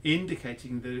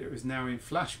 indicating that it was now in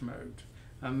Flash mode.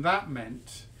 And that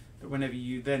meant that whenever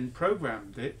you then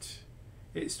programmed it,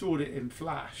 it stored it in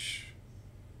Flash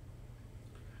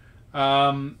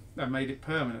and made it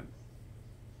permanent.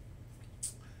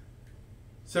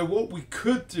 So what we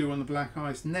could do on the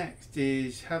BlackIce Nxt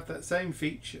is have that same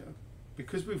feature,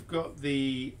 because we've got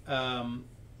the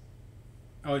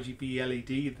RGB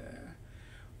LED there.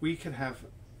 We could have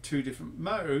two different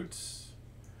modes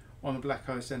on the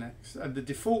BlackIce Nxt, and the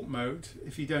default mode,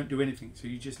 if you don't do anything, so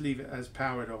you just leave it as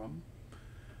powered on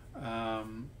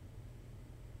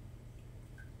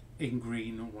in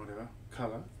green or whatever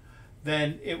color,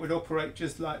 then it would operate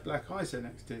just like BlackIce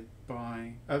Nxt did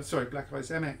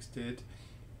BlackIce MX did,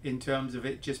 in terms of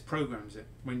it just programs it.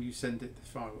 When you send it the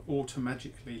file,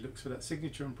 automatically looks for that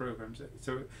signature and programs it.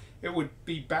 So it would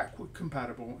be backward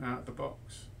compatible out of the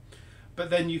box. But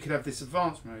then you could have this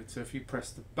advanced mode. So if you press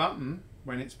the button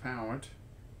when it's powered,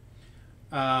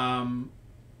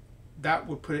 that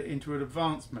would put it into an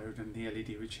advanced mode, and the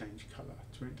LED would change color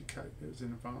to indicate that it was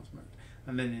in advanced mode.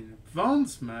 And then in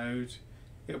advanced mode,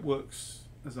 it works,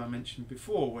 as I mentioned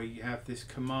before, where you have this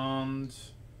command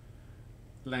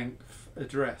length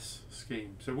address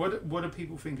scheme. So what do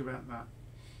people think about that?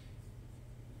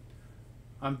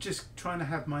 I'm just trying to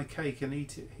have my cake and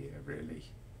eat it here,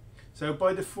 really. So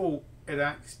by default, it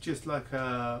acts just like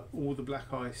all the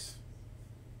BlackIce,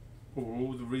 or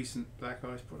all the recent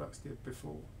BlackIce products did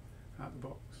before, out of the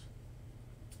box.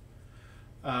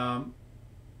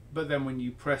 But then when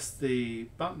you press the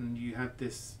button, you have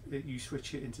this, you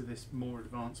switch it into this more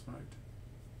advanced mode,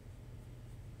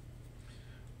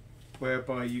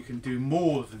 whereby you can do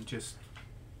more than just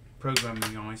programming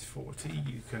ICE40.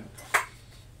 You can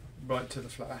write to the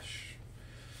Flash.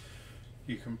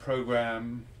 You can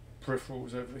program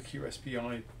peripherals over the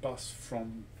QSBI bus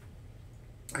from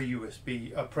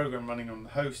a program running on the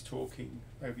host talking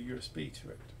over USB to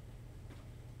it.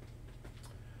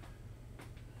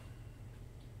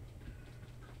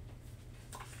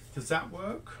 Does that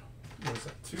work? Or is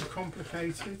that too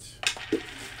complicated?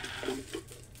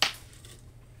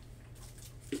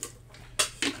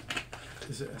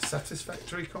 Is it a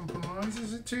satisfactory compromise?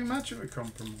 Is it too much of a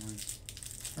compromise?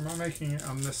 Am I making it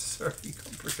unnecessarily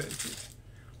complicated?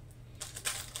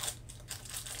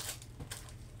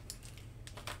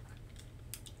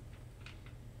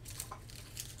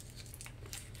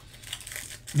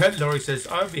 Laurie says,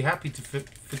 I would be happy to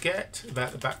forget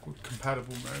about the backward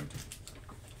compatible mode.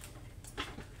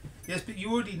 Yes, but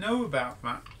you already know about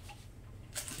that.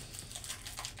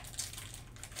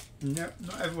 No,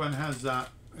 not everyone has that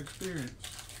experience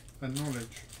and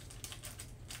knowledge.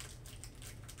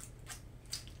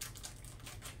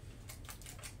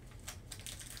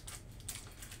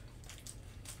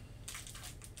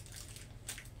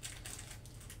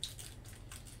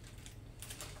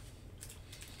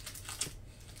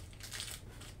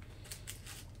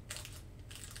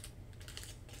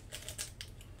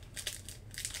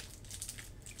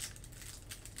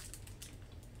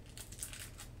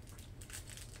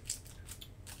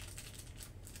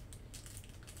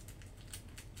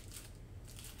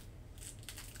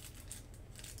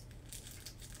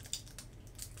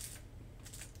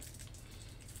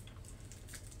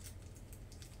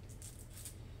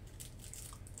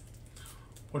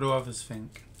 What do others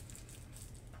think?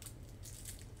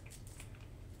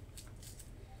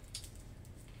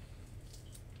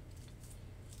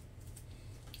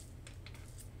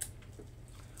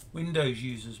 Windows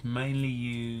users mainly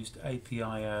used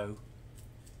APIO,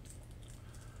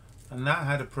 and that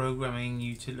had a programming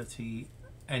utility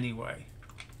anyway.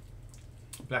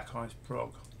 BlackIce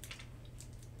Prog.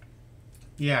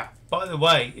 Yeah, by the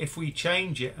way, if we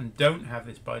change it and don't have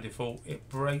this by default, it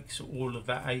breaks all of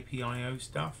that APIO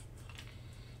stuff.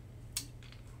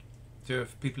 So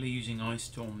if people are using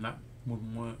iStorm, that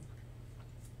wouldn't work.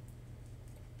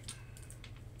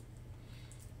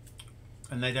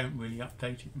 And they don't really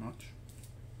update it much.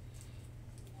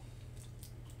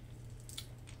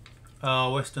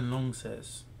 Western Long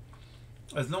says,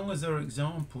 as long as there are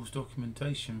examples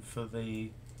documentation for the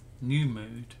new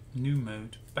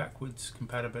mode, backwards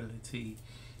compatibility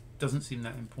doesn't seem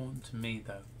that important to me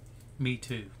though. Me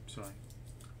too, sorry.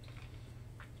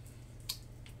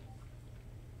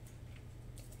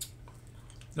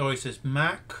 Laurie says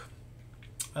Mac,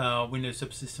 Windows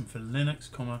subsystem for Linux,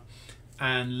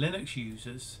 and Linux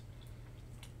users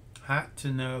had to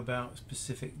know about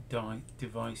specific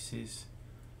devices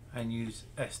and use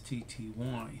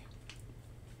STTY.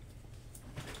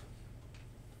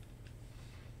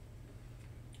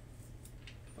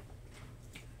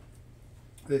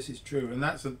 This is true, and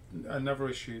that's another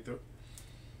issue that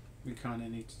we kind of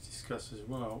need to discuss as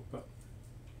well. But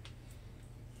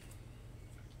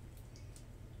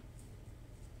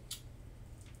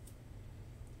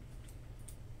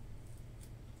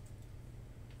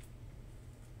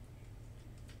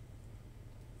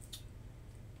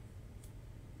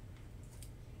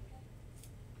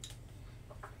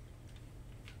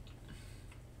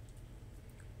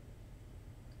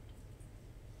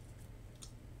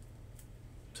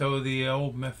so the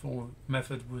old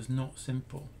method was not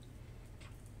simple.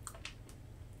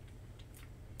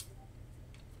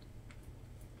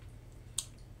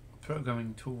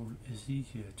 Programming tool is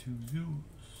easier to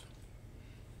use.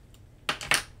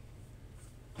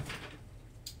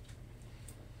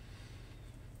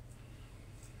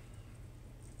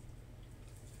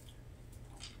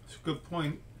 It's a good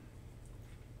point.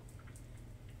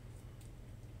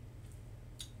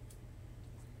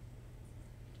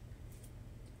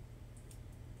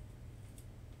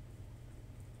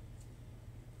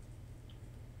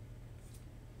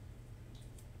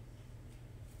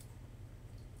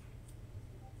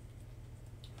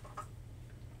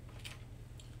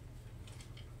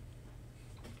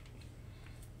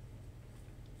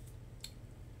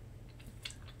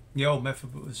 The old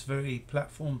method was very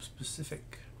platform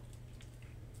specific.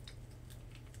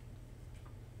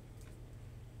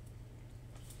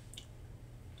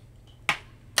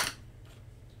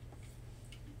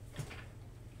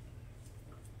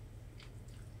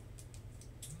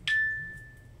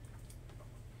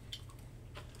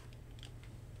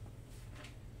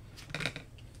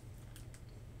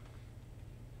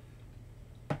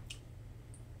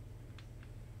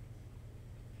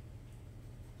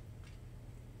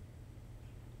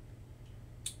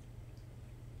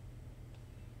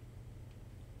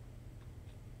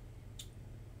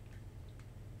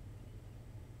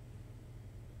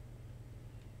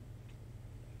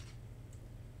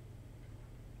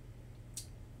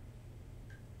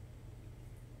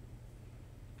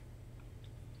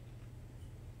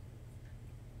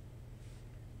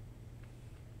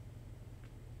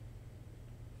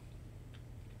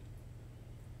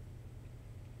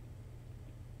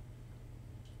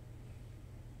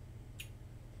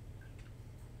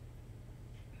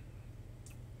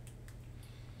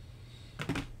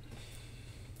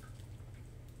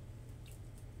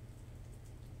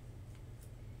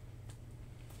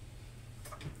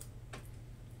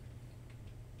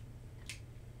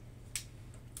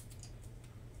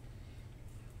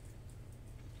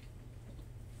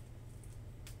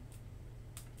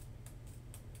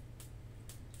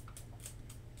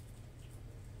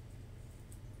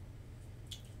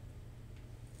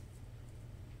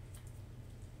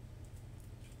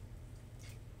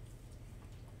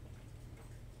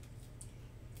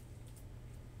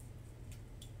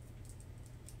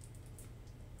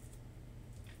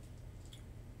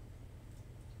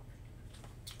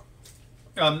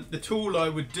 The tool I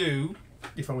would do,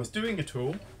 if I was doing a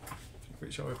tool,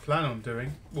 which I would plan on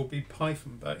doing, will be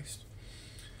Python based,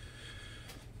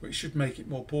 which should make it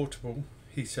more portable,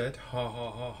 he said. Ha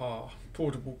ha ha ha.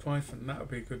 Portable Python, that would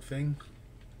be a good thing.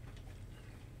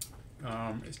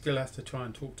 It still has to try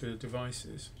and talk to the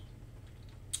devices.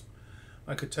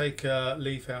 I could take a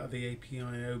leaf out of the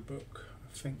APIO book.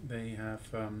 I think they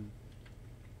have, I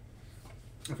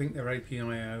think their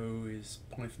APIO is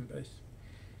Python based.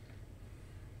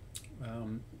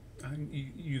 I think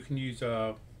you can use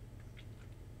a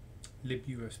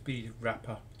libUSB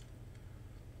wrapper,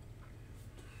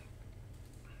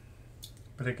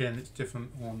 but again it's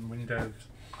different on Windows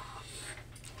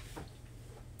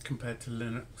compared to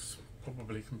Linux,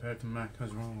 probably compared to Mac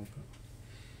as well. But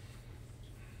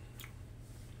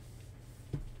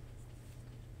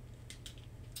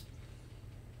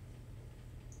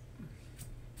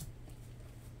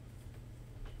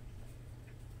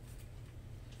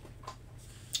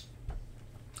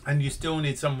and you still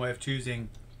need some way of choosing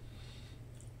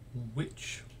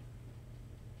which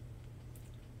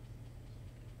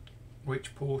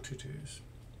port it is.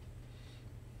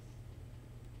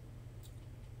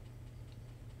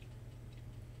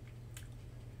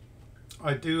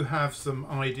 I do have some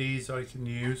IDs I can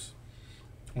use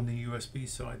on the USB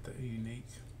side that are unique,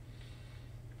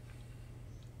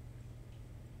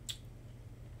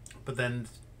 but then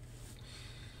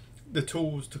the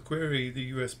tools to query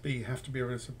the USB have to be able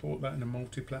to support that in a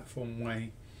multi-platform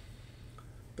way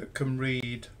that can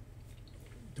read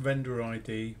the vendor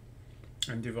ID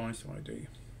and device ID.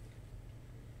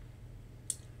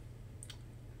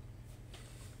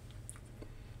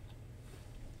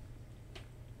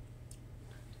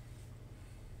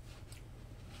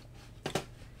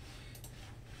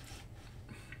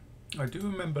 I do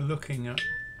remember looking at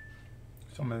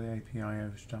some of the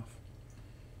APIO stuff.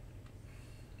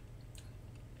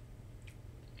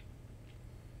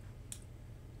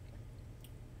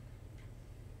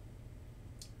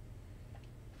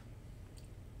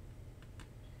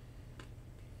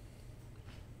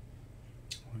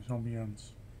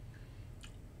 Ambiance.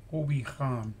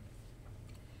 Obi-Wan.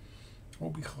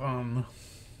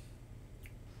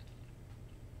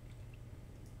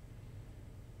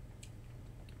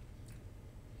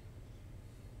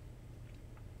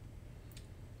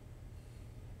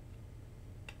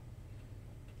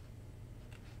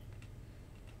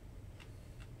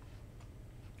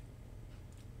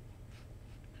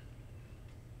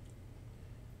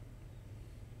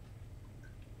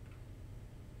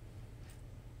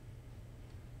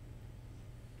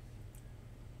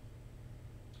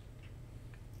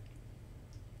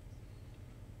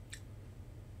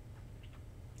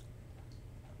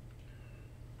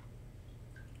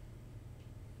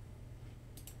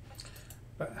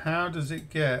 But how does it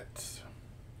get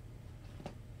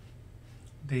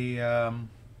the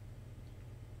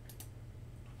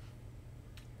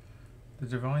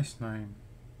device name?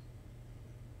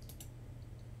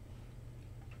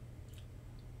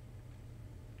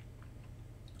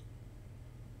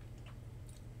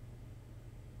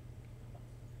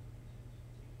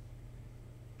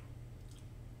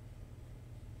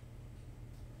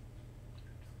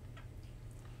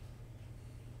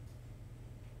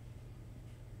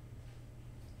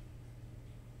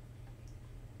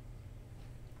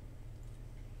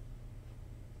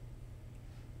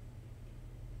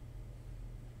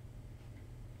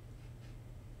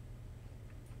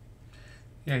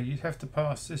 Yeah, you'd have to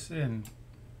pass this in.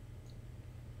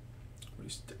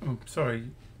 Oh, sorry,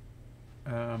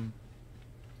 I'm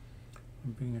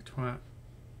being a twat.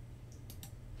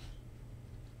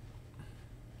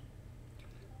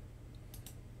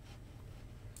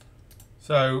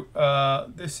 So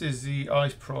this is the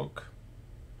iceprog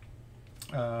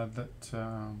that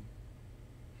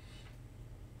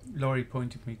Laurie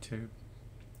pointed me to,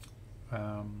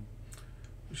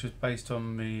 which is based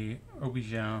on the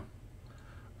Obi-Wan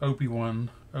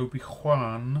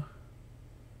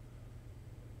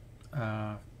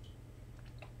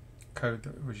code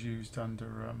that was used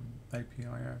under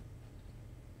APIO.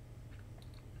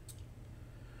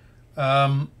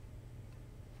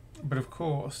 But of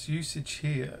course, usage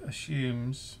here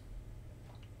assumes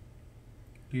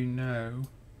you know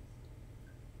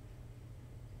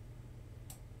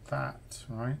that,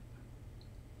 right?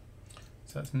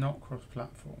 So it's not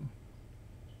cross-platform.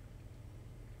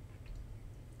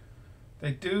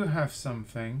 They do have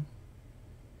something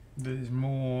that is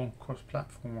more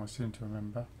cross-platform, I seem to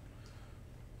remember.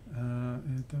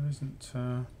 There isn't...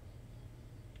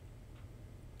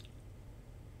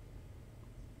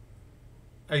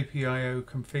 APIO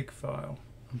config file.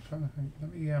 I'm trying to think.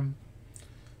 Let me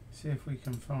see if we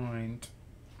can find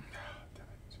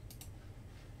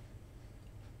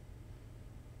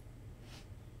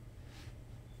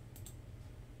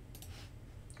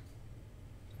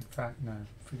fact, no,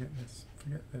 forget this,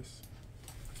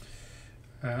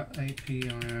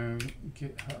 APIO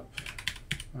GitHub.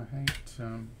 I hate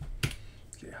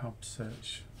GitHub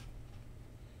search.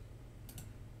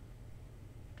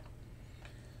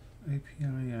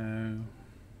 APIO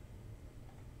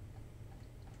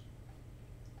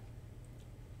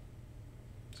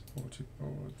supported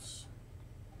boards.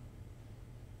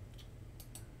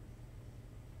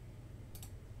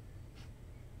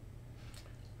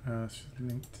 Should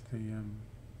link to the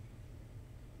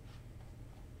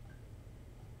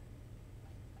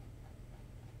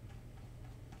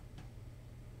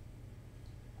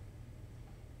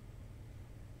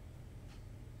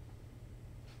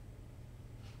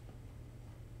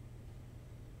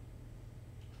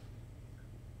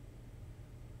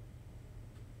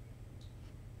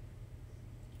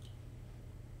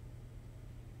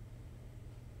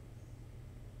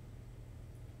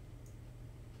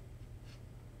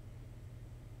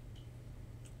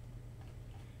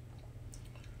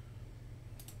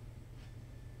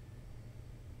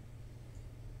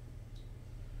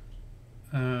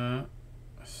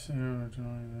serial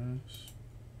drivers,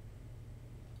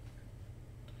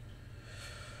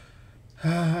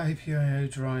 APIO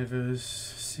drivers,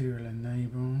 serial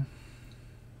enable,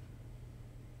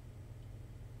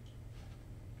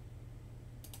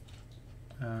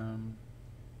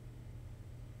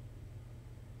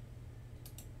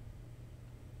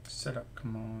 setup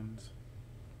commands,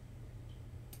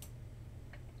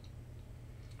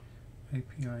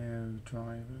 APIO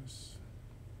drivers,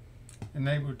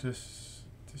 enable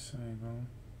disable,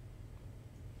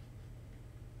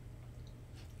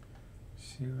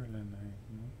 serial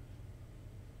enable,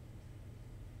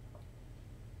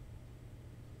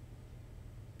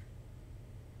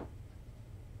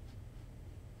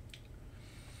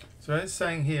 so what it's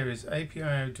saying here is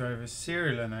APIO drivers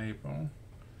serial enable,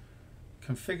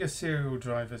 configure serial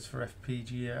drivers for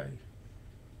FPGA.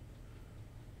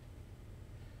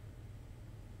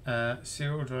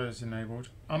 Serial drivers enabled,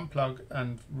 unplug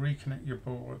and reconnect your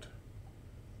board.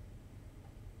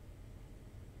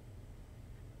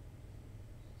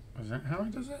 Is that how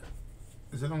it does it?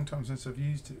 It's a long time since I've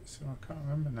used it, so I can't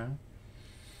remember now.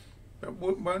 But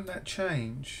won't that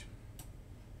change?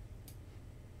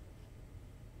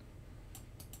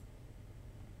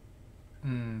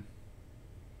 For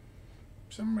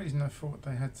some reason I thought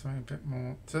they had something a bit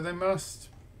more. So they must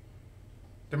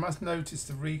notice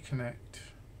the reconnect.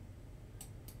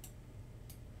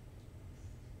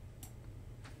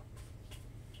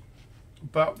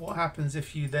 But what happens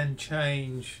if you then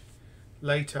change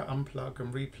later, unplug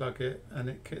and replug it, and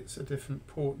it gets a different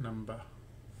port number?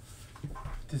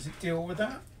 Does it deal with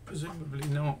that? Presumably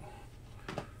not.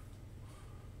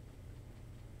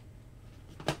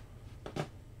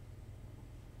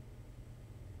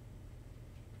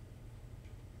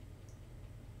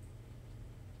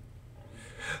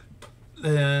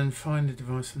 Then find the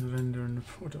device and the vendor and the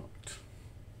product.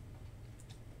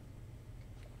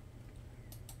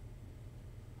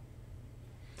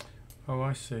 Oh,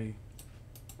 I see.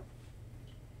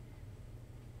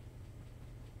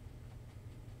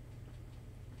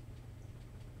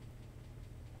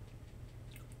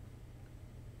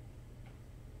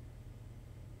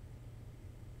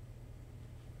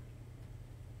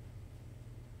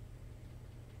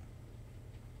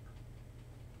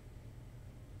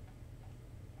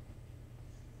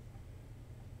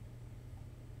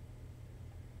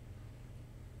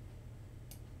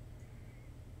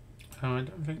 Oh, I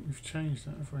don't think we've changed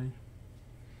that, have we?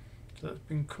 So that's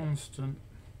been constant.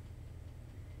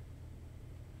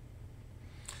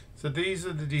 So these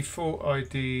are the default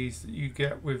IDs that you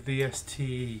get with the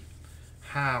ST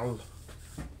HAL.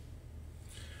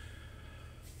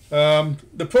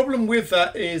 The problem with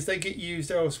that is they get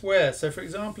used elsewhere. So for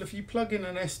example, if you plug in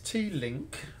an ST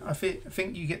link, I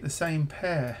think you get the same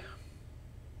pair.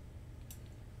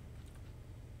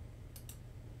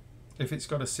 If it's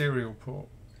got a serial port,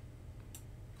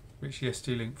 which the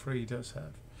ST-Link 3 does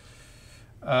have.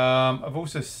 I've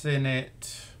also seen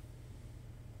it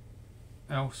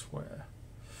elsewhere.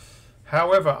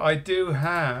 However, I do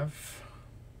have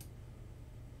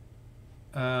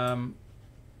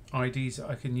IDs that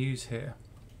I can use here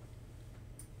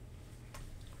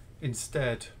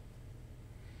instead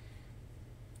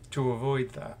to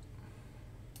avoid that.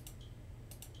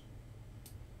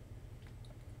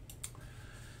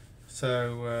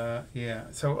 So yeah,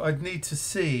 so I'd need to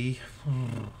see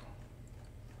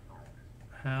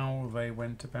how they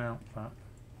went about that.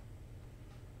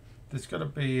 There's got to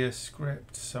be a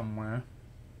script somewhere.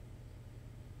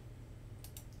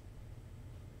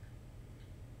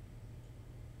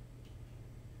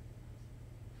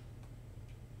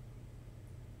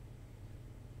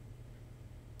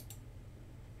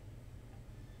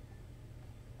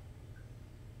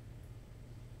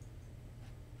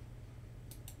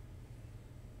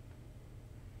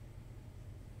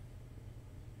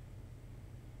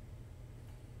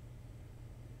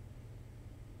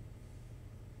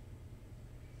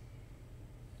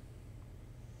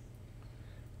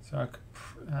 So I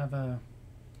could have a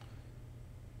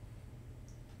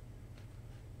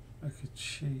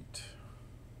cheat.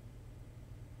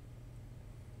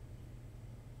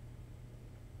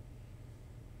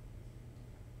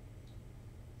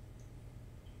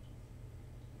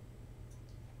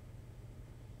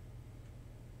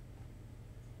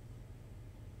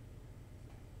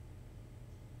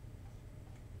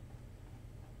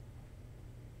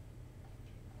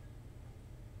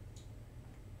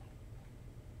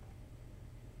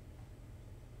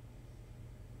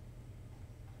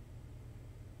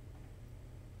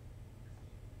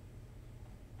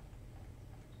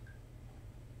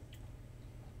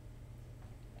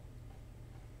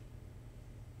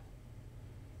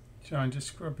 So I'm just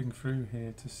scrubbing through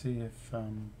here to see if I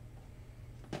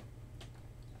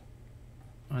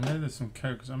know there's some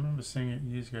code because I remember seeing it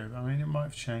years ago. I mean, it might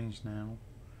have changed now,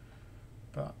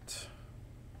 but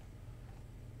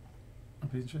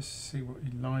I'd be interested to see what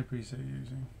libraries they're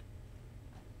using.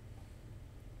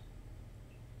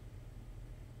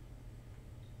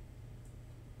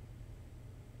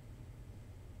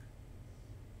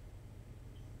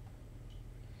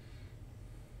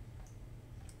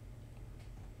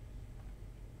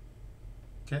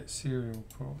 Get serial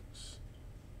ports.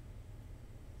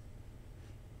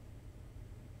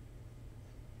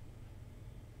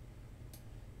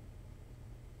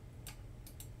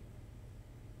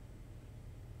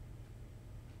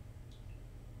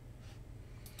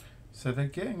 So they're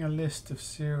getting a list of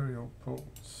serial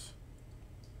ports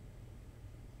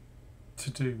to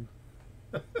do.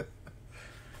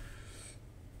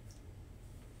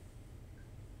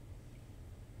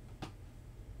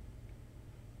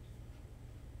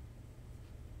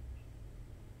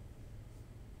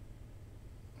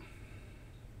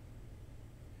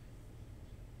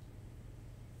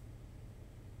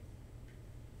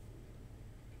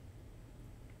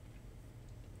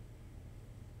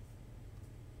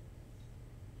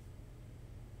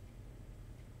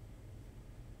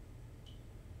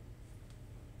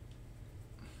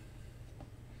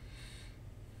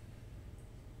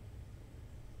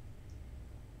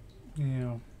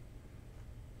 Yeah.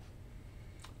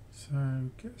 So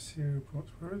get serial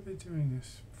ports. Where are they doing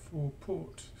this? For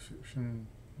port description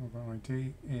of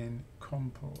ID in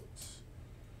COM ports.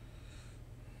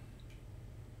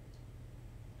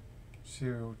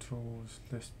 Serial tools,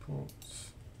 list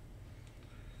ports.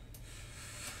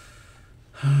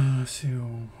 Serial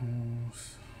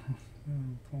tools,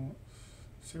 ports.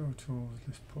 Serial tools,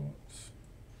 list ports.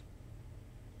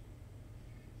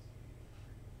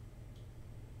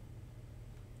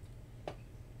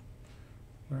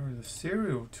 Where are the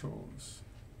serial tools?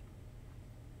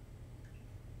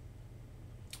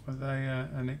 Are they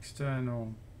an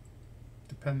external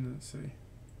dependency?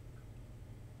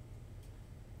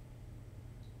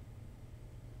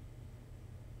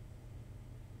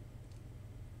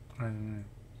 I don't know.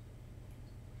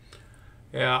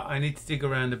 Yeah, I need to dig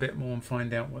around a bit more and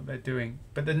find out what they're doing.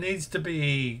 But there needs to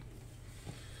be,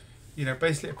 you know,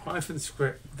 basically a Python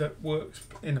script that works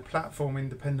in a platform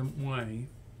independent way.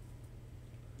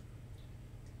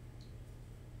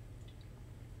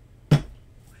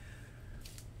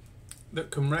 That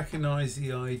can recognize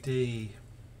the ID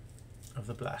of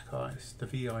the BlackIce, the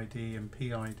VID and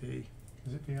PID.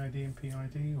 Is it VID and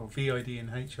PID or VID and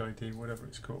HID, whatever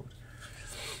it's called?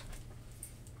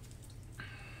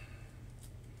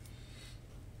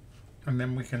 And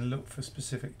then we can look for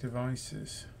specific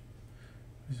devices.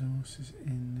 Resources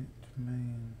in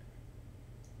domain.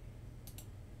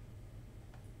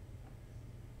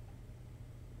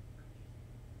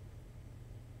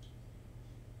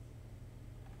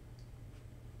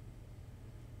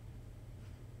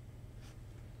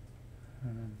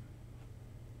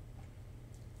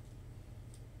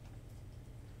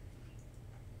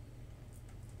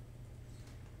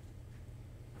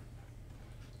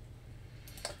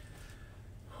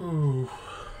 Ooh.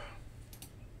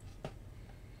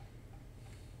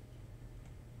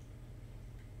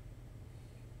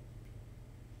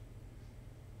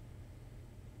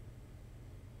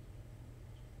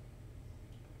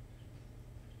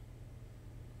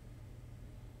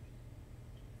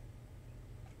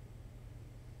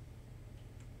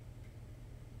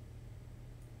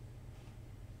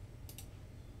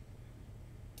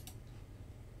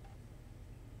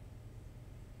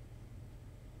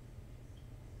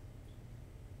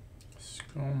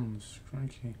 Scones,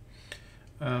 crikey.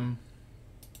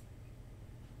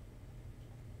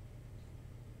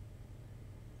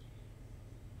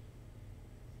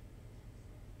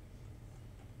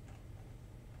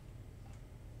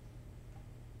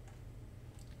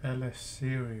 LS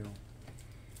serial.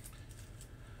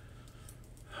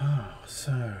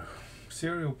 So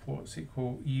serial ports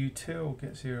equal util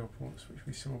get serial ports, which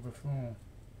we saw before.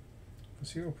 For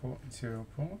serial port and serial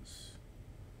ports,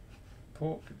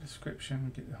 port get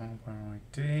description, get the hardware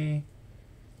ID.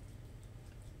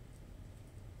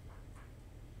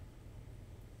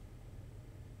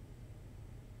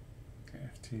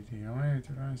 Get FTDI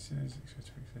devices,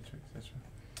 etc., etc., etc.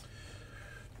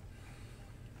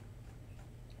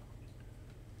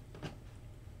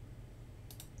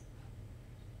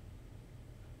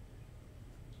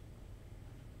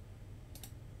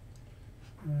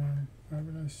 Where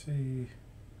would I see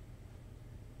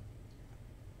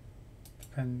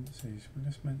dependencies? Will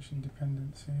this mention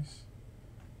dependencies?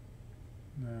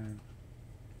 No.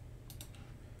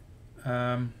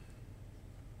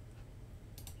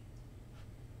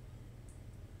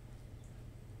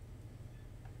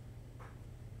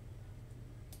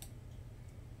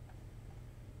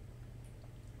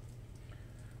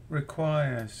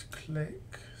 Requires click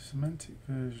semantic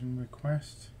version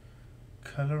request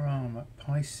Colorama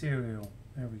Pi serial.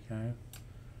 There we go.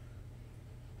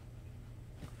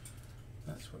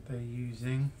 That's what they're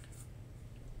using.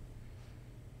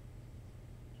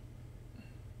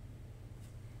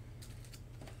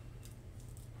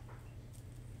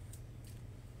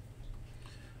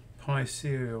 Pi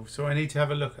serial. So I need to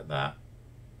have a look at that.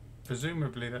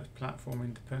 Presumably that's platform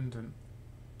independent.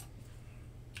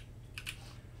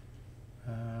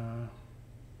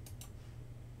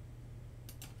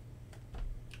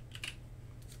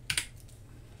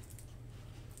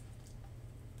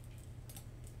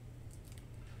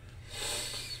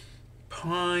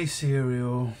 Pi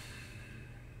serial.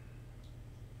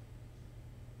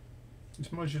 This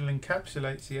module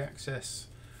encapsulates the access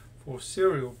for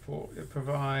serial port. It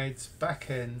provides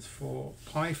backends for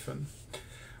Python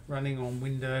running on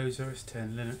Windows, OS X,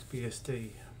 Linux, BSD,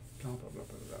 blah blah blah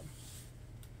blah blah.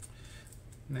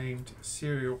 Named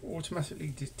serial automatically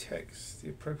detects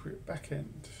the appropriate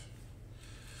backend.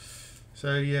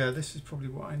 So yeah, this is probably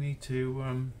what I need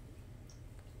to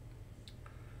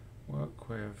work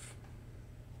with.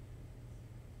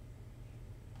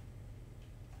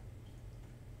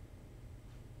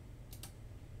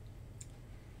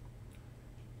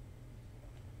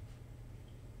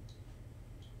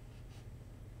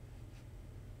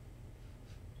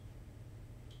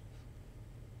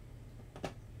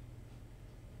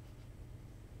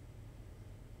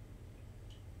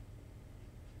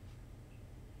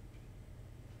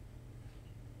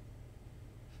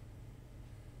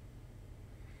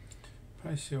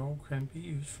 PySerial can be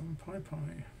used from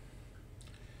PyPy.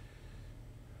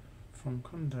 From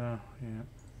Conda, yeah.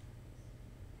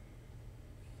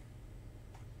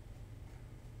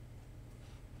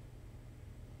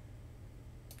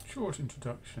 Short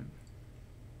introduction.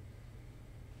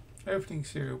 Opening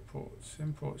serial ports,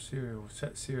 import serial,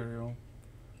 set serial.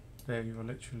 There you're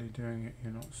literally doing it,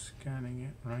 you're not scanning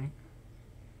it, right?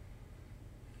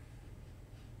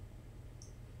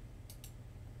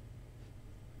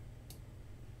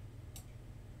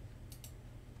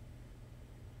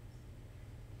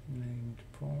 Named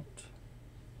port.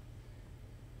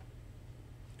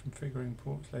 Configuring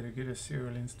ports later. Get a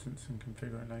serial instance and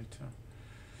configure it later.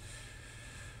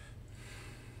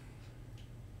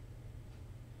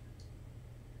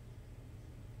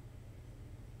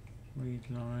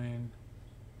 Read line.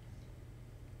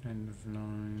 End of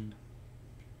line.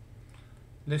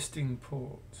 Listing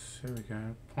ports. Here we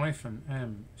go. Python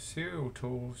M. Serial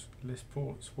tools. List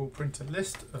ports. Will print a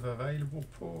list of available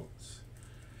ports.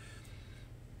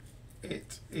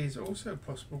 It is also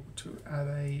possible to add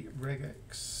a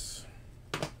regex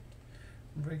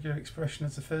regular expression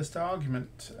as the first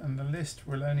argument, and the list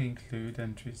will only include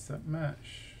entries that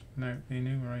match. Note, the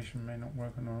enumeration may not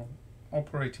work on all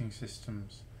operating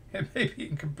systems. It may be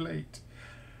incomplete.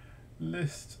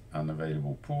 List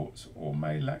unavailable ports or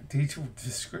may lack detailed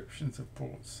descriptions of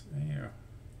ports. Here,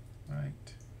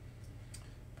 right.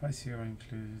 PySerial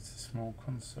includes a small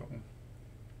console.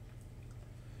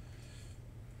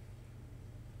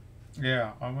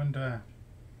 Yeah, I wonder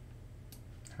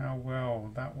how well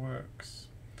that works.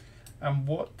 And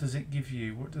what does it give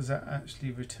you? What does that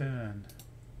actually return?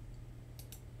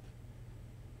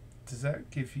 Does that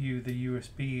give you the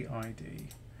USB ID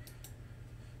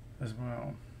as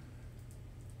well?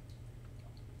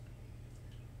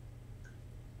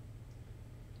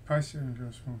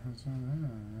 PySerial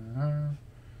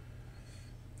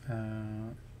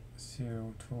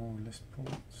serial tool list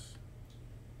ports.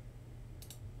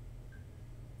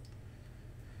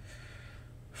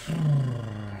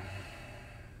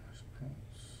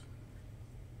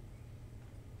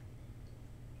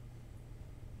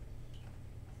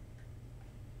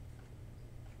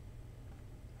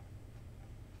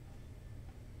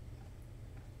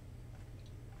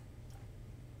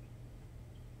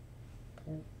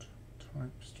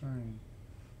 quite strange.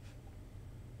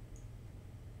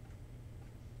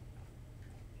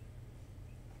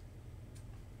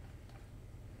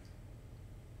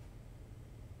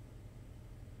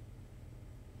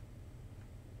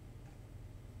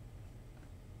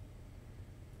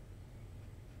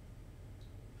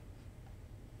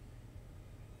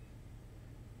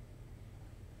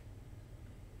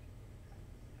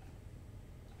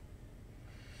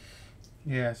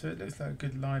 Yeah, so it looks like a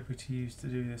good library to use to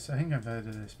do this. I think I've heard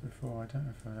of this before. I don't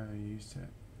know if I've ever used it.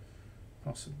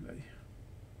 Possibly.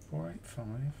 485.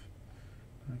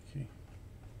 Okay.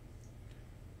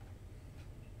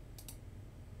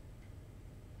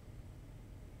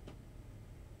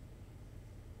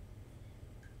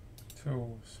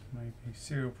 Tools, maybe.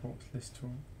 Serial ports, list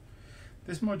tool.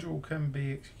 This module can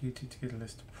be executed to get a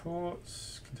list of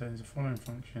ports. Contains the following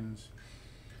functions.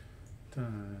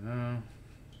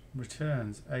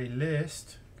 Returns a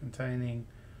list containing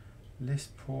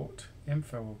list port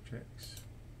info objects.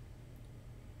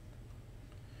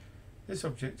 This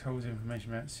object holds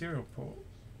information about serial port.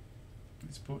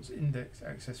 It supports index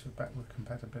access for backward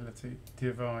compatibility.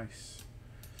 Device.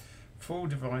 Full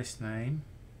device name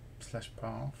 /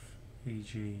 path,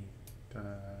 e.g.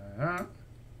 I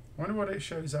wonder what it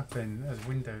shows up in as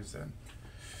Windows then.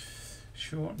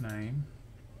 Short name.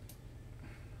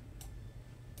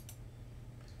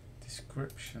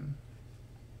 Description,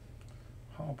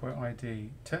 hardware ID,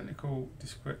 technical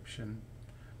description,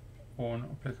 or not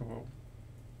applicable.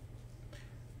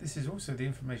 This is also the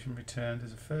information returned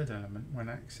as a third element when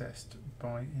accessed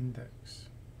by index.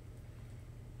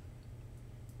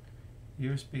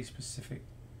 USB specific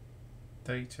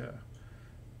data.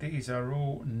 These are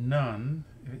all none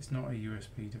if it's not a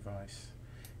USB device.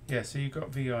 Yeah, so you've got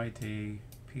VID,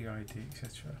 PID,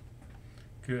 etc.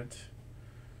 Good.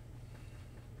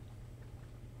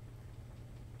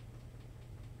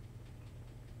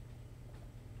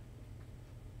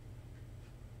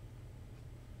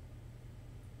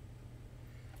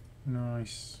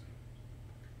 Nice.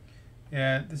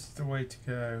 Yeah, this is the way to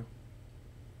go.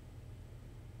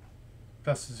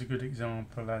 Plus there's a good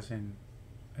example as in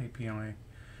APIO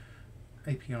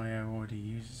already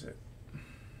uses it.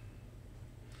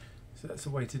 So that's the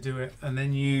way to do it. And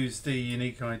then use the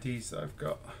unique IDs that I've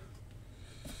got.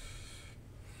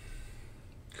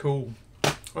 Cool.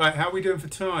 Right, how are we doing for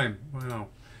time? Wow.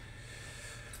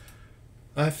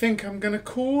 I think I'm going to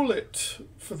call it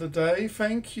for the day.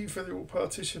 Thank you for the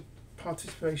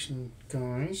participation,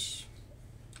 guys.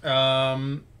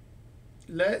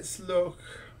 Let's look.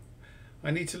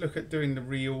 I need to look at doing the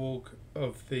reorg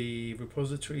of the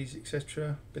repositories,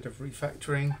 etc. Bit of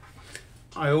refactoring.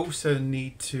 I also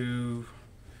need to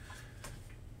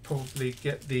probably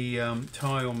get the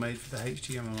tile made for the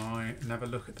hdmi and have a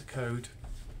look at the code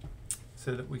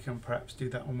so that we can perhaps do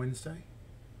that on Wednesday,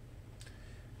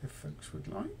 if folks would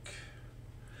like.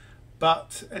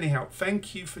 But anyhow,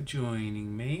 thank you for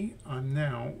joining me. I'm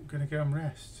now going to go and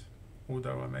rest,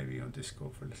 although I may be on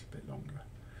Discord for a little bit longer.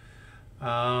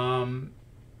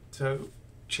 So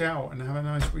ciao and have a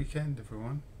nice weekend,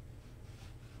 everyone.